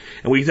trailer.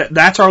 And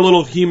that's our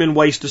little human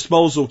waste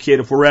disposal kit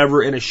if we're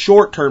ever in a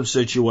short term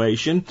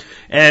situation.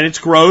 And it's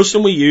gross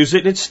and we use it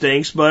and it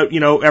stinks, but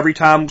every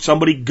time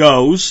somebody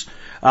goes,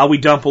 we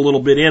dump a little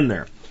bit in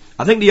there.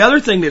 I think the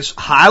other thing that's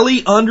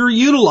highly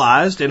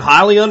underutilized and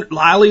highly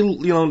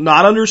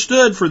not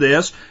understood for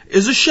this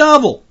is a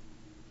shovel.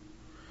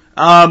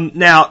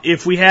 Now,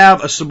 if we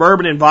have a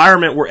suburban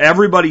environment where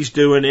everybody's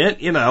doing it,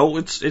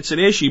 it's an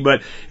issue.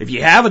 But if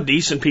you have a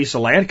decent piece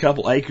of land, a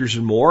couple acres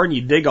or more, and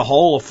you dig a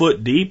hole a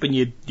foot deep and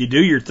you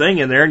do your thing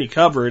in there and you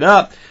cover it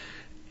up,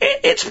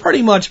 it's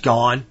pretty much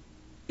gone.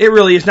 It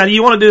really is. Now, do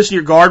you want to do this in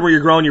your garden where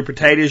you're growing your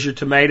potatoes, your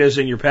tomatoes,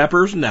 and your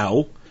peppers?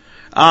 No.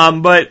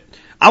 But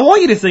I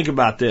want you to think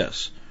about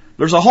this.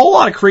 There's a whole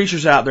lot of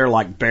creatures out there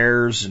like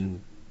bears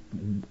and,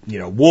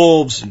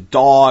 wolves and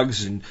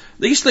dogs, and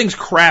these things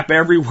crap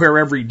everywhere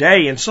every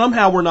day, and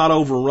somehow we're not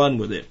overrun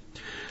with it.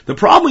 The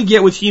problem we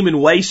get with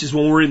human waste is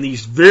when we're in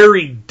these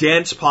very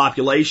dense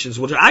populations,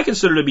 which I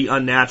consider to be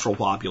unnatural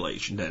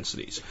population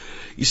densities.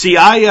 You see,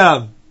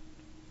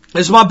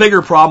 this is my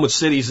bigger problem with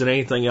cities than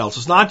anything else.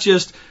 It's not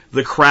just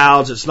the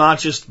crowds. It's not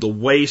just the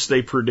waste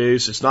they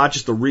produce. It's not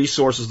just the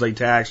resources they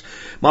tax.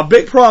 My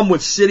big problem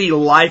with city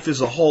life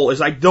as a whole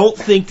is I don't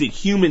think that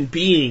human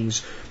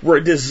beings were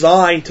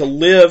designed to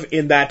live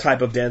in that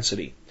type of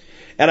density.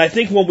 And I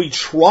think when we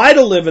try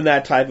to live in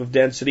that type of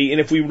density, and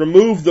if we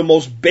remove the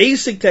most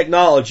basic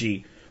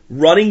technology,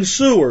 running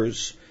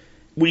sewers,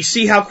 we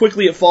see how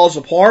quickly it falls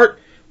apart.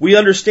 We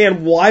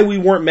understand why we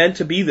weren't meant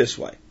to be this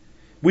way.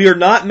 We are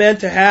not meant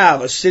to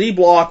have a city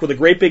block with a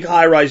great big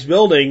high-rise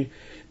building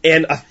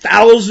and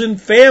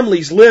 1,000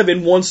 families live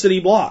in one city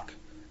block.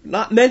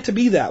 Not meant to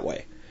be that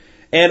way.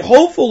 And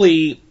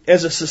hopefully,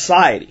 as a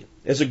society,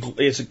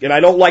 and I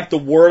don't like the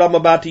word I'm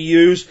about to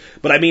use,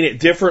 but I mean it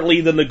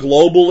differently than the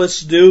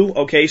globalists do,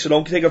 okay, so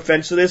don't take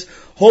offense to this.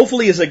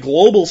 Hopefully, as a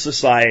global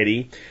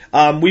society,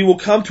 we will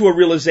come to a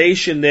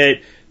realization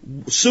that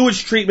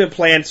sewage treatment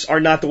plants are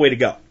not the way to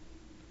go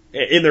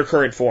in their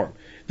current form.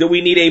 That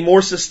we need a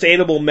more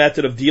sustainable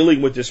method of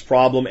dealing with this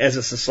problem as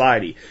a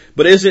society.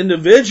 But as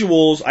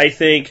individuals, I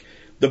think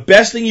the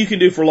best thing you can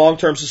do for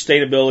long-term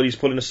sustainability is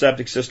put in a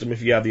septic system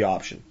if you have the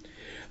option.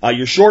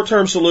 Your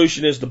short-term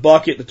solution is the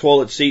bucket, the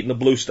toilet seat, and the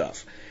blue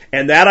stuff.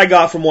 And that I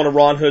got from one of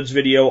Ron Hood's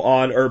video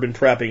on urban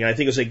prepping. And I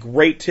think it's a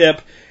great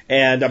tip,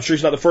 and I'm sure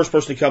he's not the first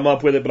person to come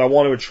up with it, but I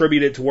want to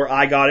attribute it to where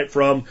I got it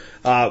from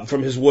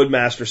his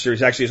Woodmaster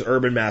series. Actually, his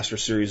Urban Master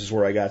series is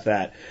where I got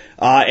that.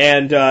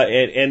 And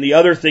the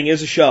other thing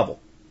is a shovel.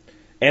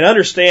 And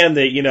understand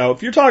that,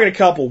 if you're talking a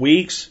couple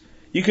weeks,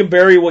 you can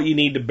bury what you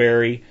need to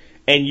bury,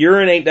 and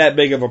urine ain't that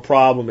big of a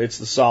problem. It's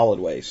the solid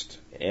waste.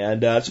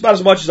 And it's about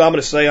as much as I'm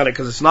going to say on it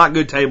because it's not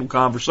good table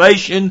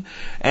conversation,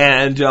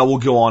 and we'll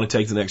go on and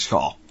take the next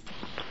call.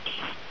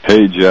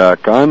 Hey,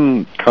 Jack.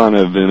 I'm kind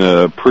of in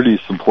a pretty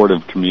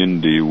supportive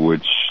community,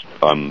 which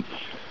I'm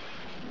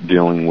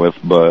dealing with,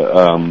 but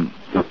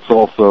it's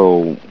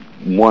also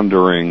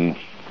wondering,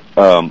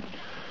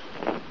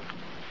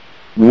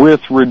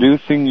 with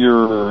reducing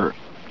your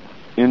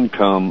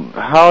income,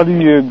 how do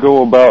you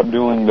go about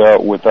doing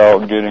that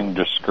without getting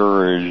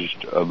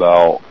discouraged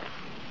about,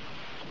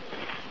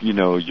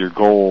 your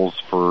goals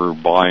for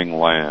buying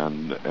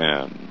land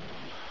and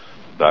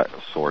that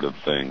sort of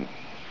thing?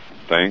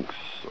 thanks.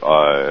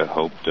 I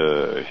hope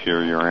to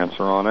hear your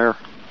answer on air.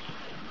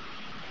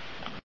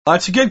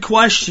 It's a good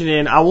question,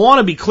 and I want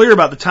to be clear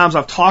about the times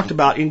I've talked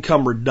about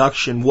income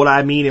reduction, what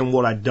I mean and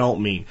what I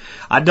don't mean.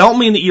 I don't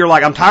mean that you're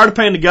like, I'm tired of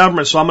paying the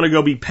government, so I'm going to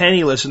go be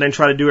penniless and then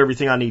try to do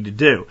everything I need to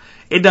do.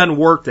 It doesn't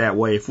work that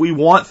way. If we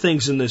want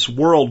things in this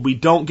world, we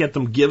don't get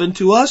them given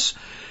to us,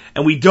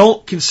 and we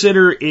don't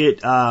consider it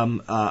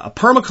a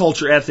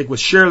permaculture ethic with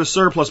share the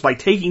surplus by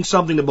taking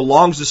something that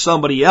belongs to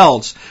somebody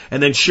else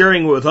and then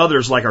sharing it with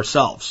others like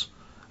ourselves.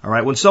 All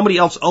right? When somebody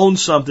else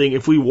owns something,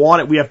 if we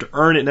want it, we have to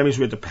earn it, and that means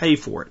we have to pay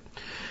for it.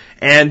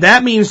 And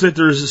that means that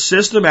there's a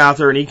system out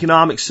there, an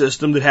economic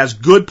system that has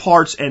good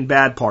parts and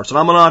bad parts. And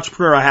I'm an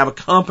entrepreneur. I have a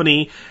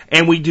company,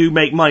 and we do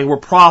make money. We're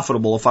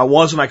profitable. If I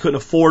wasn't, I couldn't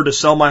afford to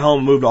sell my home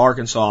and move to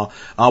Arkansas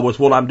with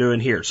what I'm doing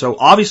here. So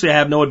obviously I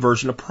have no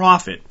aversion to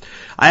profit.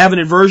 I have an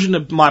aversion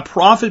to my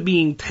profit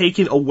being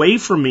taken away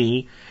from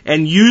me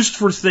and used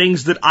for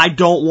things that I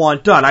don't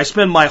want done. I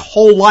spend my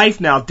whole life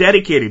now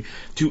dedicated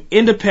to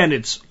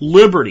independence,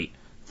 liberty,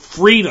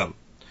 freedom.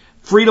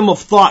 Freedom of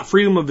thought,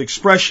 freedom of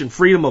expression,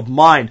 freedom of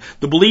mind,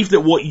 the belief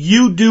that what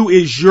you do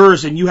is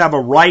yours and you have a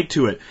right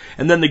to it.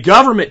 And then the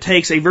government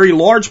takes a very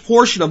large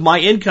portion of my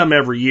income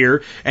every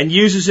year and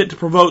uses it to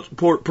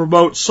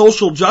promote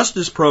social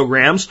justice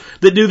programs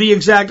that do the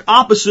exact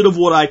opposite of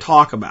what I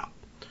talk about.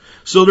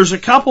 So there's a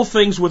couple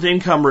things with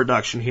income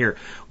reduction here.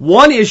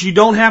 One is you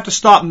don't have to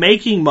stop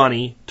making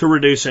money to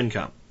reduce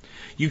income.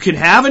 You can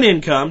have an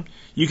income,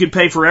 you can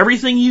pay for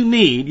everything you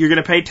need, you're going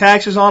to pay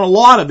taxes on a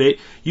lot of it,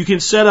 you can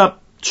set up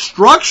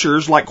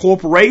structures like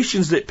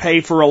corporations that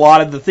pay for a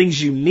lot of the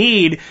things you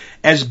need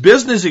as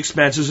business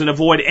expenses and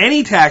avoid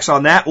any tax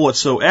on that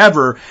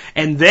whatsoever.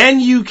 And then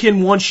you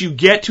can, once you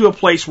get to a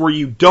place where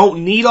you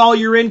don't need all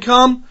your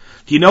income,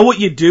 do you know what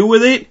you do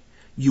with it?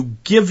 You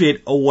give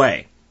it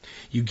away.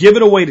 You give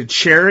it away to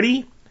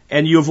charity,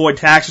 and you avoid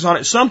taxes on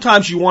it.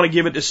 Sometimes you want to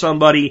give it to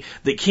somebody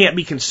that can't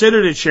be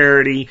considered a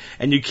charity,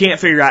 and you can't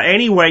figure out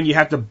any way, and you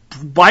have to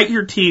bite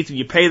your teeth and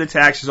you pay the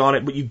taxes on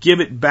it, but you give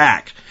it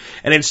back.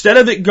 And instead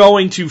of it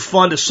going to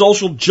fund a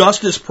social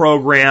justice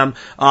program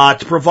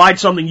to provide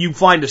something you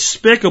find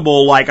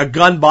despicable, like a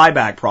gun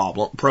buyback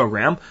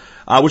program,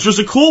 which was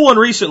a cool one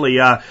recently.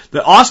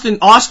 The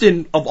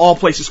Austin of all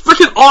places,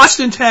 frickin'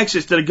 Austin,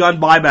 Texas, did a gun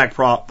buyback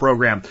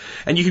program.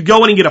 And you could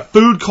go in and get a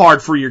food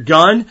card for your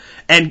gun,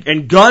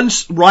 and gun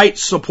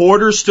rights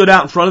supporters stood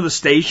out in front of the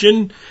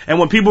station, and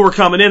when people were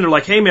coming in, they're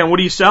like, hey man, what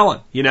are you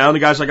selling? You know, and the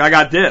guy's like, I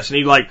got this. And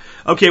he's like,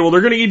 okay, well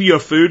they're gonna give you a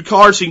food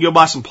card so you can go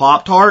buy some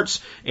Pop-Tarts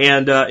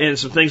and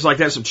some things like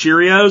that, some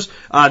Cheerios.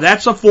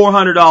 That's a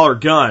 $400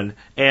 gun,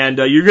 and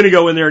you're gonna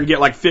go in there and get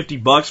like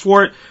 $50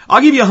 for it.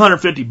 I'll give you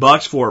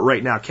 $150 for it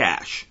right now,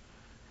 cash.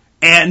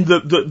 And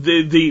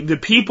the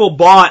people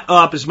bought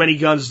up as many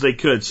guns as they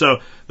could.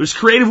 So there's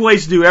creative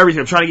ways to do everything.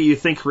 I'm trying to get you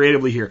to think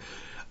creatively here.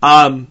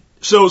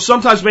 So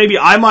sometimes maybe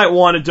I might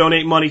want to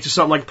donate money to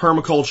something like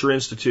Permaculture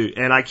Institute,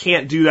 and I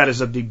can't do that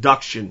as a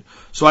deduction.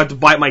 So I have to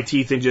bite my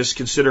teeth and just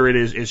consider it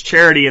as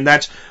charity, and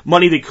that's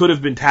money that could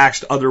have been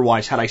taxed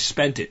otherwise had I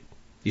spent it.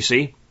 You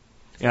see?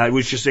 It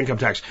was just income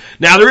tax.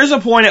 Now, there is a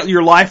point in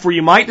your life where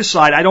you might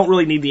decide, I don't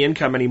really need the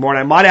income anymore, and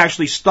I might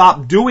actually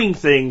stop doing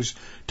things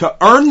to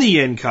earn the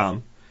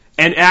income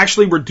and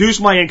actually reduce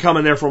my income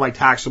and therefore my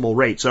taxable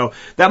rate. So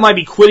that might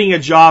be quitting a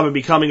job and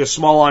becoming a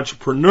small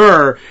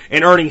entrepreneur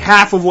and earning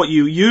half of what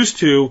you used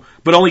to,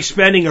 but only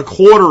spending a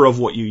quarter of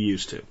what you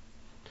used to.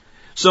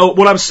 So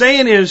what I'm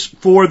saying is,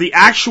 for the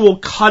actual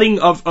cutting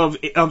of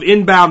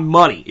inbound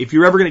money, if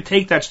you're ever going to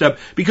take that step,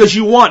 because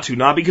you want to,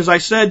 not because I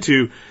said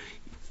to,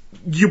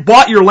 you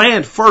bought your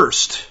land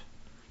first.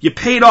 You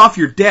paid off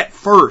your debt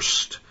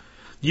first.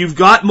 You've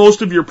got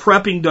most of your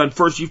prepping done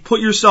first. You've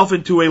put yourself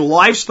into a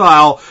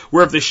lifestyle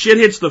where if the shit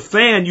hits the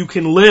fan, you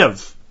can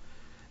live.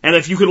 And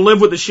if you can live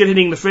with the shit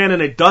hitting the fan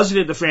and it doesn't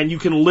hit the fan, you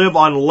can live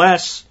on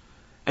less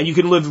and you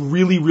can live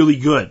really, really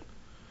good.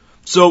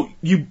 So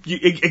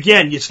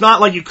again, it's not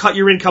like you cut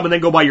your income and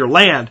then go buy your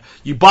land.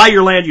 You buy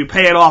your land, you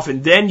pay it off,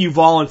 and then you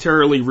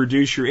voluntarily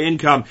reduce your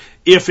income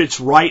if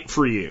it's right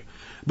for you.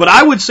 But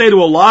I would say to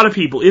a lot of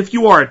people, if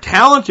you are a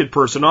talented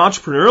person,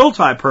 entrepreneurial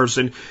type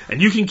person,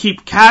 and you can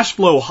keep cash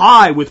flow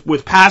high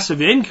with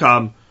passive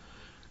income,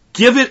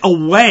 give it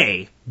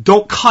away.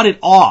 Don't cut it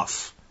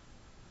off.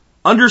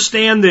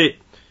 Understand that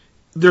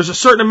there's a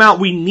certain amount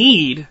we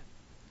need,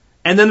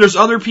 and then there's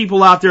other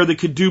people out there that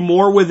could do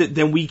more with it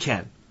than we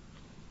can.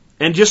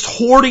 And just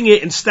hoarding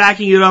it and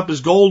stacking it up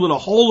as gold in a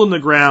hole in the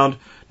ground,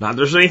 not that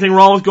there's anything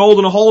wrong with gold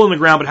in a hole in the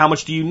ground, but how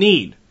much do you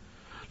need?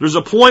 There's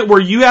a point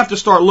where you have to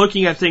start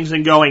looking at things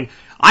and going,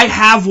 I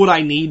have what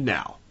I need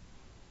now.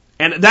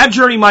 And that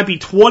journey might be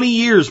 20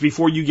 years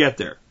before you get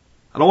there.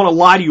 I don't want to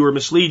lie to you or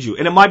mislead you.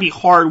 And it might be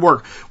hard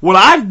work. What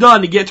I've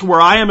done to get to where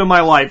I am in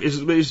my life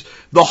is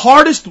the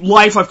hardest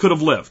life I could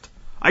have lived.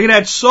 I could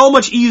have had so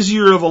much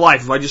easier of a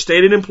life if I just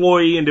stayed an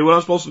employee and did what I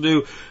was supposed to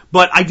do.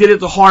 But I did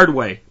it the hard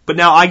way. But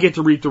now I get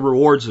to reap the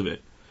rewards of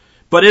it.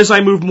 But as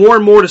I move more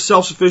and more to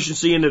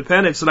self-sufficiency and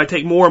independence, then I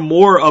take more and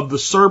more of the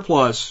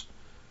surplus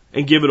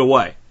and give it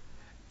away.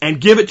 And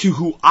give it to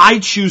who I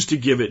choose to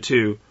give it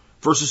to,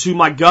 versus who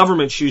my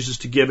government chooses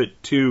to give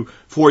it to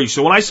for you.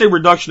 So when I say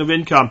reduction of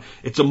income,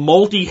 it's a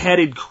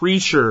multi-headed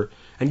creature,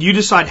 and you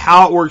decide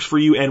how it works for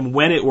you and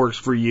when it works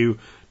for you.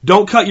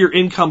 Don't cut your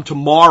income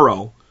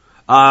tomorrow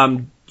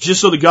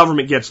just so the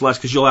government gets less,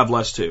 because you'll have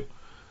less too.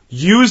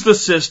 Use the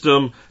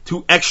system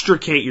to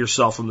extricate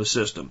yourself from the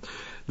system.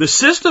 The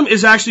system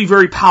is actually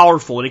very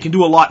powerful, and it can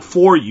do a lot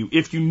for you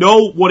if you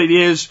know what it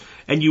is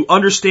and you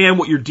understand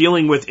what you're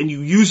dealing with and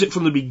you use it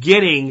from the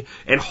beginning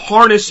and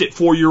harness it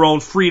for your own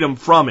freedom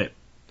from it.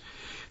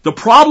 The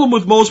problem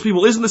with most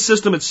people isn't the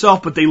system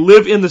itself, but they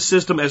live in the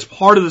system as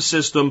part of the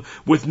system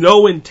with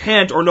no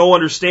intent or no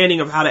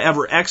understanding of how to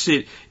ever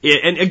exit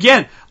it. And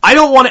again, I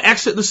don't want to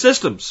exit the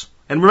systems.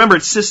 And remember,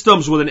 it's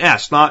systems with an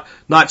S, not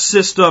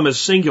system as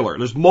singular.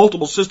 There's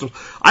multiple systems.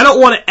 I don't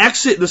want to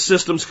exit the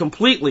systems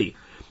completely.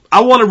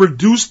 I want to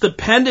reduce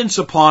dependence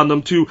upon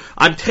them to,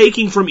 I'm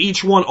taking from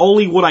each one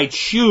only what I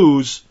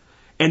choose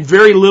and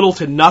very little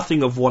to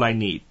nothing of what I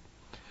need.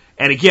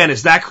 And again,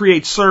 as that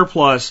creates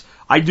surplus,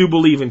 I do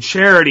believe in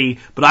charity,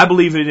 but I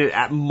believe in it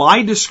at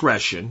my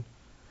discretion,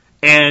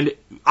 and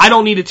I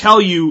don't need to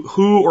tell you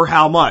who or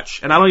how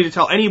much, and I don't need to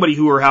tell anybody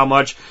who or how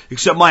much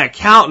except my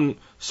accountant,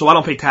 so I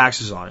don't pay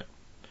taxes on it.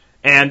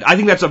 And I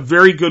think that's a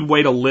very good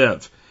way to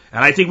live.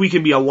 And I think we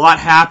can be a lot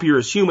happier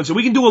as humans, and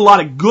we can do a lot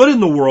of good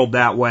in the world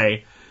that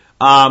way.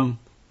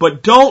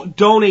 But don't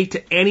donate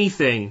to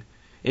anything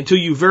until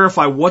you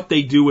verify what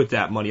they do with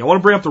that money. I want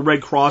to bring up the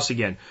Red Cross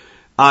again.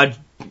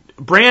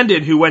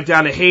 Brandon, who went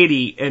down to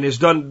Haiti and has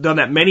done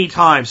that many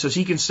times, says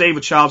he can save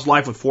a child's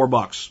life with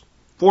 $4.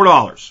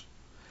 $4.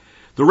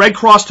 The Red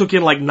Cross took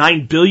in like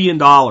 $9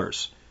 billion,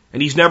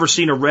 and he's never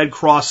seen a Red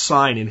Cross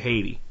sign in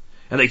Haiti.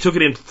 And they took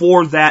it in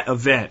for that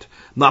event.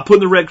 I'm not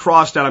putting the Red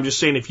Cross down. I'm just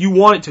saying if you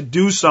want it to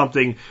do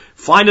something,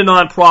 find a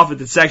nonprofit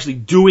that's actually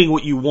doing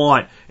what you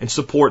want and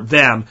support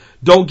them.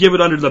 Don't give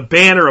it under the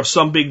banner of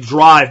some big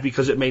drive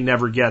because it may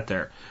never get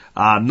there.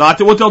 Not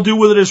that what they'll do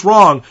with it is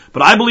wrong,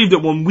 but I believe that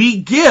when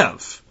we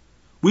give,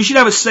 we should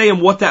have a say in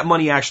what that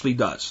money actually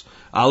does.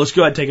 Let's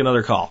go ahead and take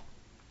another call.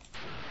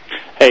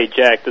 Hey,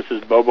 Jack, this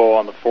is Bobo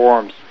on the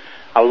forums.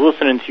 I was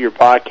listening to your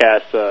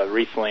podcast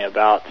recently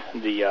about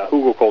the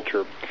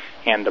hugelkultur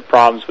and the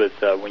problems with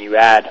when you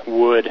add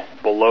wood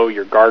below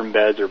your garden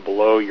beds or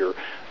below your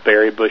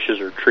berry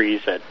bushes or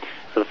trees that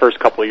for the first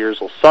couple of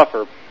years will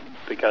suffer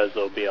because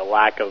there'll be a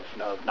lack of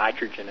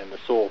nitrogen in the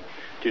soil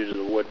due to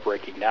the wood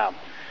breaking down.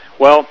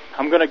 Well,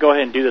 I'm going to go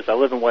ahead and do this. I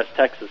live in West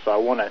Texas, so I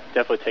want to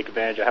definitely take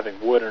advantage of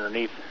having wood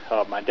underneath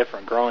my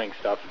different growing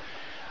stuff.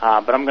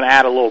 But I'm going to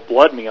add a little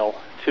blood meal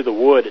to the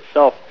wood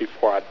itself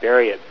before I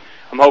bury it.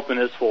 I'm hoping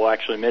this will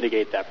actually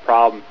mitigate that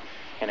problem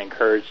and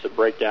encourage the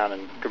breakdown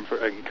and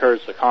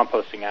encourage the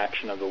composting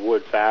action of the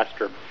wood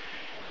faster.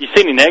 You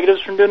see any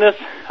negatives from doing this?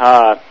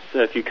 So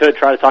if you could,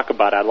 try to talk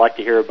about it. I'd like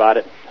to hear about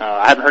it.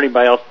 I haven't heard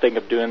anybody else think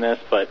of doing this,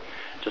 but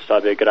just thought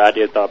it'd be a good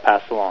idea. Thought I'd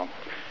pass it along.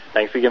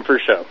 Thanks again for the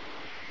show.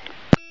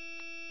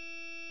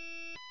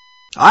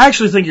 I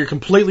actually think you're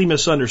completely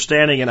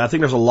misunderstanding, and I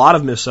think there's a lot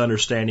of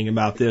misunderstanding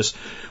about this.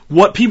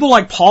 What people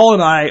like Paul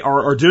and I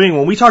are doing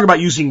when we talk about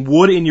using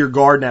wood in your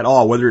garden at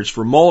all, whether it's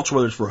for mulch,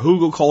 whether it's for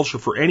hugelkultur,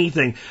 for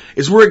anything,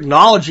 is we're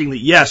acknowledging that,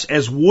 yes,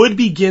 as wood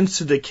begins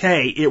to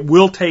decay, it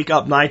will take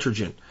up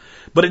nitrogen.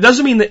 But it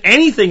doesn't mean that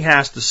anything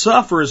has to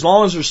suffer as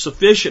long as there's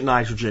sufficient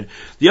nitrogen.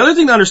 The other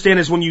thing to understand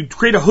is when you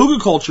create a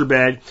hugelkultur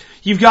bed,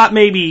 you've got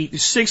maybe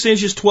 6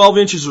 inches, 12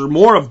 inches or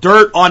more of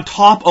dirt on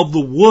top of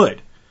the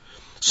wood.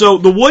 So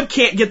the wood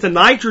can't get the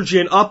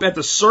nitrogen up at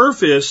the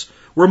surface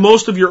where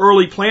most of your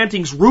early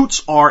plantings'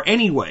 roots are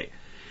anyway.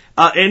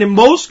 And in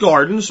most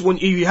gardens, when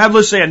you have,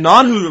 let's say, a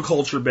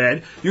non-hugelkultur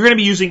bed, you're going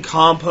to be using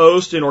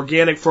compost and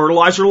organic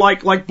fertilizer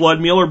like blood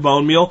meal or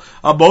bone meal.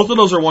 Both of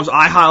those are ones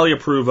I highly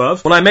approve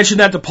of. When I mentioned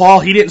that to Paul,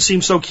 he didn't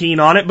seem so keen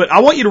on it, but I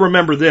want you to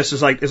remember this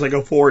as I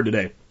go forward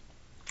today.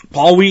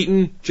 Paul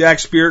Wheaton, Jack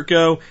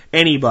Spirko,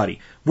 anybody.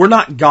 We're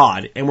not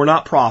God, and we're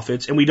not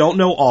prophets, and we don't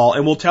know all,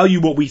 and we'll tell you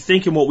what we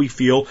think and what we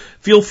feel.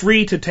 Feel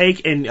free to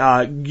take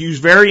and use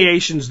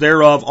variations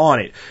thereof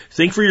on it.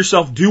 Think for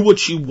yourself, do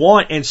what you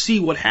want, and see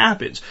what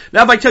happens.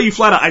 Now, if I tell you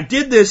flat out, I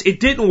did this, it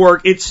didn't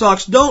work, it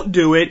sucks, don't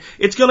do it,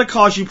 it's going to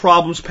cause you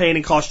problems, pain,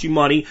 and cost you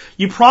money,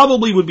 you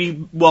probably would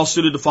be well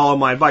suited to follow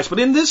my advice. But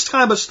in this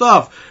kind of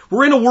stuff,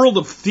 we're in a world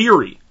of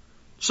theory.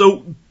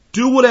 So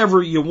do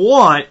whatever you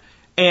want,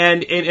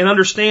 and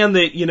understand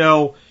that, you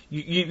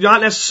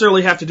not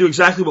necessarily have to do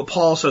exactly what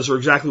Paul says or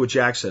exactly what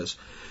Jack says.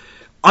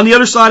 On the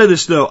other side of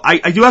this, though,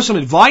 I do have some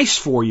advice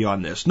for you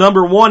on this.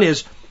 Number one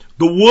is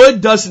the wood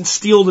doesn't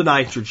steal the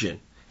nitrogen.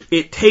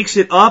 It takes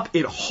it up,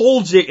 it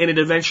holds it, and it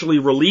eventually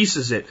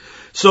releases it.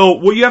 So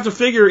what you have to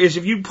figure is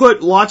if you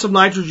put lots of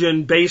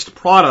nitrogen-based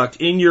product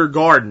in your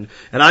garden,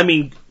 and I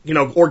mean,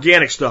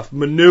 organic stuff,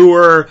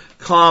 manure,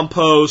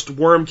 compost,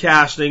 worm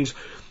castings,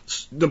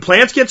 the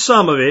plants get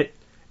some of it,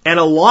 and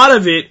a lot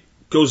of it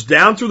goes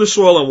down through the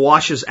soil and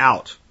washes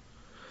out.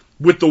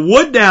 With the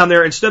wood down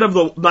there, instead of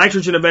the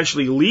nitrogen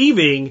eventually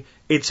leaving,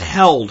 it's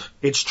held,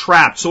 it's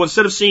trapped. So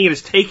instead of seeing it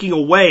as taking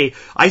away,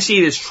 I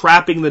see it as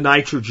trapping the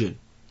nitrogen.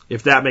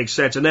 if that makes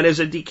sense. And then as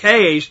it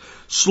decays,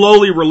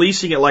 slowly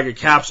releasing it like a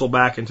capsule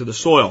back into the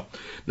soil.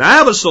 Now I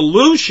have a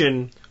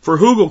solution for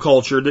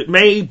hugelkultur that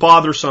may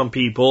bother some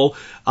people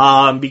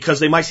because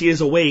they might see it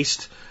as a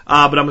waste, but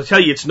I'm going to tell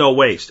you it's no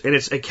waste. And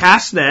it's a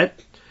cast net,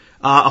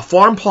 a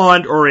farm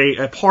pond or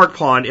a park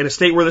pond in a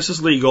state where this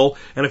is legal,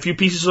 and a few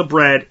pieces of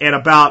bread, and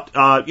about,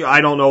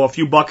 a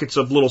few buckets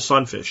of little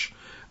sunfish.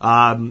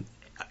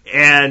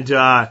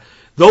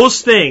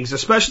 Those things,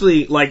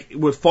 especially like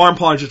with farm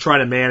ponds you're trying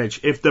to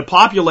manage, if the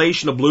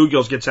population of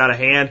bluegills gets out of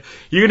hand,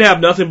 you're going to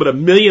have nothing but a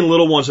million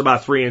little ones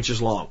about 3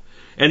 inches long.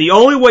 And the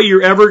only way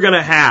you're ever going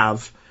to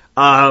have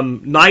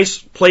nice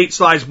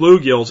plate-sized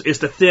bluegills is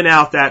to thin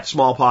out that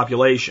small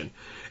population.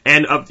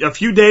 And a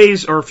few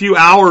days or a few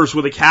hours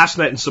with a cast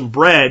net and some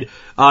bread,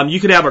 you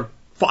could have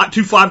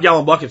two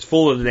 5-gallon buckets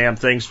full of the damn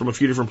things from a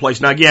few different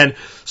places. Now again,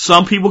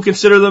 some people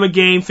consider them a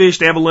game fish.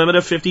 They have a limit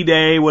of 50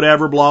 day,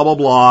 whatever, blah, blah,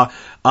 blah.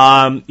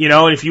 And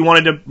if you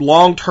wanted to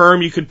long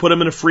term, you could put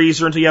them in a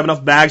freezer until you have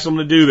enough bags of them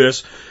to do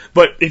this.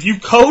 But if you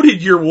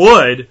coated your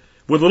wood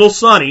with little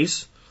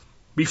sunnies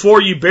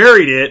before you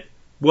buried it,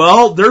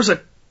 well, there's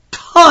a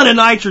ton of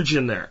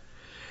nitrogen there.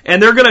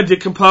 And they're going to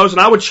decompose,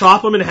 and I would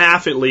chop them in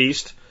half at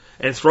least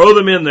and throw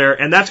them in there,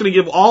 and that's going to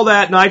give all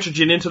that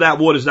nitrogen into that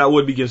wood as that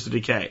wood begins to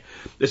decay.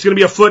 It's going to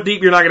be a foot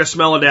deep. You're not going to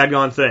smell a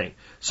daggone thing.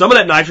 Some of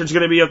that nitrogen is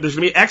going to be, there's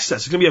going to be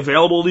excess. It's going to be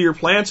available to your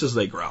plants as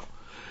they grow.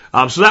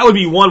 So that would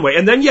be one way.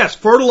 And then, yes,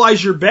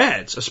 fertilize your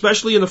beds,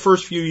 especially in the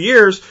first few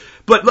years.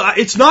 But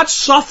it's not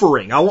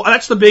suffering.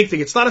 That's the big thing.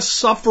 It's not a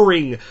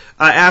suffering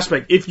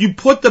aspect. If you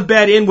put the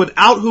bed in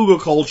without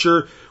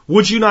hugelkultur,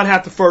 would you not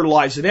have to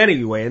fertilize it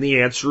anyway? And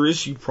the answer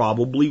is you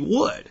probably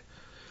would.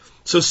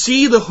 So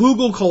see the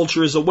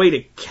hugelkultur as a way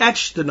to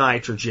catch the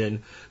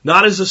nitrogen,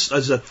 not as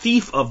a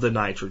thief of the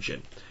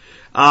nitrogen.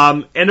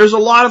 And there's a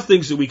lot of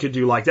things that we could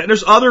do like that. And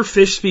there's other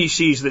fish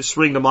species that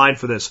spring to mind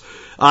for this.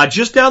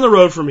 Just down the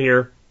road from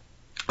here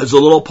is a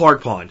little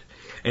park pond.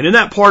 And in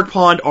that park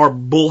pond are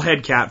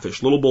bullhead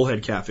catfish, little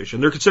bullhead catfish.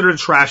 And they're considered a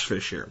trash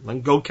fish here. I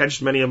can go catch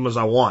as many of them as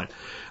I want.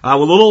 With a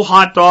little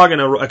hot dog and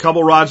a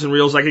couple rods and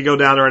reels, I could go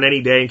down there on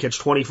any day and catch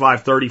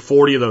 25, 30,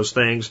 40 of those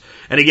things.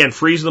 And again,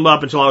 freeze them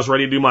up until I was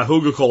ready to do my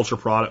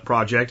hugelkultur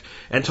project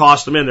and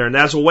toss them in there. And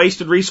that's a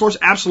wasted resource?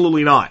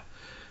 Absolutely not.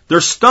 They're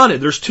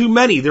stunted. There's too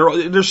many.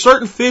 There's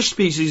certain fish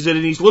species that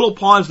in these little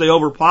ponds they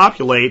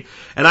overpopulate.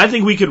 And I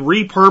think we could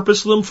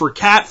repurpose them for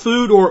cat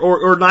food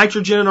or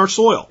nitrogen in our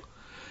soil.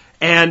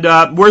 And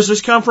where's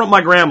this come from?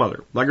 My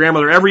grandmother. My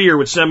grandmother every year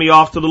would send me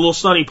off to the little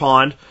sunny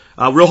pond,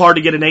 real hard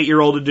to get an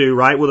 8-year-old to do,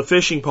 right, with a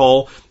fishing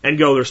pole, and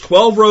go, there's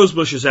 12 rose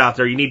bushes out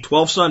there. You need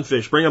 12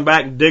 sunfish. Bring them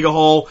back and dig a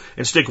hole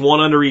and stick one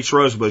under each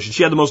rose bush. And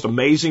she had the most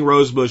amazing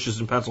rose bushes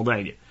in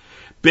Pennsylvania.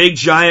 Big,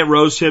 giant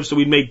rose tips that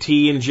we'd made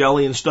tea and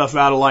jelly and stuff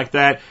out of like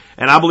that.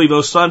 And I believe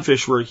those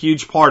sunfish were a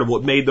huge part of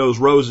what made those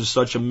roses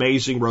such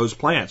amazing rose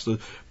plants.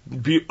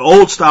 The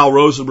old-style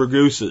Rosa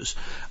Bergusas.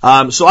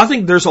 So I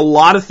think there's a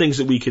lot of things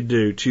that we could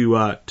do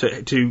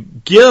to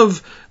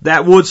give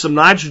that wood some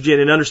nitrogen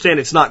and understand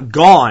it's not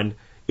gone.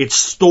 It's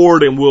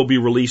stored and will be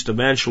released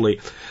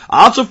eventually.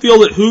 I also feel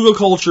that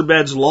hugelkultur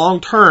beds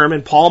long-term,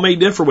 and Paul may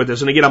differ with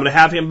this, and again, I'm going to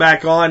have him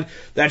back on.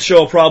 That show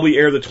will probably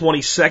air the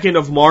 22nd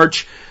of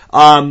March.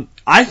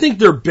 I think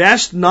they're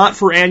best not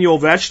for annual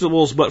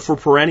vegetables, but for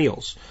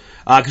perennials.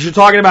 Because you're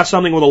talking about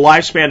something with a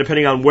lifespan,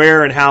 depending on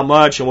where and how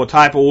much and what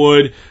type of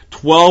wood,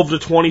 12 to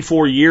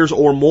 24 years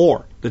or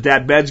more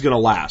that bed's going to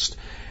last.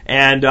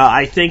 And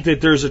I think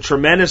that there's a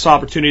tremendous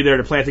opportunity there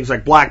to plant things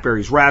like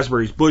blackberries,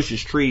 raspberries,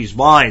 bushes, trees,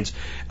 vines.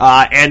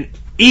 And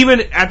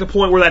even at the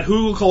point where that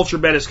hugelkultur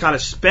bed is kind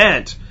of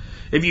spent,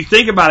 if you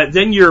think about it,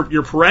 then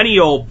your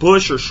perennial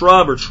bush or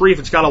shrub or tree, if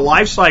it's got a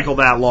life cycle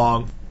that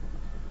long,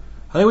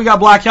 I think we got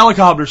black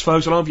helicopters,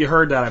 folks. I don't know if you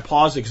heard that. I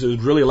paused it because it was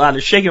really loud.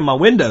 They're shaking my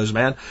windows,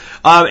 man.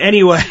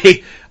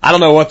 Anyway, I don't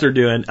know what they're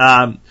doing.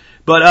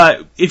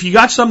 But if you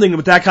got something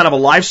with that kind of a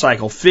life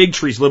cycle, fig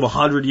trees live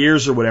 100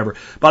 years or whatever,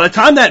 by the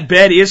time that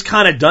bed is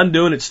kind of done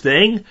doing its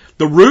thing,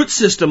 the root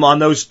system on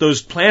those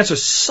plants are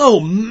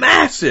so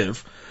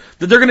massive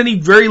that they're going to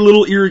need very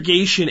little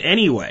irrigation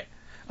anyway.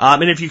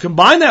 And if you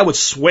combine that with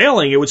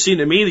swaling, it would seem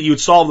to me that you would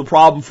solve the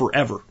problem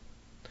forever.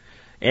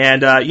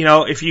 And,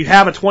 if you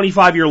have a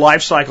 25-year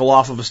life cycle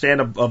off of a stand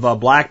of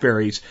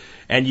blackberries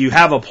and you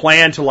have a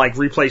plan to like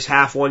replace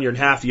half one year and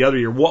half the other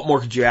year, what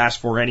more could you ask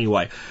for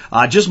anyway?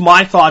 Just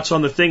my thoughts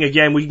on the thing.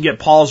 Again, we can get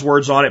Paul's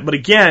words on it. But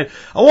again,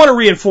 I want to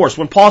reinforce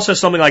when Paul says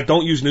something like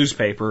don't use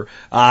newspaper,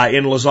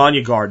 in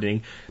lasagna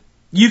gardening,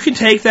 you can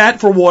take that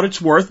for what it's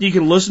worth. You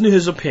can listen to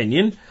his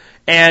opinion.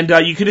 And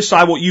you can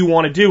decide what you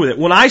want to do with it.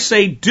 When I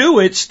say do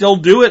it, still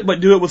do it, but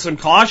do it with some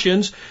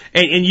cautions.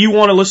 And you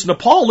want to listen to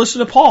Paul,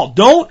 listen to Paul.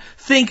 Don't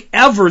think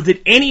ever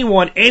that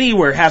anyone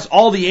anywhere has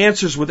all the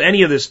answers with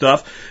any of this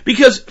stuff,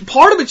 because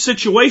part of it's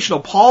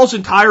situational. Paul's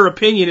entire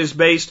opinion is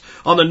based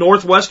on the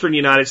northwestern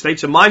United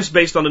States, and mine's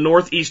based on the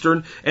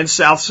northeastern and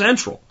south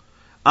central.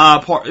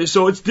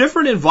 So it's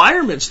different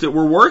environments that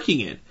we're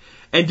working in.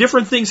 And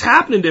different things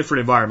happen in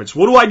different environments.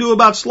 What do I do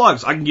about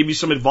slugs? I can give you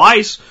some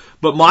advice,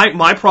 but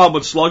my problem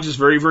with slugs is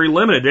very, very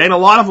limited. There ain't a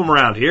lot of them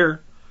around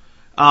here.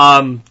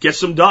 Get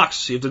some ducks.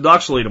 See if the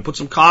ducks will eat them. Put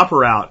some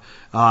copper out.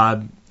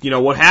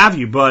 What have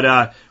you.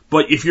 But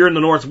if you're in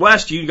the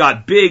Northwest, you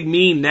got big,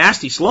 mean,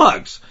 nasty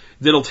slugs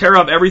that'll tear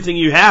up everything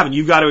you have, and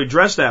you've got to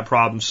address that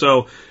problem.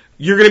 So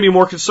you're going to be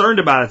more concerned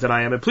about it than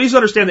I am. And please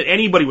understand that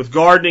anybody with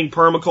gardening,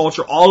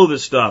 permaculture, all of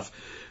this stuff,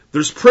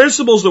 there's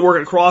principles that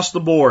work across the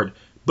board.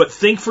 But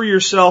think for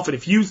yourself, and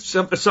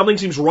if something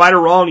seems right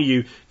or wrong to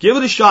you, give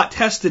it a shot,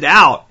 test it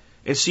out,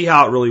 and see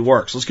how it really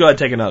works. Let's go ahead and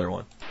take another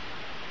one.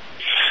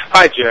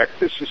 Hi, Jack.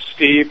 This is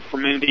Steve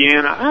from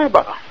Indiana. I have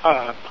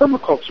a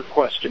permaculture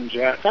question,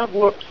 Jack. I've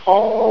looked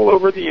all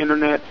over the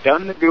Internet,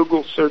 done the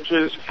Google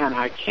searches, and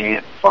I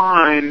can't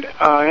find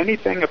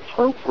anything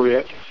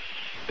appropriate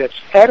that's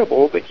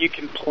edible that you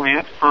can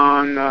plant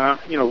on,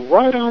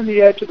 right on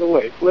the edge of the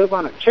lake. Live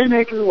on a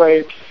 10-acre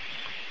lake,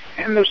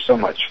 and there's so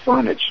much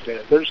frontage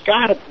there. There's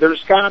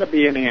gotta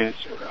be an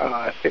answer.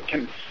 If it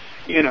can,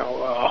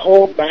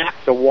 hold back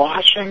the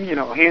washing,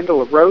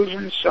 handle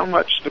erosion, so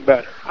much the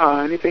better.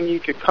 Anything you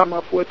could come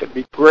up with would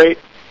be great.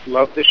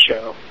 Love the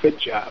show. Good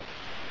job.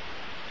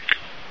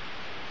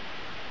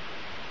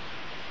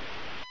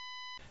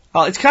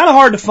 It's kind of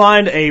hard to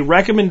find a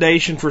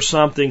recommendation for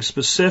something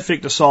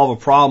specific to solve a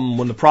problem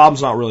when the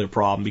problem's not really a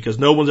problem because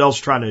no one else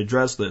is trying to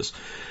address this.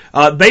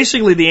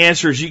 Basically, the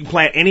answer is you can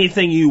plant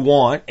anything you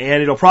want,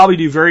 and it'll probably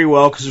do very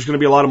well because there's going to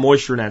be a lot of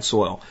moisture in that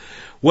soil.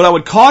 What I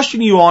would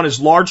caution you on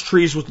is large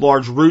trees with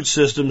large root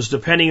systems,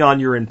 depending on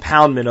your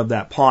impoundment of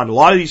that pond. A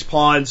lot of these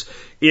ponds,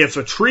 if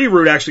a tree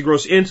root actually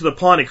grows into the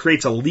pond, it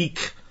creates a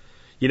leak.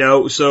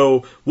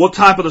 So what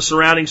type of the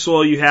surrounding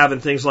soil you have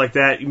and things like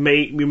that, you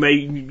may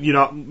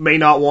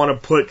not want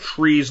to put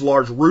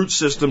large root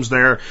systems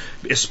there,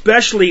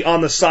 especially on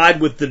the side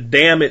with the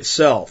dam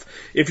itself.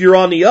 If you're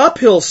on the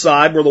uphill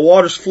side where the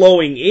water's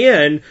flowing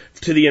in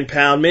to the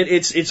impoundment,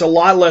 it's a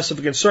lot less of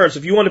a concern. So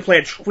if you want to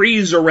plant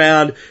trees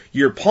around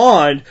your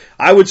pond,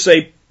 I would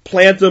say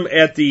plant them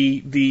at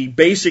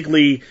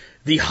basically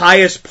the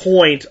highest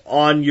point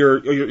on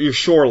your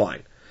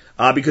shoreline.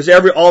 Because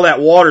all that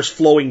water's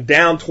flowing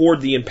down toward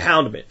the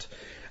impoundment.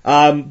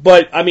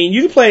 But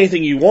you can plant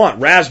anything you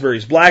want.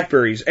 Raspberries,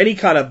 blackberries, any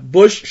kind of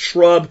bush,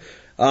 shrub,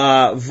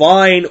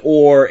 vine,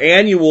 or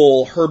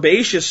annual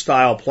herbaceous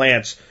style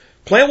plants.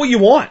 Plant what you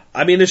want.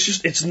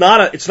 It's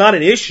not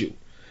an issue.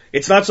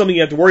 It's not something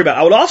you have to worry about.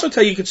 I would also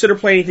tell you consider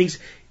planting things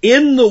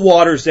in the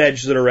water's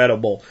edge that are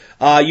edible.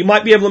 You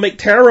might be able to make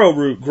taro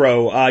root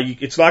grow.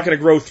 It's not going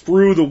to grow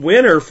through the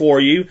winter for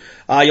you.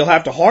 You'll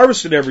have to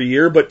harvest it every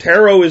year, but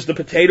taro is the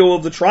potato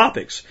of the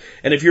tropics.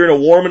 And if you're in a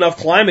warm enough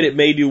climate, it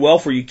may do well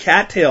for you.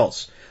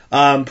 Cattails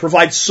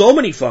provide so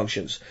many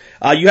functions.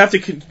 You have to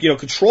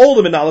control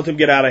them and not let them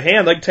get out of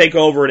hand. They can take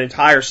over an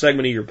entire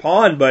segment of your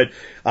pond, but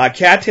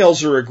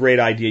cattails are a great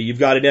idea. You've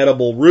got an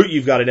edible root.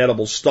 You've got an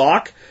edible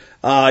stalk.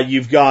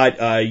 You've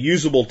got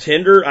usable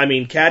tinder.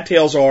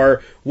 Cattails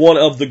are one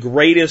of the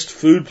greatest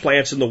food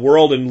plants in the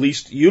world and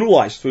least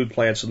utilized food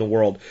plants in the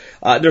world.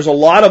 There's a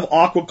lot of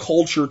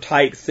aquaculture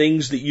type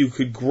things that you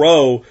could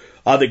grow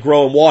that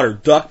grow in water.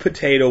 Duck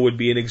potato would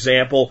be an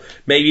example.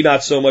 Maybe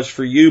not so much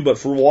for you, but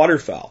for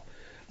waterfowl.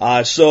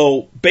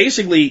 So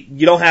basically,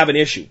 you don't have an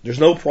issue. There's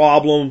no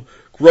problem.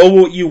 Grow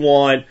what you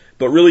want,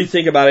 but really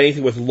think about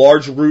anything with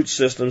large root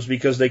systems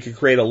because they could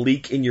create a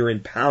leak in your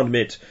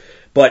impoundment.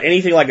 But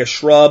anything like a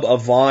shrub, a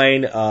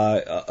vine,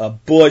 a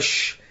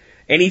bush,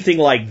 anything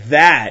like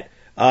that,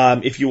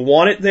 if you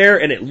want it there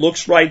and it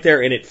looks right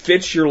there and it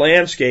fits your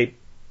landscape,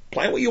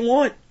 plant what you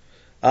want.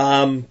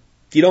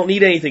 You don't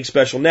need anything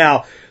special.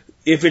 Now,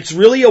 if it's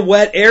really a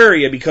wet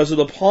area because of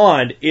the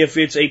pond, if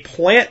it's a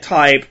plant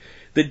type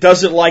that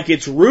doesn't like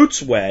its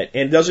roots wet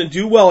and doesn't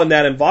do well in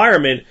that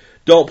environment,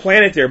 don't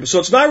plant it there. So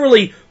it's not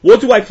really,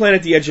 what do I plant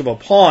at the edge of a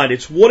pond?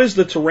 It's what is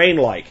the terrain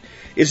like?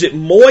 Is it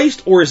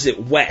moist or is it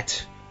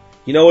wet?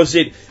 Is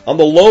it on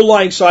the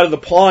low-lying side of the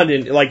pond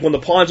and like when the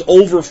pond's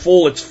over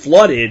full, it's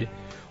flooded?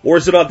 Or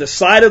is it on the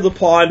side of the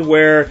pond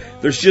where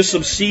there's just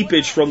some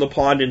seepage from the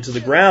pond into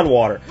the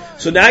groundwater?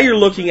 So now you're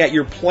looking at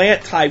your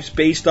plant types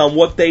based on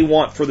what they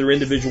want for their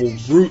individual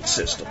root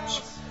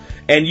systems.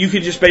 And you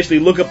can just basically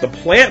look up the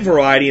plant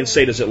variety and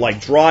say, does it like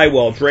dry,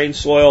 well-drained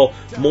soil,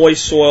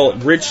 moist soil,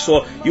 rich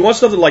soil? You want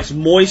stuff that likes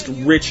moist,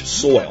 rich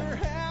soil.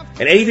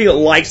 And anything that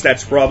likes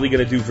that's probably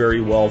going to do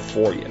very well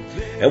for you.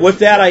 And with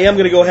that, I am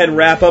going to go ahead and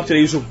wrap up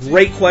today. These are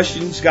great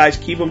questions, guys.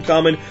 Keep them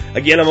coming.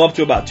 Again, I'm up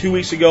to about 2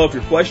 weeks ago. If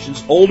your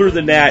question's older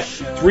than that,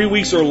 3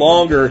 weeks or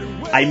longer,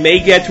 I may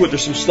get to it.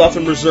 There's some stuff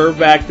in reserve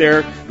back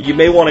there. But you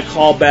may want to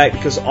call back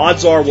because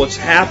odds are what's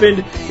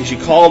happened is you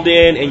called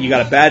in and you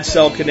got a bad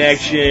cell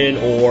connection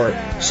or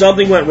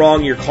something went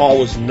wrong. Your call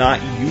was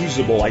not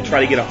usable. I try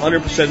to get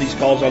 100% of these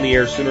calls on the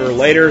air sooner or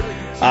later.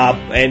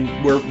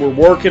 And we're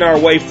working our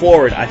way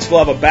forward. I still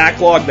have a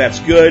backlog, that's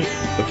good,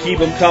 but keep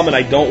them coming.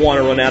 I don't want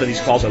to run out of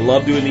these calls. I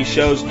love doing these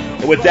shows.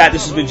 And with that,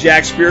 this has been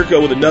Jack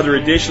Spirko with another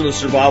edition of the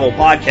Survival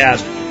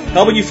Podcast,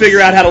 helping you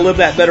figure out how to live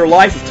that better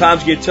life if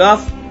times get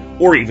tough,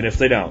 or even if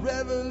they don't.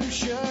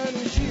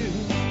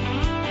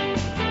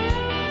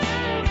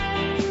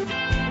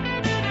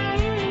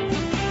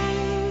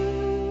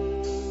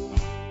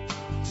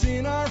 It's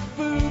in our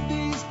food.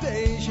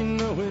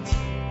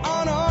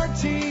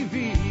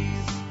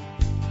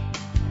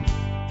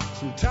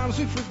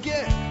 Sometimes we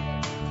forget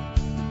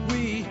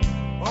we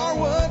are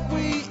what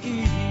we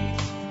eat.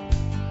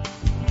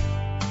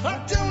 I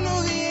don't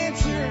know the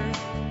answer.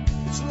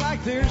 It's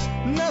like there's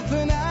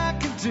nothing I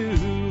can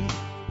do.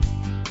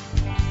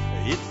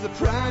 It's the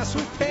price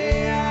we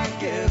pay, I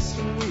guess,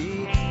 when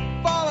we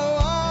follow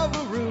all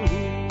the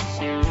rules.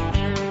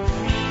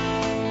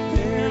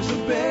 There's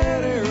a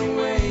better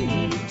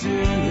way to do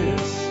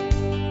this.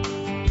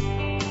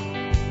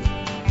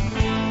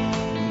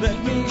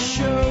 Let me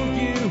show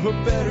you a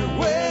better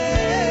way.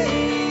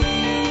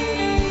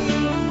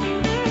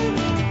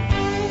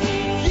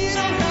 You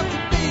don't have to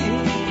be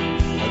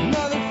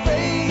another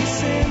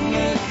face in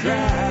the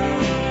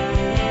crowd.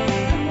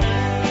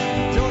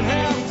 You don't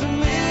have to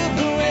live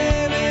the way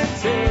they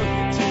tell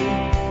you to.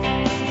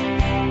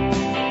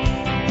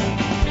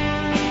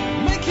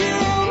 Make your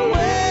own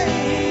way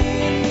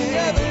and the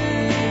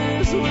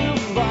others will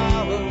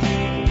follow.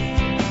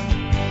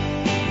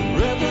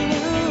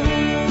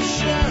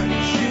 Revolution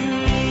is you.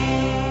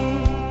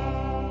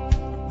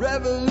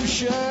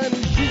 Revolution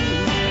is you.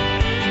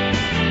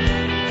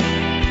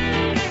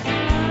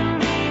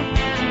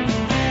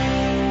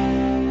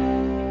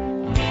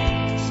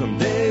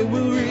 Someday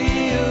we'll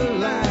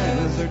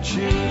realize our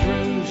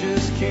children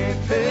just can't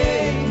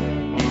pay.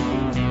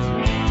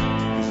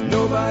 'Cause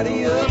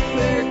nobody up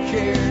there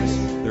cares.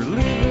 They're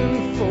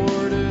living for